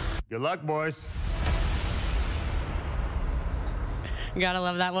 Good luck, boys. Gotta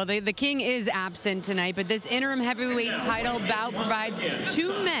love that. Well, the king is absent tonight, but this interim heavyweight title bout provides two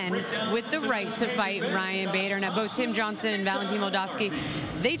men with the right to fight Ryan Bader. Now, both Tim Johnson and Valentin Moldavsky,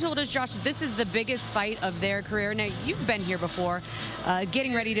 they told us, Josh, that this is the biggest fight of their career. Now, you've been here before,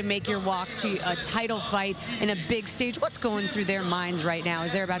 getting ready to make your walk to a title fight in a big stage. What's going through their minds right now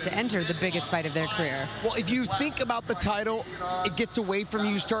as they're about to enter the biggest fight of their career? Well, if you think about the title, it gets away from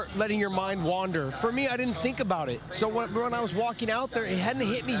you. You start letting your mind wander. For me, I didn't think about it. So when I was walking out there, it hadn't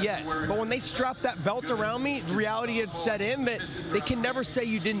hit me yet. But when they strapped that belt around me, the reality had set in that they can never say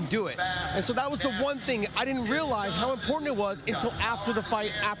you didn't do it. And so that was the one thing I didn't realize how important it was until after the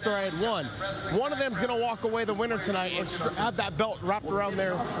fight, after I had won. One of them's going to walk away the winner tonight and have that belt wrapped around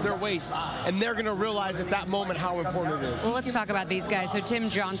their waist. And they're going to realize at that moment how important it is. Well, let's talk about these guys. So Tim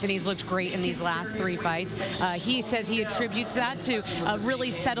Johnson, he's looked great in these last 3 fights. He says he attributes that to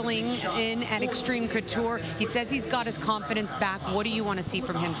really settling in at Extreme Couture. He says he's got his confidence back. What do you want to see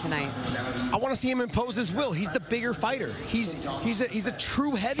from him tonight? I want to see him impose his will. He's the bigger fighter. He's a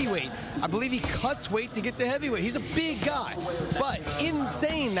true heavyweight. I believe he cuts weight to get to heavyweight. He's a big guy. But in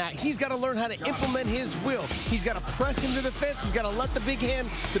saying that, he's got to learn how to implement his will. He's got to press him to the fence. He's got to let the big hand,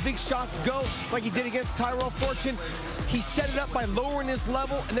 the big shots go like he did against Tyrell Fortune. He set it up by lowering his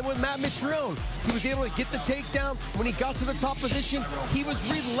level, and then with Matt Mitrione, he was able to get the takedown. When he got to the top position, he was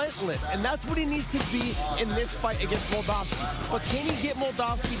relentless, and that's what he needs to be in this fight against Moldavsky. But can he get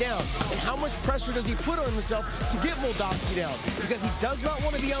Moldavsky down? And how much pressure does he put on himself to get Moldavsky down? Because he does not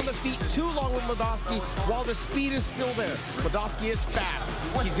want to be on the feet too long with Moldavsky while the speed is still there. Moldavsky is fast.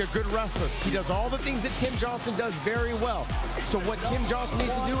 He's a good wrestler. He does all the things that Tim Johnson does very well. So what Tim Johnson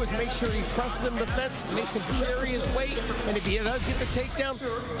needs to do is make sure he presses him to the fence, makes him carry his weight, and if he does get the takedown,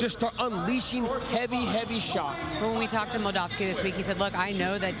 just start unleashing heavy shots. When we talked to Moldavsky this week, he said, look, I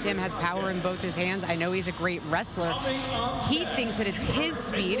know that Tim has power in both his hands. I know he's a great wrestler. He thinks that it's his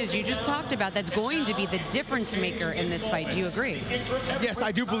speed, as you just talked about, that's going to be the difference maker in this fight. Do you agree? Yes,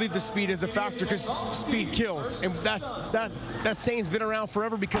 I do believe the speed is a factor because speed kills. And that saying's been around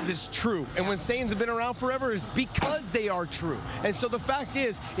forever because it's true. And when sayings have been around forever, it's because they are true. And so the fact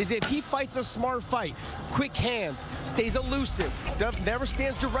is if he fights a smart fight, quick hands, stays elusive, never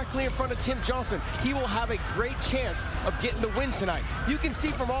stands directly in front of Tim Johnson, he will have a great chance of getting the win tonight. You can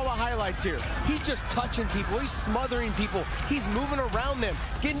see from all the highlights here, he's just touching people, he's smothering people, he's moving around them,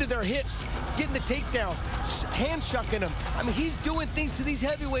 getting to their hips, getting the takedowns, hand shucking them. I mean, he's doing things to these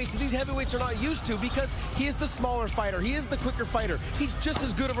heavyweights that these heavyweights are not used to because he is the smaller fighter, he is the quicker fighter, he's just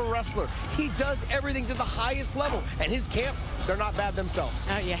as good of a wrestler. He does everything to the highest level, and his camp, they're not bad themselves.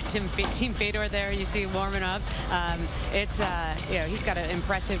 Oh yeah, Team Fedor there, you see warming up. You know, he's got an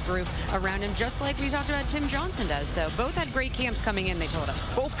impressive group around him, just like we talked about Tim Johnson does. So both had great camps coming in, they told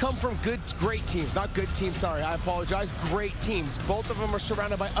us. Both come from great teams, not good teams, sorry, I apologize, great teams. Both of them are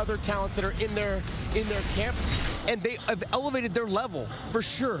surrounded by other talents that are in their camps, and they have elevated their level for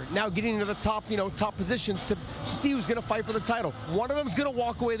sure. Now getting into the top, top positions to see who's going to fight for the title. One of them's going to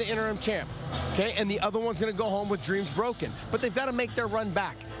walk away the interim champ, okay, and the other one's going to go home with dreams broken. But they've got to make their run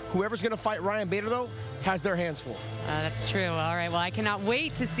back. Whoever's going to fight Ryan Bader, though, has their hands full. That's true. All right, well, I cannot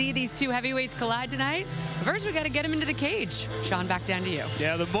wait to see these two heavyweights collide tonight. First, we got to get them into the cage. Sean, back down to you.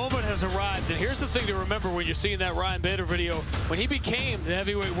 Yeah, the moment has arrived. And here's the thing to remember when you're seeing that Ryan Bader video. When he became the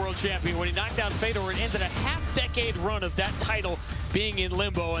heavyweight world champion, when he knocked down Fedor and ended a half-decade run of that title being in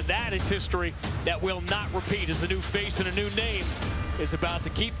limbo. And that is history that will not repeat, as a new face and a new name is about to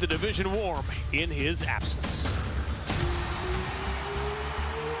keep the division warm in his absence.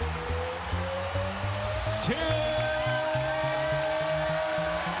 Tim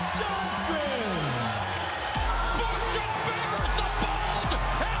Johnson. Fortune favors the bold,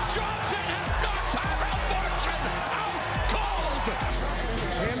 and Johnson has knocked Tyrell Fortune out cold.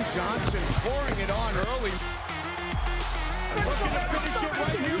 Tim Johnson pouring it on early. Looking to finish it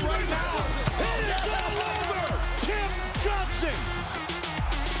right here, right now. And it's all over. Tim Johnson.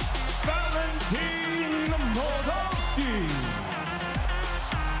 Valentin Moldavsky.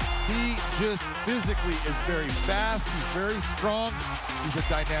 He just physically is very fast. He's very strong. He's a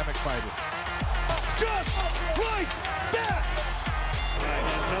dynamic fighter. Just like that. And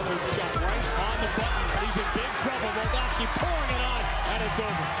another shot right on the button. But he's in big trouble. Moldavsky pouring it on, and it's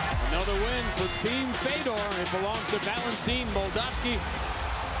over. Another win for Team Fedor. It belongs to Valentin Moldavsky.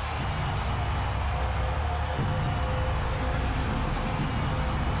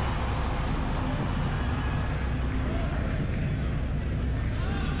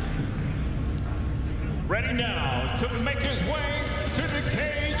 Ready now to make his way to the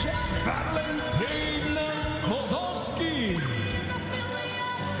cage, Valentin Moldavsky.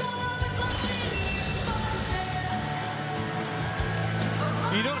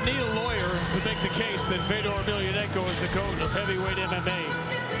 would make the case that Fedor Emelianenko is the GOAT of heavyweight MMA.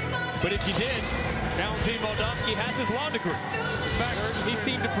 But if you did, Valentin Moldavsky has his law degree. In fact, he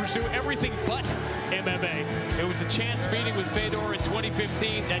seemed to pursue everything but MMA. It was a chance meeting with Fedor in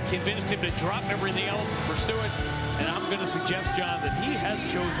 2015 that convinced him to drop everything else and pursue it. And I'm going to suggest, John, that he has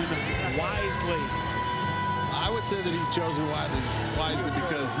chosen wisely. I would say that he's chosen wisely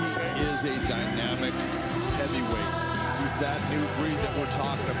because he is a dynamic heavyweight. He's that new breed that we're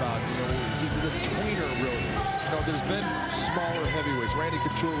talking about. You know, he's the tweener, really. You know, there's been smaller heavyweights. Randy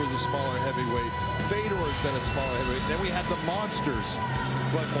Couture was a smaller heavyweight. Fedor has been a smaller heavyweight. Then we had the monsters.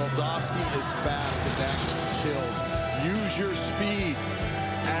 But Moldavsky is fast, and that kills. Use your speed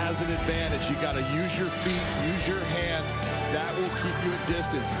as an advantage. You got to use your feet, use your hands. That will keep you at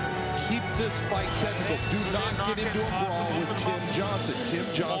distance. Keep this fight technical. Do not get into a brawl with Tim Johnson. Tim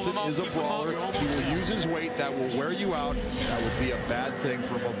Johnson is a brawler. He will use his weight. That will wear you out. That would be a bad thing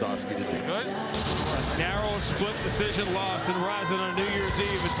for Moldavsky to do. Good. A narrow split decision loss in Rising on New Year's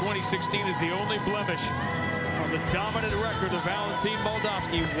Eve in 2016 is the only blemish on the dominant record of Valentin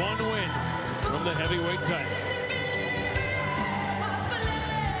Moldavsky. One win from the heavyweight title.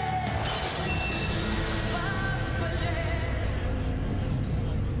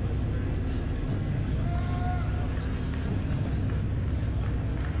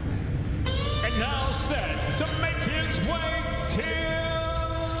 Now set to make his way,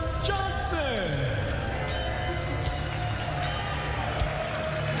 Tim Johnson.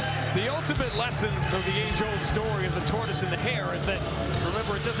 The ultimate lesson of the age-old story of the tortoise and the hare is that,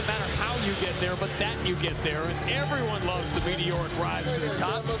 remember, it doesn't matter how you get there, but that you get there. And everyone loves the meteoric rise to the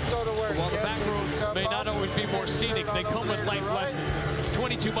top. But while the back roads may not always be more scenic, they come with life lessons.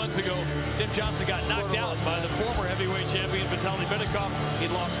 22 months ago, Tim Johnson got knocked out by the former heavyweight champion, Vitaly Medikov. He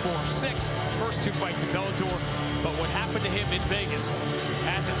lost 4-6, first 2 fights in Bellator. But what happened to him in Vegas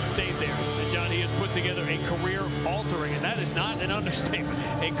hasn't stayed there. And John, he has put together a career-altering, and that is not an understatement,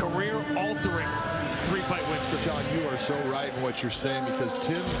 a career-altering 3-fight win streak. John, you are so right in what you're saying, because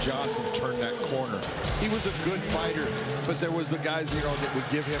Tim Johnson turned that corner. He was a good fighter, but there was the guys, you know, that would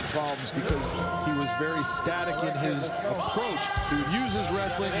give him problems because he was very static in his approach. He would use his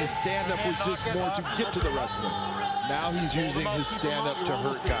wrestling. His stand-up was just more to get to the wrestling. Now he's using his stand-up to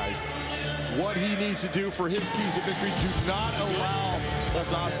hurt guys. What he needs to do for his keys to victory, do not allow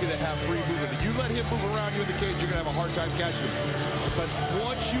Moldavsky to have free movement. If you let him move around you in the cage, you're going to have a hard time catching him. But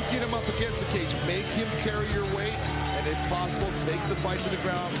once you get him up against the cage, make him carry your weight, and if possible, take the fight to the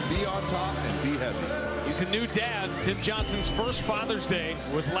ground, be on top, and be heavy. He's a new dad. Tim Johnson's first Father's Day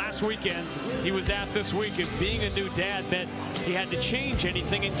was last weekend. He was asked this week if being a new dad meant he had to change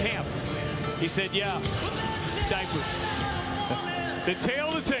anything in camp. He said, yeah, diapers. The tail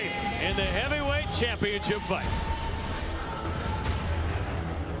of the tape in the heavyweight championship fight.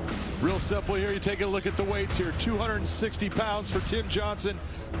 Real simple here. You take a look at the weights here. 260 pounds for Tim Johnson,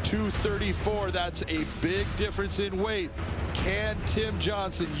 234. That's a big difference in weight. Can Tim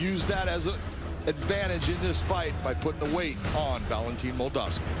Johnson use that as an advantage in this fight by putting the weight on Valentin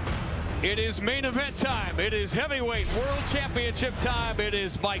Moldavsky? It is main event time. It is heavyweight world championship time. It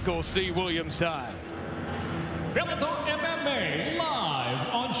is Michael C. Williams time. Bellator MMA live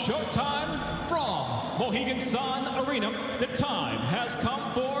on Showtime from Mohegan Sun Arena. The time has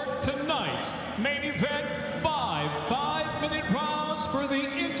come for tonight's main event. 5 5-minute rounds for the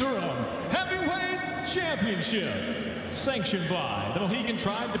interim heavyweight championship. Sanctioned by the Mohegan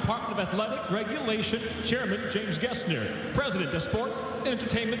Tribe Department of Athletic Regulation, Chairman James Gessner, President of Sports and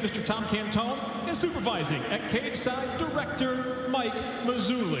Entertainment Mr. Tom Cantone, and supervising at cage side Director Mike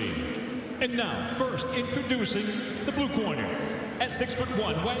Mazzulli. And now, first introducing the blue corner. At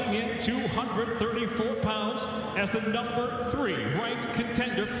 6'1", weighing in 234 pounds, as the number 3 ranked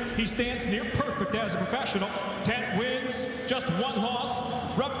contender, he stands near perfect as a professional. 10 wins, just 1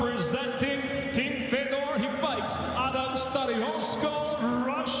 loss. Representing Team Fedor, he fights out of Stariovsko,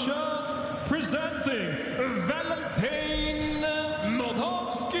 Russia. Presenting Valentin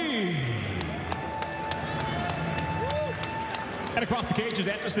Moldavsky. And across the cage is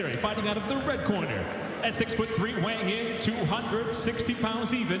adversary, fighting out of the red corner. At 6'3", weighing in 260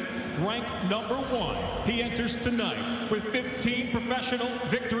 pounds even, ranked number 1. He enters tonight with 15 professional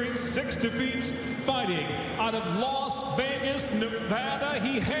victories, 6 defeats, fighting out of Las Vegas, Nevada.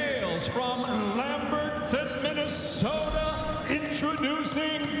 He hails from Lamberton, Minnesota.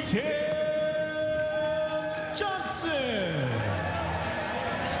 Introducing Tim Johnson.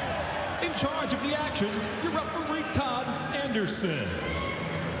 In charge of the action, your referee Todd Anderson.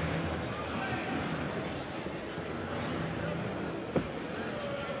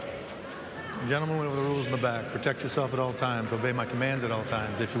 gentlemen with the rules in the back. Protect yourself at all times. Obey my commands at all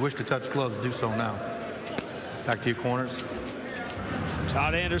times. If you wish to touch gloves, do so now. Back to your corners.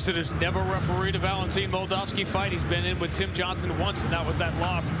 Todd Anderson has never refereed a Valentin Moldavsky fight. He's been in with Tim Johnson once, and that was that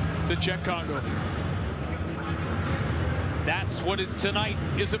loss to Czech Congo. That's what tonight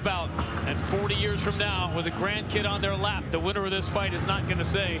is about. And 40 years from now, with a grandkid on their lap, the winner of this fight is not going to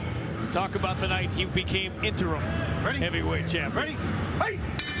say, talk about the night he became interim heavyweight champion. Ready? Hey!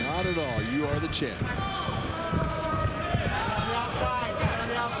 Not at all. You are the champ.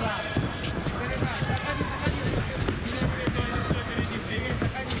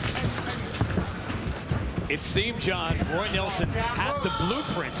 It seemed, John, Roy Nelson had the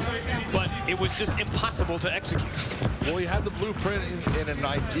blueprint, but it was just impossible to execute. Well, he had the blueprint and an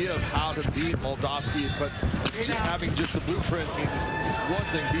idea of how to beat Moldavsky, but just having just the blueprint means one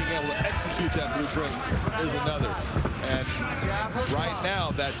thing. Being able to execute that blueprint is another. And right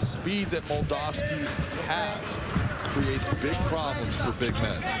now, that speed that Moldavsky has creates big problems for big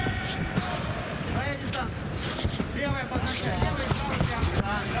men.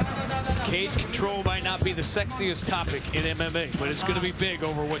 Cage control might not be the sexiest topic in MMA, but it's going to be big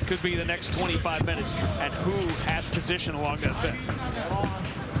over what could be the next 25 minutes and who has position along that fence.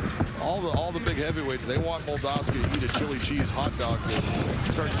 All the big heavyweights, they want Moldavsky to eat a chili cheese hot dog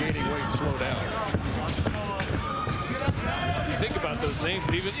to start gaining weight and slow down. You think about those names,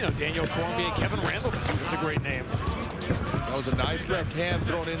 even, you know, Daniel Cormier, Kevin Randall is a great name. That was a nice left hand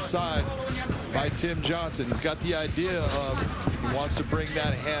thrown inside by Tim Johnson. He's got the idea of he wants to bring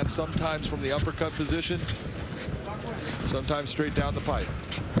that hand sometimes from the uppercut position, sometimes straight down the pipe.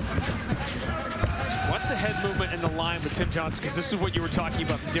 Watch the head movement and the line with Tim Johnson, because this is what you were talking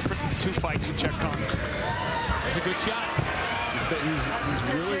about, the difference in the two fights with Czech Congo. Those are good shots. He's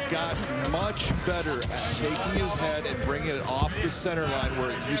really got much better at taking his head and bringing it off the center line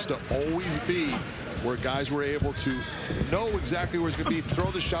where it used to always be, where guys were able to know exactly where it's going to be,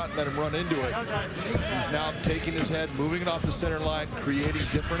 throw the shot, and let him run into it. He's now taking his head, moving it off the center line, creating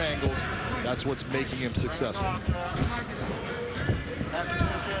different angles. That's what's making him successful.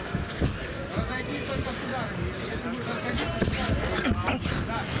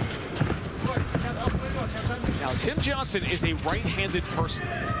 Now, Tim Johnson is a right-handed person,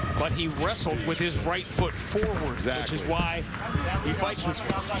 but he wrestled with his right foot forward, which is why he fights this way.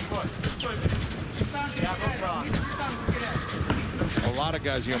 A lot of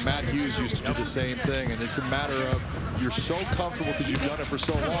guys, you know, Matt Hughes used to do the same thing, and it's a matter of you're so comfortable because you've done it for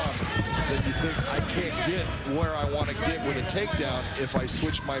so long that you think, I can't get where I want to get with a takedown if I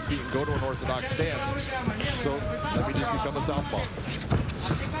switch my feet and go to an orthodox stance. So let me just become a southpaw.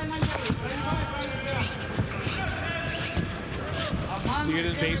 See it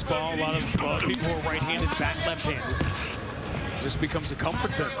in baseball. A lot of people who are right-handed, bat left-handed. Just becomes a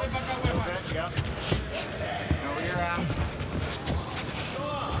comfort thing.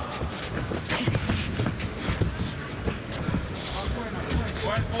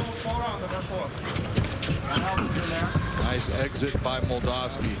 Nice exit by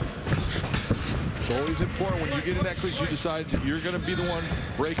Moldavsky. It's always important when you get in that clinch, you decide that you're going to be the one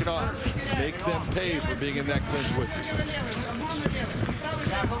breaking off. Make them pay for being in that clinch with you.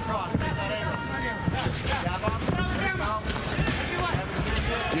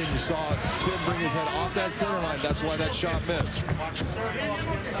 Again, you saw Tim bring his head off that center line. That's why that shot missed.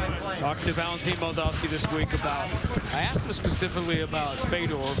 Talking to Valentin Moldavsky this week about, I asked him specifically about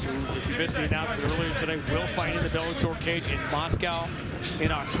Fedor, who, if you missed the announcement earlier today, will fight in the Bellator cage in Moscow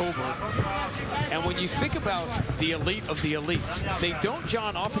in October. And when you think about the elite of the elite, they don't,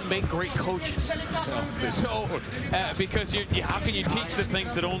 John, often make great coaches. So, because how can you teach the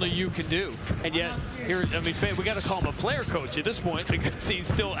things that only you can do? And yet, here, I mean, we got to call him a player coach at this point because he's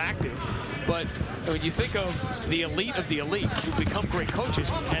still active. But when you think of the elite who become great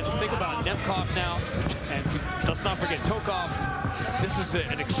coaches, and think about Nemkov now, and let's not forget Tokov, this is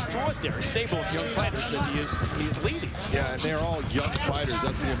an extraordinary stable of young fighters that he is leading. Yeah, and they're all young fighters.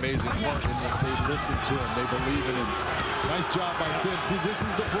 That's the amazing part. And they listen to him. They believe in him. Nice job by Tim. See, this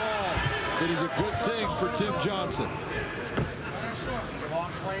is the brawl that is a good thing for Tim Johnson.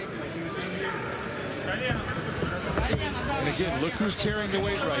 And again, look who's carrying the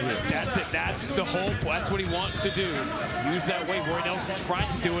weight right here. That's it. That's the whole. That's what he wants to do. Use that weight. Roy Nelson tried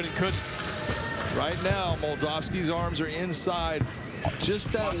to do it and couldn't. Right now, Moldavsky's arms are inside.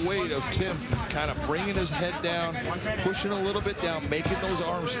 Just that weight of Tim kind of bringing his head down, pushing a little bit down, making those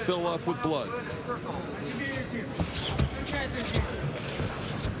arms fill up with blood.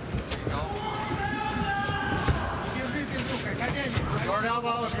 Guard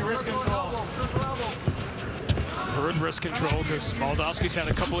elbows, you wrist control. Bird wrist control because Moldavsky's had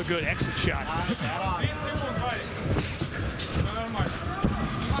a couple of good exit shots.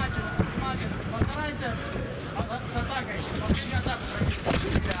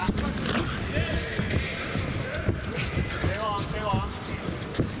 Stay long.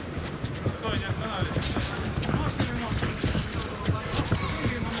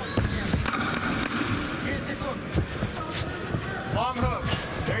 Long hook.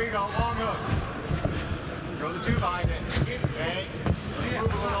 There you go, long hook. Throw the two behind it. Okay.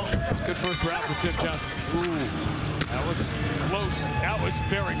 Move a little. It's good first round for Tim Johnson. Ooh, that was close. That was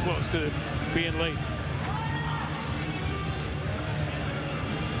very close to being late.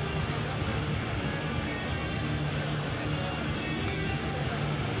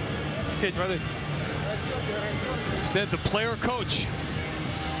 Cage right there. Said the player coach.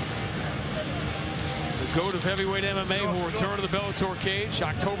 The GOAT of heavyweight MMA who will return to the Bellator cage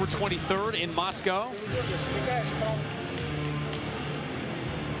October 23rd in Moscow.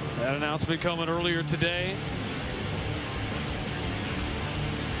 That announcement coming earlier today.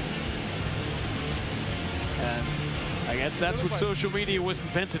 And I guess that's what social media was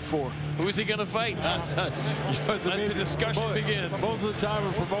invented for. Who is he going to fight? Let the discussion begin. Most of the time,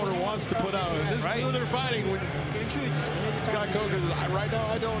 a promoter wants to put out, and this is who they're fighting. When Scott Coker says, right now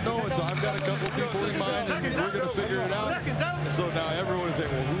I don't know it, so I've got a couple people in mind, and we're going to figure it out. And so now everyone is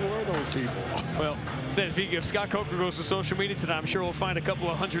saying, well, who are those people? Well, if Scott Coker goes to social media tonight, I'm sure we'll find a couple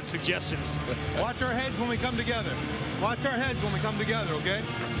of hundred suggestions. Watch our heads when we come together. Watch our heads when we come together, okay?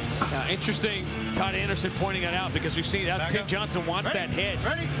 Interesting, Todd Anderson pointing that out because we've seen that Tim Johnson wants that head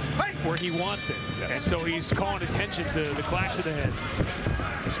where he wants it. Yes. And so he's calling attention to the clash of the heads.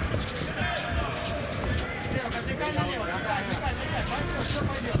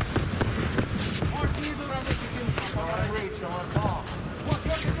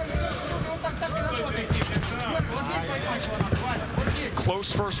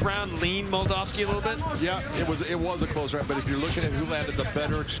 Close first round, lean Moldavsky a little bit. Yeah, it was a close round, but if you're looking at who landed the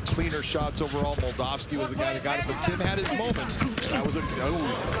better, cleaner shots overall, Moldavsky was the guy that got it, but Tim had his moments. That was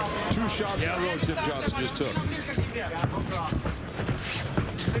 2 shots in a row Tim Johnson just took.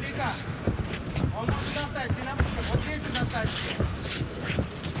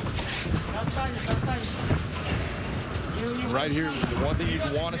 Right here, the one thing you'd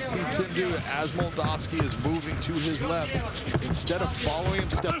want to see Tim do as Moldavsky is moving to his left, instead of following him,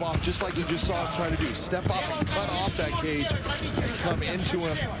 step off, just like you just saw him try to do. Step off and cut off that cage and come into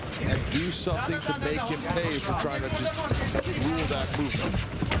him and do something to make him pay for trying to just rule that movement.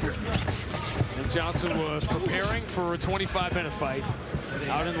 Tim Johnson was preparing for a 25-minute fight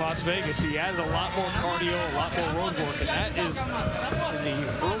out in Las Vegas. He added a lot more cardio, a lot more road work, and that is in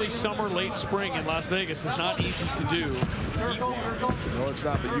the early summer, late spring in Las Vegas is not easy to do. No, it's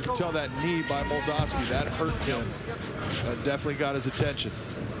not, but you can tell that knee by Moldavsky, that hurt him. That definitely got his attention.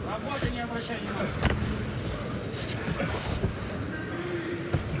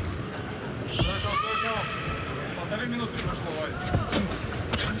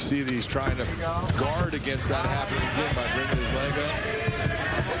 You see that he's trying to guard against that happening again by bringing his leg up.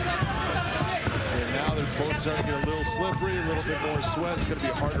 And now they're both starting to get a little slippery, a little bit more sweat. It's going to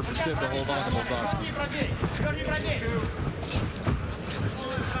be harder for Tim to hold on to Moldavsky.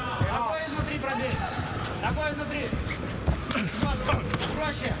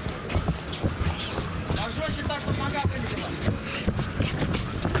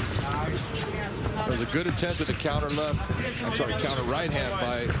 That was a good attempt at a counter counter right hand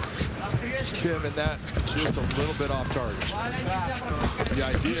by Tim, and that just a little bit off target. The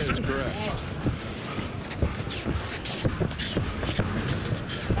idea is correct.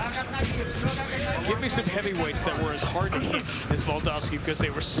 Give me some heavyweights that were as hard to hit as Moldavsky because they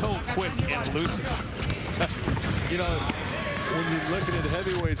were so quick and elusive. You know, when you're looking at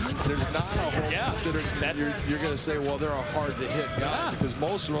heavyweights, there's not a whole lot that you're going to say, well, they're a hard to hit guy, because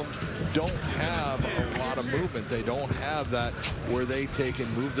most of them don't have a lot of movement. They don't have that where they take and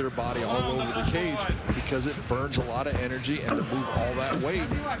move their body all over the cage, because it burns a lot of energy, and to move all that weight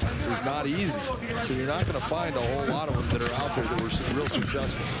is not easy. So you're not going to find a whole lot of them that are out there that were real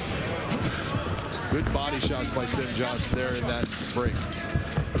successful. Good body shots by Tim Johnson there in that break.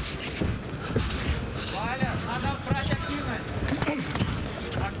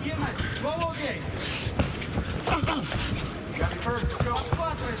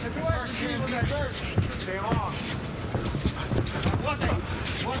 Stay long.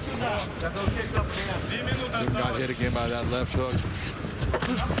 Tim got hit again by that left hook.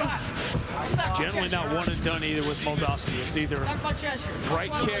 It's generally not one and done either with Moldavsky. It's either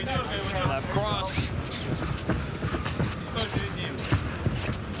right kick, left cross.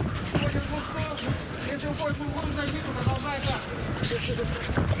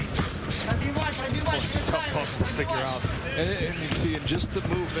 Tough puzzle to figure out. And you see in just the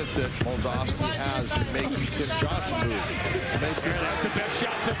movement that Moldavsky has in making Tim Johnson move. Makes it, that's the best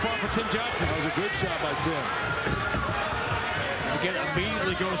shot so far for Tim Johnson. That was a good shot by Tim. Again,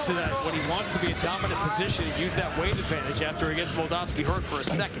 immediately goes to that when he wants to be a dominant position and use that weight advantage after he gets Moldavsky hurt for a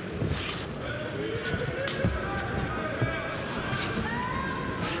second.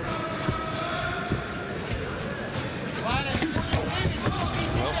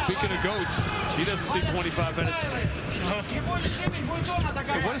 Well, speaking of goats, she doesn't see 25 minutes.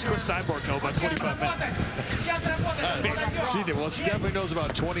 What does Chris Cyborg know about 25 minutes? She did. Well, she definitely knows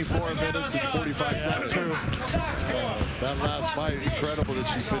about 24 minutes and 45 seconds. True. That last fight, incredible that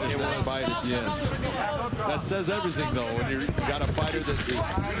she finished that fight at the end. That says everything, though, when you got a fighter that is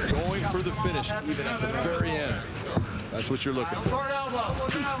going for the finish, even at the very end. That's what you're looking for.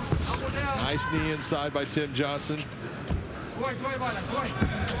 Nice knee inside by Tim Johnson.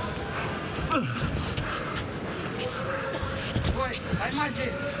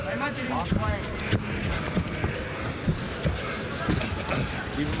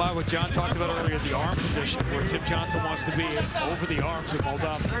 Keep in mind what John talked about earlier, the arm position, where Tim Johnson wants to be over the arms of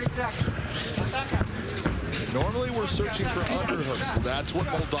Moldavsky. Normally we're searching for underhooks. That's what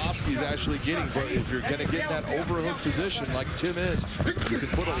Moldavsky's actually getting. But if you're going to get in that overhook position like Tim is, you can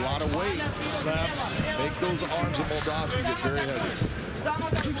put a lot of weight. Make those arms of Moldavsky get very heavy.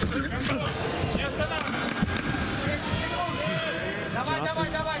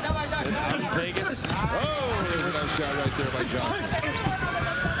 Johnson out in Vegas. Oh, there's a nice shot right there by Johnson.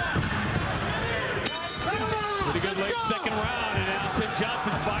 Pretty good late second round, and now Tim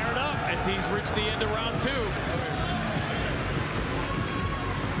Johnson fired up as he's reached the end of round 2.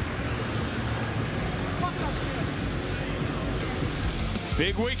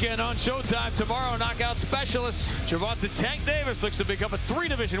 Big weekend on Showtime tomorrow. Knockout specialist Gervonta Tank Davis looks to become a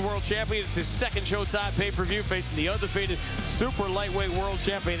 3-division world champion. It's his second Showtime pay-per-view, facing the undefeated super lightweight world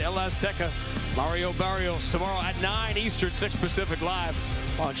champion El Azteca Mario Barrios tomorrow at 9 Eastern, 6 Pacific, live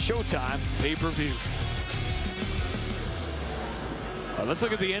on Showtime pay-per-view. Let's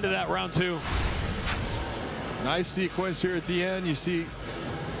look at the end of that round 2. Nice sequence here at the end. You see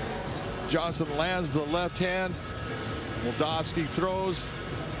Johnson lands the left hand. Moldavsky throws.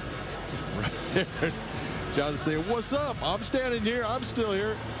 Right there. Johnson saying, "What's up? I'm standing here. I'm still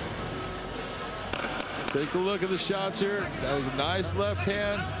here." Take a look at the shots here. That was a nice left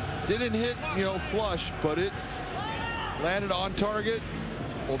hand. Didn't hit, flush, but it landed on target.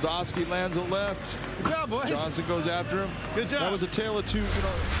 Moldavsky lands a left. Good job, boy. Johnson goes after him. Good job. That was a tale of two.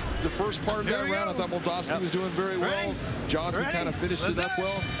 The first part of that round, I thought Moldavsky was doing very well. Johnson kind of finished it up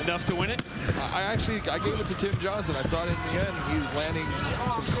well. Enough to win it? I gave it to Tim Johnson. I thought in the end he was landing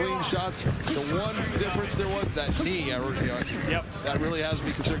some clean shots. The one difference there was that knee. That really has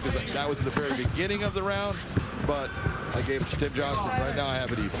me concerned because that was in the very beginning of the round. But I gave it to Tim Johnson. Right now I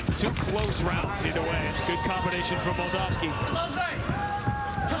have it even. 2 close rounds either way. Good combination from Moldavsky.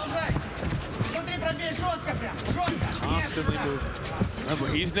 Constantly moving. Remember,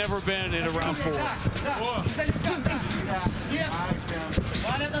 he's never been in a round 4.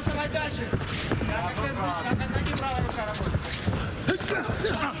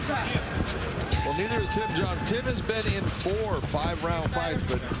 Well, neither is Tim Johnson. Tim has been in 4 5-round fights,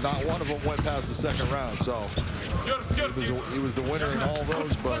 but not one of them went past the second round. So he was the winner in all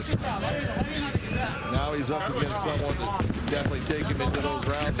those, but now he's up against someone that can definitely take him into those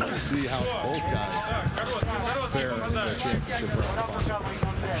rounds, and we'll see how both guys fare in their championship round.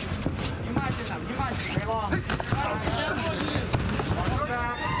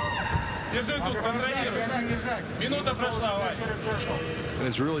 And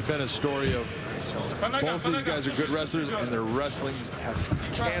it's really been a story of both these guys are good wrestlers, and their wrestlings have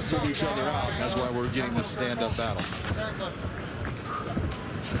canceled each other out. And that's why we're getting this stand-up battle.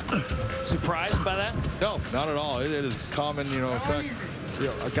 Surprised by that? No, not at all. It is common, effect.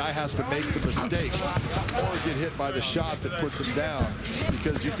 A guy has to make the mistake or get hit by the shot that puts him down,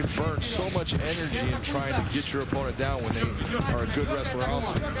 because you can burn so much energy in trying to get your opponent down when they are a good wrestler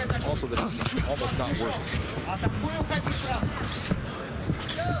also that it's almost not worth it.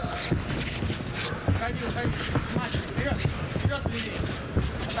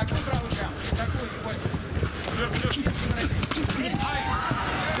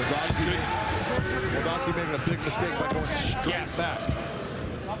 Moldavsky making a big mistake by going straight back.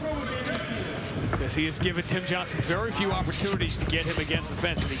 Yes, he has given Tim Johnson very few opportunities to get him against the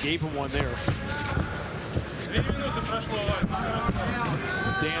fence, and he gave him one there.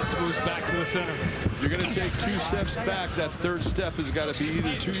 Dance moves back to the center. You're going to take 2 steps back. That third step has got to be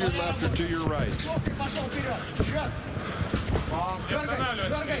either to your left or to your right.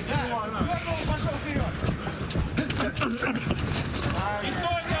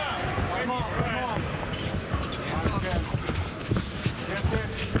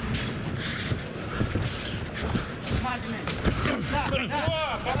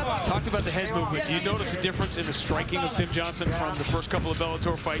 Talked about the head movement. Do you notice a difference in the striking of Tim Johnson from the first couple of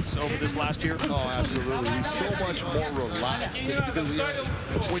Bellator fights over this last year? Oh, absolutely. He's so much more relaxed. Because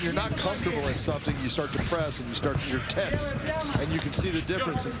when you're not comfortable in something, you start to press and you're tense. And you can see the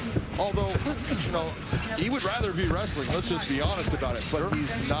difference. Although, you know, he would rather be wrestling. Let's just be honest about it. But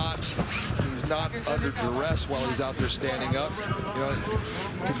he's not under duress while he's out there standing up. You know,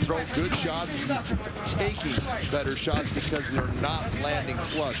 can throw good shots. He's taking better shots because they're not landing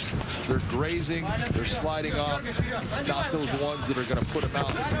flush. They're grazing, they're sliding off. It's not those ones that are going to put him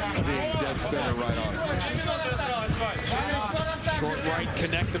out being dead center right on him. Short right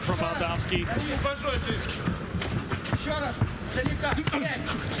connected from Moldavsky.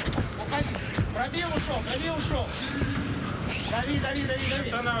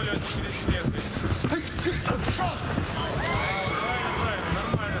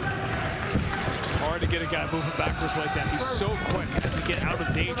 Hard to get a guy moving backwards like that. He's so quick to get out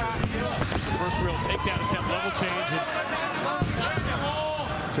of danger. First real takedown attempt, level change.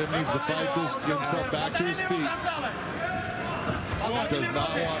 Tim needs to fight this, get himself back to his feet. Does not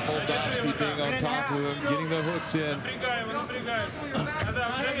want Moldavsky being on top of him, getting the hooks in.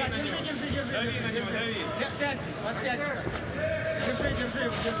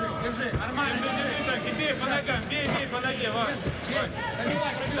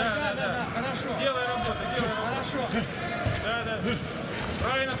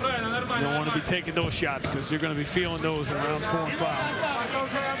 You don't want to be taking those shots because you're going to be feeling those in rounds 4 and 5.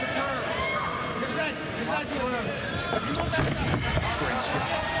 Great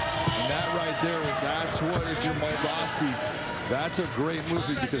strike. And that right there, that's what, if you're Moldavsky, that's a great move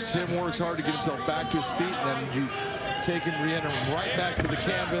because Tim works hard to get himself back to his feet, and then you take him, re-enter him right back to the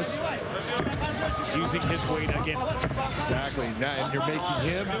canvas. Using his weight against him. Exactly. Now, and you're making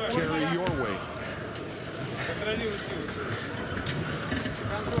him carry your weight.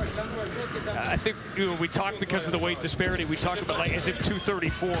 I think we talked because of the weight disparity. We talked about like as if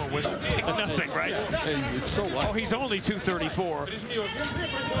 234 was nothing, right? It's so light. Oh, he's only 234.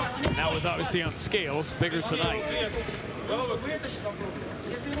 And that was obviously on the scales, bigger tonight.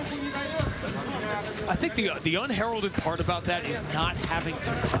 I think the unheralded part about that is not having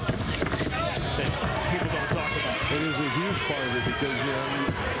to cut. That people don't talk about. It is a huge part of it because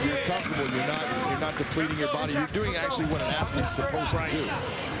you're comfortable. You're not depleting your body. You're doing actually what an athlete's supposed to do.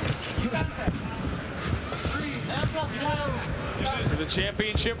 To the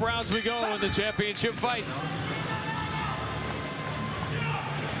championship rounds we go in the championship fight.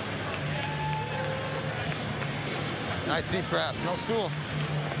 Nice deep press, no stool.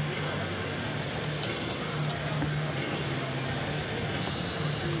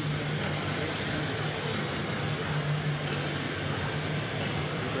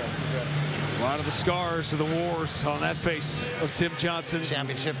 A lot of the scars of the wars on that face of Tim Johnson.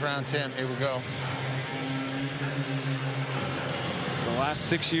 Championship round 10, here we go. The last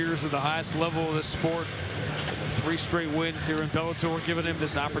 6 years of the highest level of this sport. 3 straight wins here in Bellator, giving him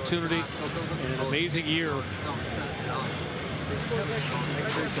this opportunity in an amazing year.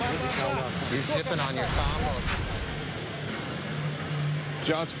 He's dipping on your combo.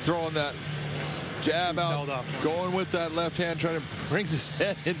 Johnson throwing that jab out, going with that left hand, trying to bring his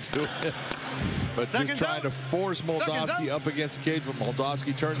head into it. But just trying to force Moldavsky up against the cage, but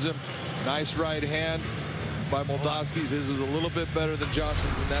Moldavsky turns him. Nice right hand by Moldavsky's. His was a little bit better than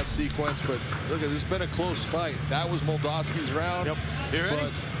Johnson's in that sequence, but look, this has been a close fight. That was Moldavsky's round. Yep. You ready?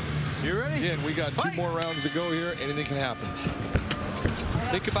 You ready? Again, we got 2 more rounds to go here. Anything can happen.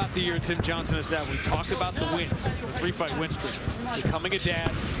 Think about the year Tim Johnson has had. We talked about the wins, the 3-fight win streak. Becoming a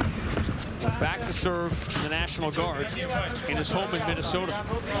dad, back to serve in the National Guard in his home in Minnesota.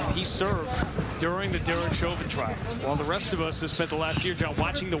 He served during the Derek Chauvin trial. While the rest of us have spent the last year, John,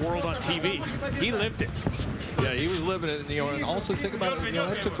 watching the world on TV, he lived it. Yeah, he was living it, and also think about it,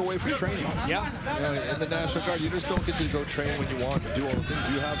 that took away from training. Yeah. In the National Guard, you just don't get to go train when you want to do all the things.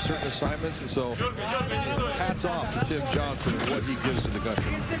 You have certain assignments, and so hats off to Tim Johnson and what he gives to the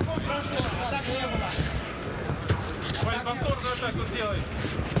country.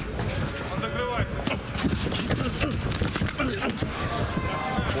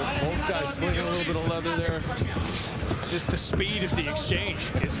 Both guys slinging a little bit of leather there. just the speed of the exchange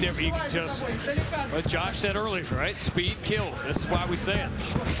is different. You can just, what Josh said earlier, right? Speed kills. That's why we say it.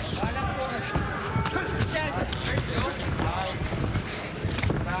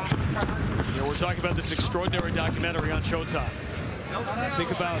 You know, we're talking about this extraordinary documentary on Showtime.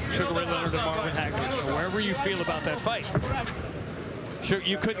 Think about Sugar Ray Leonard and Marvin Hagler. Wherever you feel about that fight,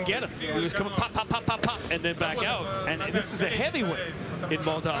 you couldn't get him. He was coming pop, pop, pop, pop, pop, and then back out. And this is a heavyweight in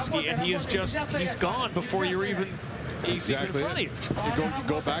Moldavsky, and he is just, he's gone before you're even, exactly. You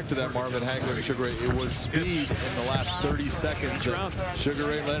go back to that Marvin Hagler and Sugar Ray. It was speed in the last 30 seconds. Sugar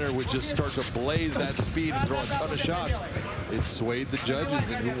Ray Leonard would just start to blaze that speed and throw a ton of shots. It swayed the judges,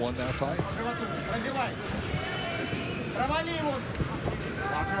 and who won that fight?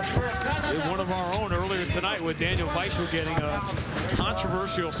 One of our own earlier tonight with Daniel Weichel getting a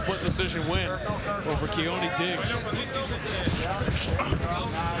controversial split decision win over Keone Diggs.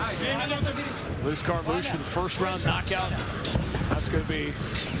 Liz Carmouche for the first round knockout. That's going to be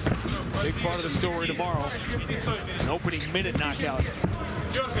a big part of the story tomorrow. An opening minute knockout.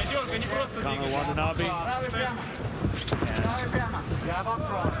 Conor Watanabe.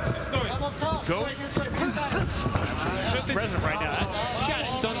 Go. Present right now. That shot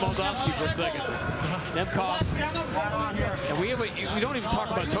stunned Moldavsky for a second. Nemkov. And we don't even talk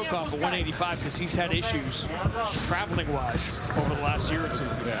about Tokov at 185 because he's had issues traveling-wise over the last year or two.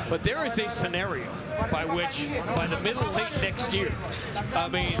 Yeah. But there is a scenario by which, by the middle, late next year, I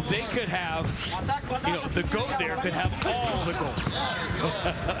mean, they could have, you know, the GOAT there could have all the gold.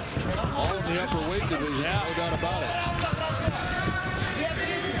 All in the upper weight division, yeah. No doubt about it.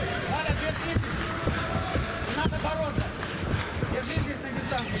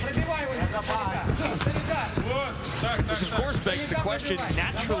 Which of course begs the question,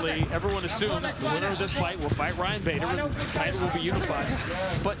 naturally, everyone assumes the winner of this fight will fight Ryan Bader and the title will be unified.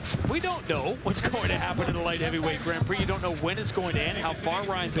 But we don't know what's going to happen in the light heavyweight Grand Prix. You don't know when it's going to end, how far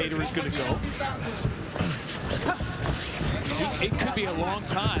Ryan Bader is going to go. It could be a long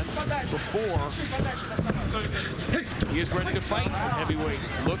time before he is ready to fight in heavyweight.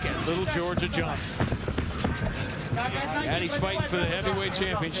 Look at little Georgia Johnson. And he's fighting for the heavyweight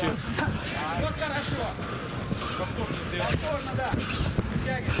championship.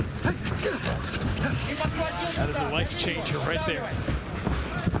 That is a life changer right there.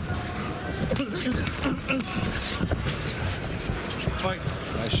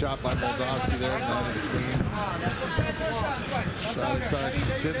 Nice shot by Moldavsky there, landed it clean. Shot inside.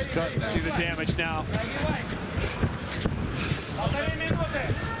 Tim's cut now. See the damage now.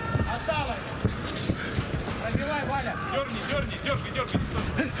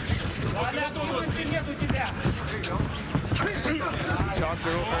 We talked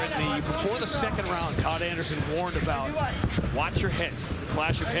earlier before the second round, Todd Anderson warned about watch your heads, the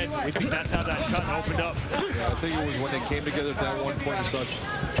clash of heads. We think that's how that cut opened up. Yeah, I think it was when they came together at that one point. Such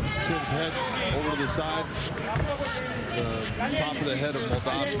Tim's head over to the side. The top of the head of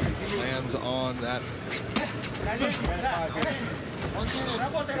Moldavsky lands on that.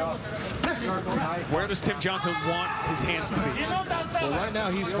 Where does Tim Johnson want his hands to be? Well, right now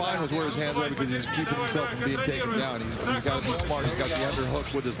he's fine with where his hands are because he's keeping himself from being taken down. He's got to be smart. He's got the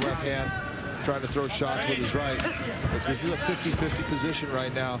underhook with his left hand, trying to throw shots with his right. But this is a 50-50 position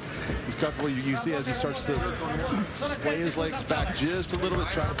right now. He's comfortable. You see as he starts to splay his legs back just a little bit,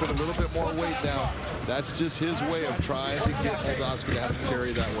 trying to put a little bit more weight down. That's just his way of trying to get Moldavsky to have to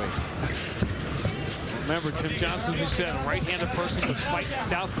carry that weight. Remember, Tim Johnson, who said a right-handed person could fight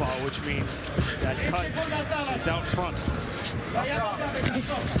southpaw, which means that cut is out front.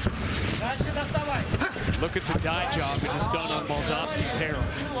 Look at the dye job it has done on Moldavsky's hair.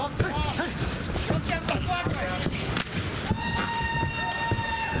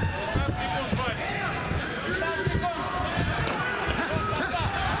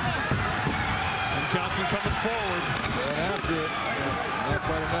 Tim Johnson coming forward. Going after it. Not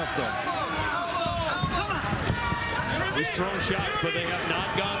quite enough, though. He's thrown shots, but they have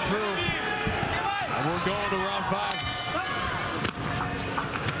not gone through. And we're going to round 5.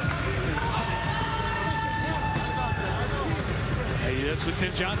 Hey, that's what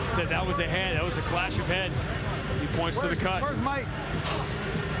Tim Johnson said. That was a head. That was a clash of heads. As he points to the cut. Where's Mike?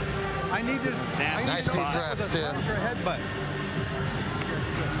 I need to. Nice deep breath, Tim.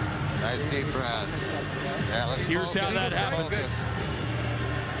 Nice deep breath. Yeah, let's Here's how that happened.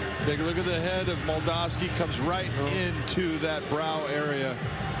 Take a look at the head of Moldavsky. Comes right into that brow area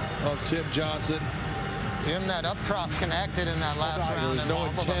of Tim Johnson. Tim, that up cross connected in that last round. There was no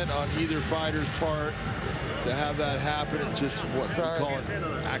intent on either fighter's part to have that happen. It's just what we call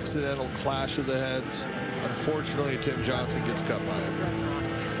an accidental clash of the heads. Unfortunately, Tim Johnson gets cut by it.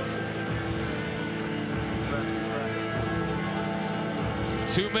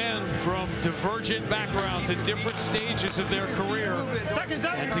 Two men from divergent backgrounds at different stages of their career,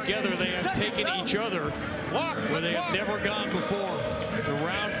 and together they have taken each other where they have never gone before, to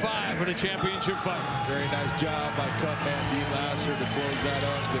round 5 of the championship fight. Very nice job by cut man Dean Lasser to close that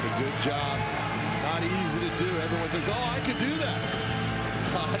up. Did a good job. Not easy to do. Everyone thinks, oh, I could do that.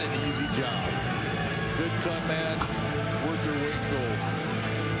 Not an easy job. Good cut man, worth your weight in gold.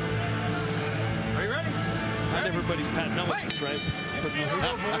 Are you ready? Not everybody's Pat Millicent, right?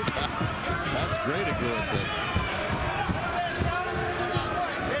 That's great at doing things.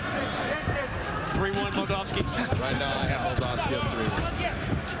 3-1 Moldavsky. Right now I have Moldavsky up 3-1.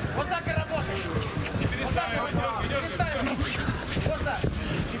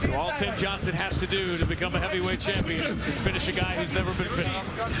 So all Tim Johnson has to do to become a heavyweight champion is finish a guy who's never been finished.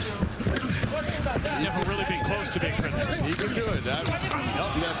 Never really been close to being finished. He can do it.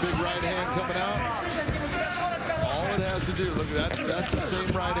 See that big right hand coming out? All it has to do, look, that's the same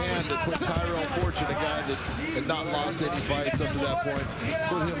right hand that put Tyrell Fortune, a guy that had not lost any fights up to that point,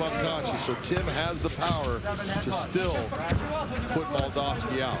 put him unconscious. So Tim has the power to still put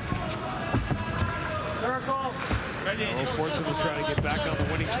Moldavsky out. Fortune will try to get back on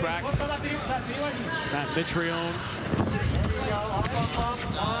the winning track. Matt Mitrione.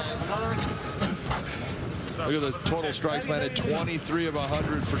 Look at the total strikes landed, 23 of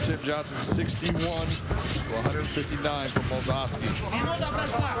 100 for Tim Johnson, 61 to 159 for Moldavsky.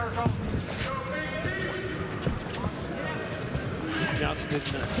 Johnson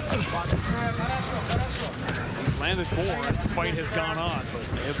didn't. He's landed more as the fight has gone on, but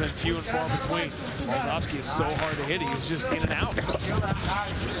they have been few and far between. Moldavsky is so hard to hit, he's just in and out.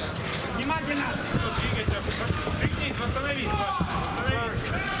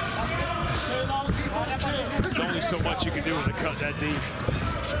 There's only so much you can do to cut that deep.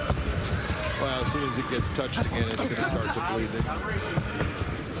 Well, as soon as it gets touched again, it's going to start to bleed.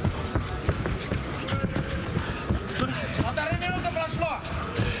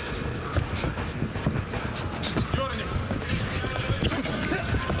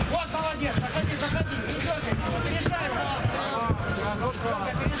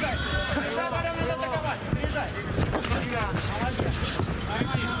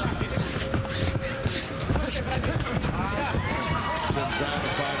 Tim trying to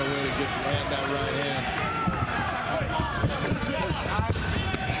find a way to land that right hand.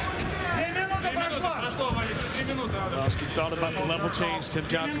 Moldavsky thought about the level change. Tim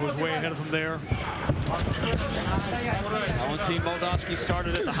Johnson was way ahead of him there. Valentin Moldavsky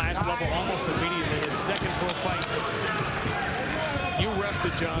started at the highest level almost immediately. His second pro fight. You refed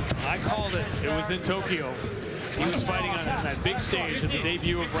it, John. I called it. It was in Tokyo. He was fighting on that big stage at the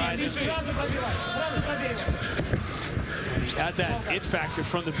debut of Rising. He had that it factor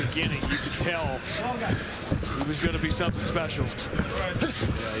from the beginning. You could tell he was going to be something special.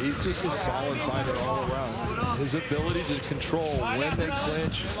 Yeah, he's just a solid fighter all around. His ability to control when they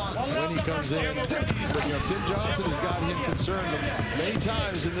clinch, when he comes in. But, you know, Tim Johnson has got him concerned many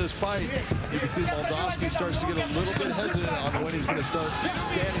times in this fight. You can see Moldavsky starts to get a little bit hesitant on when he's going to start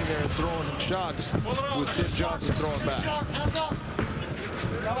standing there and throwing shots with Tim Johnson throwing back.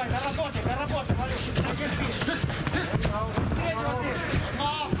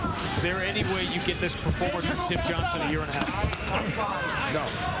 Is there any way you get this performance from Tim Johnson a year and a half? No,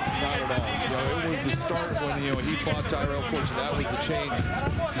 not at all. You know, it was the start when he fought Tyrell Fortune. That was the change,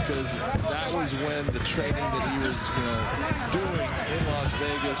 because that was when the training that he was doing in Las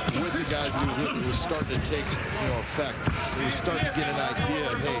Vegas with the guys that he was with was starting to take effect. He was starting to get an idea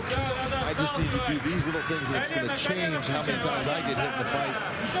of, hey, I just need to do these little things, and it's going to change how many times I get hit in the fight.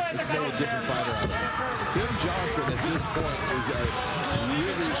 It's made a different fighter out of it. Tim Johnson at this point is a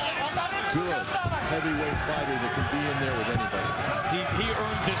really good heavyweight fighter that can be in there with anybody. He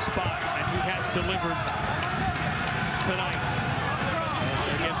earned this spot, and he has delivered tonight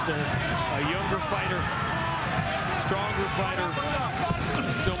against a younger fighter, stronger fighter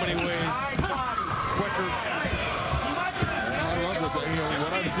in so many ways, quicker. I love it.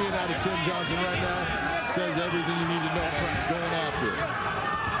 What I'm seeing out of Tim Johnson right now says everything you need to know from he's going after it.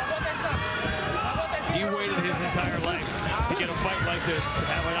 He waited his entire life to get a fight like this, to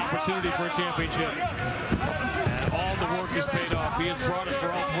have an opportunity for a championship. And all the work is paid off. He has brought it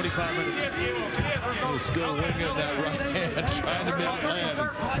for all 25 minutes. He's still winging that right hand, trying to make it land.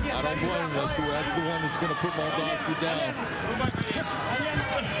 I don't blame him. That's the one that's going to put Moldavsky down.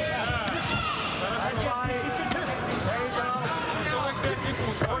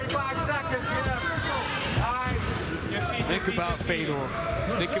 Think about Fedor.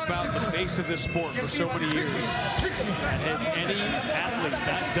 Think about the face of this sport for so many years. And has any athlete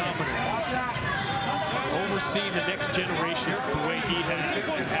that dominant over seen the next generation the way he has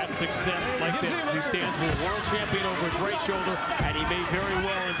had success like this. He stands with a world champion over his right shoulder, and he may very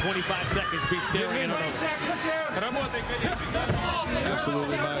well in 25 seconds be staring at another.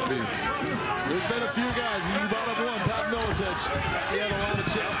 Absolutely might be. There's been a few guys, and you brought up one, Pat Miletich. He had a lot of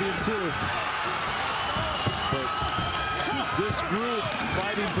champions too. But this group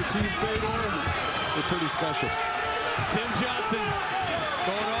fighting for Team Fedor, they're pretty special. Tim Johnson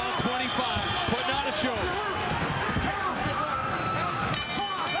going all 25, putting on a show.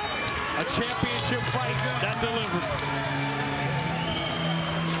 A championship fight that delivered.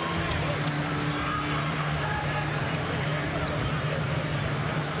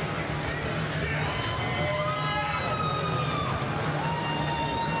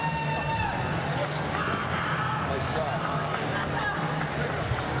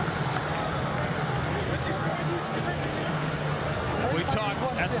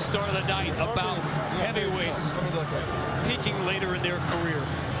 At the start of the night about heavyweights peaking later in their career.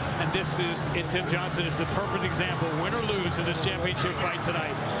 And this is, in Tim Johnson, is the perfect example, win or lose in this championship fight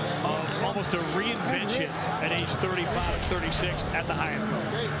tonight, of almost a reinvention at age 35, 36 at the highest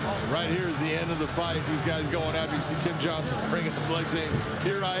level. Right here is the end of the fight. These guys going after. You see Tim Johnson bringing the leg, saying,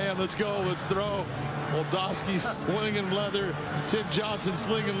 here I am, let's go, let's throw. Moldavsky swinging leather. Tim Johnson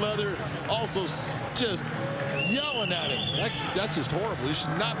slinging leather. Also just yelling at him. That's just horrible. You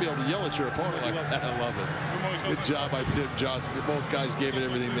should not be able to yell at your opponent like that. I love it. Good job by Tim Johnson. Both guys gave it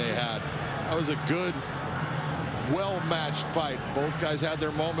everything they had. That was a good, well-matched fight. Both guys had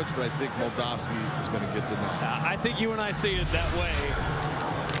their moments, but I think Moldavsky is going to get the nod. I think you and I see it that way.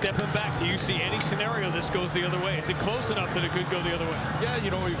 Stepping back, do you see any scenario this goes the other way? Is it close enough that it could go the other way? Yeah,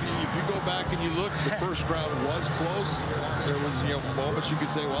 you know, if you go back and you look, the first round was close. There was, you know, moments you could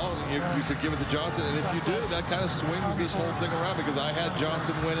say, well, you could give it to Johnson. And if you do, that kind of swings this whole thing around, because I had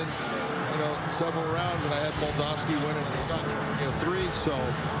Johnson winning, you know, several rounds, and I had Moldavsky winning, you know, 3. So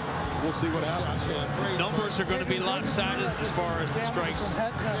we'll see what happens. Numbers are going to be lopsided as far as the strikes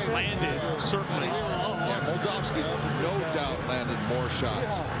landed, certainly. Yeah, Moldavsky, no doubt, landed more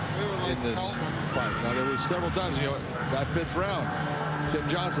shots in this fight. Now, there was several times, you know, that 5th round, Tim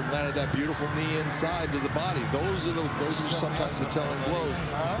Johnson landed that beautiful knee inside to the body. Those are sometimes the telling blows.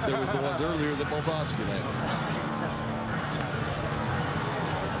 There was the ones earlier that Moldavsky landed.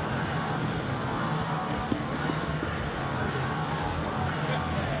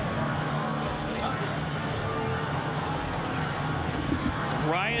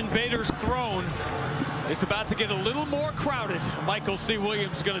 Ryan Bader's throne is about to get a little more crowded. Michael C.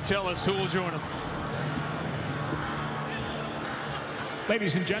 Williams is going to tell us who will join him.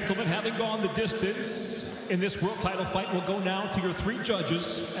 Ladies and gentlemen, having gone the distance in this world title fight, we'll go now to your 3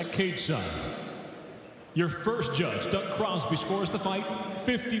 judges at cage side. Your first judge, Doug Crosby, scores the fight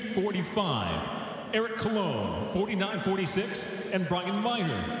 50-45. Eric Colon, 49-46, and Brian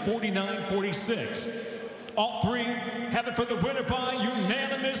Miner, 49-46. All 3 have it for the winner by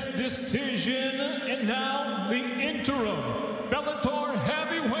unanimous decision. And now the interim Bellator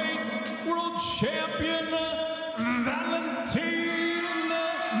heavyweight world champion, Valentin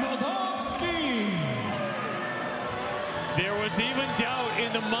Moldavsky. There was even doubt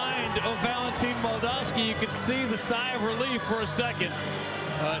in the mind of Valentin Moldavsky. You could see the sigh of relief for a second.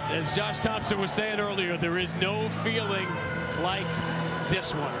 As Josh Thompson was saying earlier, there is no feeling like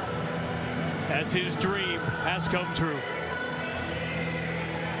this one, as his dream has come true.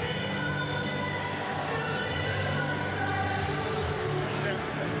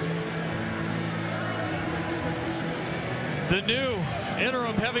 The new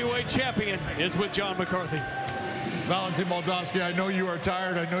interim heavyweight champion is with John McCarthy. Valentin Moldavsky, I know you are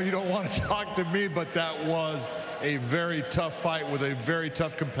tired. I know you don't want to talk to me, but that was a very tough fight with a very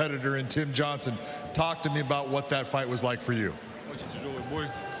tough competitor in Tim Johnson. Talk to me about what that fight was like for you. Очень тяжелый бой.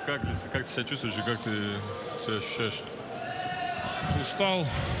 Как ты себя чувствуешь и как ты себя ощущаешь? Устал,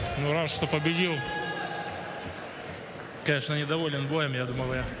 но рад, что победил. Конечно, недоволен боем. Я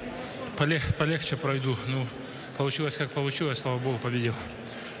думал, я полегче пройду. Ну, получилось как получилось. Слава Богу, победил.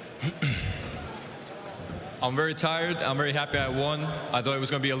 I'm very tired. I'm very happy I won. I thought it was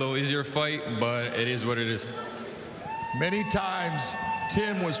going to be a little easier fight, but it is what it is. Many times,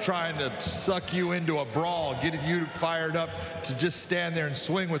 Tim was trying to suck you into a brawl, getting you fired up to just stand there and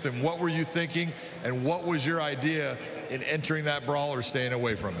swing with him. What were you thinking, and what was your idea in entering that brawl or staying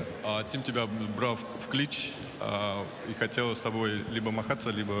away from it? Тим тебя брал в клич и хотел с тобой либо махаться,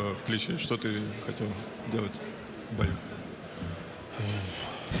 либо в кличе. Что ты хотел делать в бою?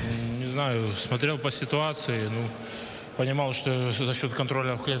 Не знаю, смотрел по ситуации, ну, понимал, что за счет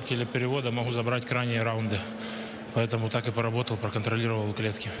контроля в клетке или перевода могу забрать крайние раунды. Поэтому так и поработал, проконтролировал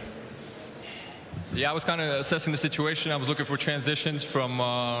клетки. Yeah, I was kind of assessing the situation. I was looking for transitions from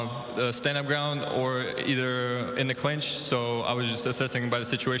the stand-up ground or either in the clinch. So I was just assessing by the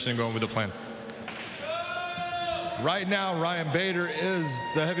situation and going with the plan. Right now, Ryan Bader is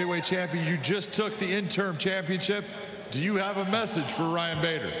the heavyweight champion. You just took the interim championship. Do you have a message for Ryan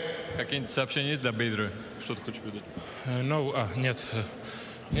Bader? Какие-нибудь сообщения есть для Бейдера? Что ты хочешь передать? Нет.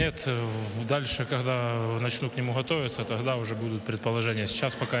 Нет, дальше, когда начну к нему готовиться, тогда уже будут предположения.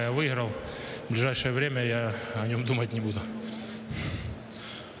 Сейчас, пока я выиграл, в ближайшее время я о нем думать не буду.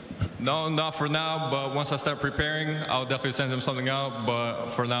 No, not for now, but once I start preparing, I'll definitely send him something out, but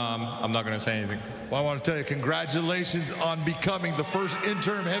for now, I'm not going to say anything. Well, I want to tell you, congratulations on becoming the first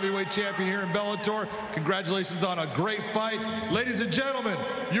interim heavyweight champion here in Bellator. Congratulations on a great fight. Ladies and gentlemen,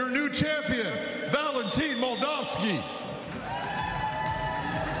 your new champion, Valentin Moldavsky.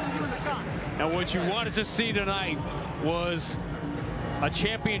 And what you wanted to see tonight was a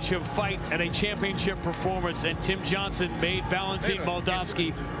championship fight and a championship performance, and Tim Johnson made Valentin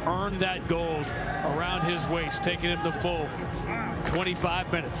Moldavsky earn that gold around his waist, taking him the full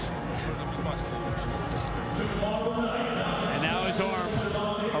 25 minutes. And now his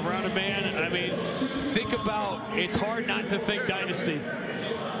arm around a man. I mean, think about, it's hard not to think dynasty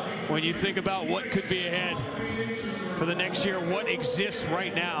when you think about what could be ahead for the next year, what exists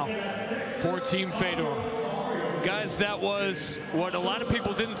right now for Team Fedor. Guys, that was what a lot of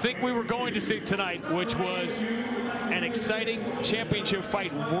people didn't think we were going to see tonight, which was an exciting championship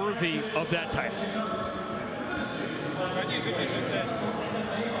fight worthy of that title.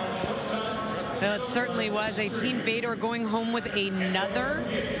 Well, it certainly was a Team Fedor going home with another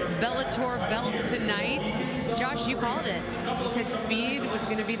Bellator belt tonight. Josh, you called it. You said speed was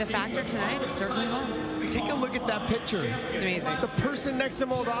going to be the factor tonight. It certainly was. Take a look at that picture. It's amazing. The person next to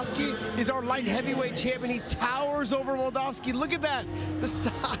Moldavsky is our light heavyweight champion. He towers over Moldavsky. Look at that. The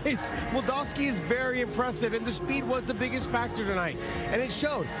size. Moldavsky is very impressive, and the speed was the biggest factor tonight. And it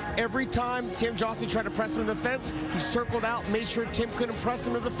showed. Every time Tim Johnson tried to press him to the fence, he circled out, made sure Tim couldn't press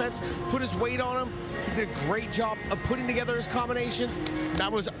him to the fence, put his weight on him. He did a great job of putting together his combinations.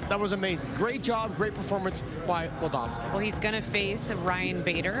 That was amazing. Great job, great performance by Moldavsky. Well, he's going to face Ryan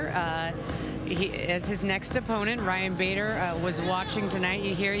Bader as his next opponent. Ryan Bader was watching tonight.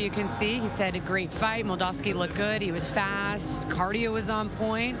 You can see, he said a great fight. Moldavsky looked good. He was fast. Cardio was on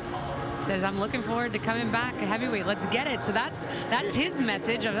point. Says, I'm looking forward to coming back at heavyweight. Let's get it. So that's his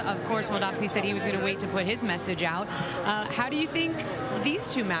message. Of course, Moldavsky said he was going to wait to put his message out. How do you think these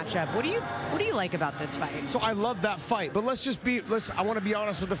two match up? What do you like about this fight? So I love that fight, but I want to be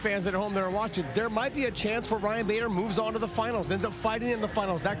honest with the fans at home that are watching. There might be a chance where Ryan Bader moves on to the finals, ends up fighting in the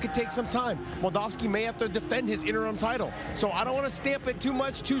finals. That could take some time. Moldavsky may have to defend his interim title. So I don't want to stamp it too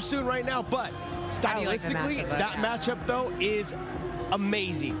much too soon right now, but stylistically, that matchup though is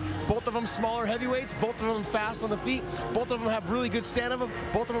amazing. Both of them smaller heavyweights, both of them fast on the feet, both of them have really good stand-up,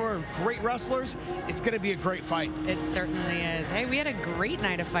 both of them are great wrestlers. It's going to be a great fight. It certainly is. Hey, we had a great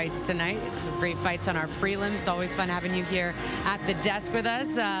night of fights tonight. Some great fights on our prelims. It's always fun having you here at the desk with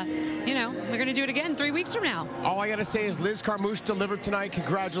us. You know, we're going to do it again 3 weeks from now. All I got to say is Liz Carmouche delivered tonight.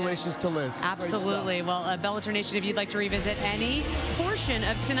 Congratulations to Liz. Absolutely. Well, Bellator Nation, if you'd like to revisit any portion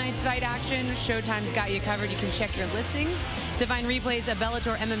of tonight's fight action, Showtime's got you covered. You can check your listings to find replays of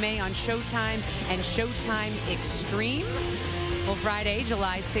Bellator MMA on Showtime and Showtime Extreme. Well, Friday,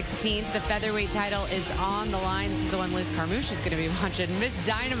 July 16th, the featherweight title is on the line. This is the one Liz Carmouche is going to be watching. Miss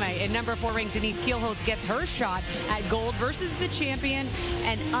Dynamite and number 4 ranked Denise Kielholtz gets her shot at gold versus the champion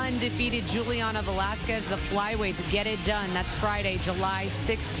and undefeated Juliana Velasquez. The flyweights get it done. That's Friday, July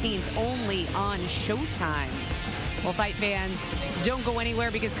 16th, only on Showtime. Well, fight fans, don't go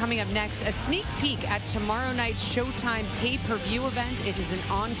anywhere, because coming up next, a sneak peek at tomorrow night's Showtime pay-per-view event. It is an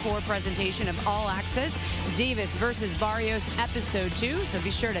encore presentation of All Access, Davis versus Barrios, Episode 2, so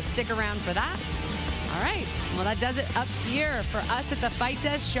be sure to stick around for that. All right, well, that does it up here for us at the Fight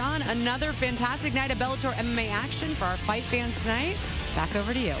Desk. Sean, another fantastic night of Bellator MMA action for our fight fans tonight. Back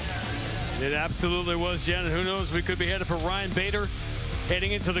over to you. It absolutely was, Jen. Who knows, we could be headed for Ryan Bader,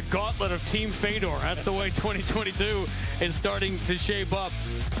 heading into the gauntlet of Team Fedor. That's the way 2022 is starting to shape up.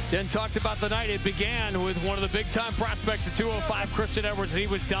 Jen talked about the night. It began with one of the big-time prospects at 205, Christian Edwards, and he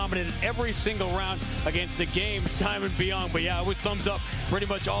was dominant every single round against the game, Simon Beyond. But yeah, it was thumbs up pretty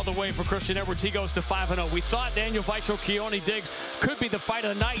much all the way for Christian Edwards. He goes to 5-0. We thought Daniel Weichel, Keone Diggs could be the fight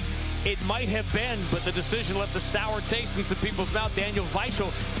of the night. It might have been, but the decision left a sour taste in some people's mouth. Daniel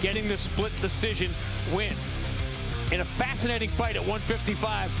Weichel getting the split decision win. In a fascinating fight at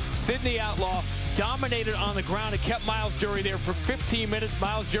 155, Sidney Outlaw dominated on the ground and kept Miles Jury there for 15 minutes.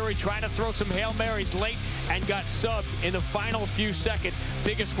 Miles Jury trying to throw some Hail Marys late and got subbed in the final few seconds.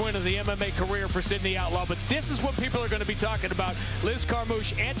 Biggest win of the MMA career for Sidney Outlaw. But this is what people are going to be talking about. Liz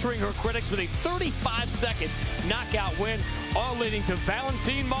Carmouche answering her critics with a 35-second knockout win, all leading to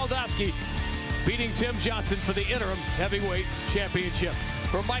Valentin Moldavsky beating Tim Johnson for the interim heavyweight championship.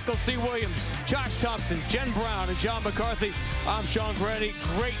 For Michael C. Williams, Josh Thompson, Jen Brown, and John McCarthy, I'm Sean Grady.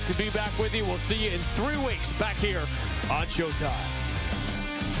 Great to be back with you. We'll see you in 3 weeks back here on Showtime.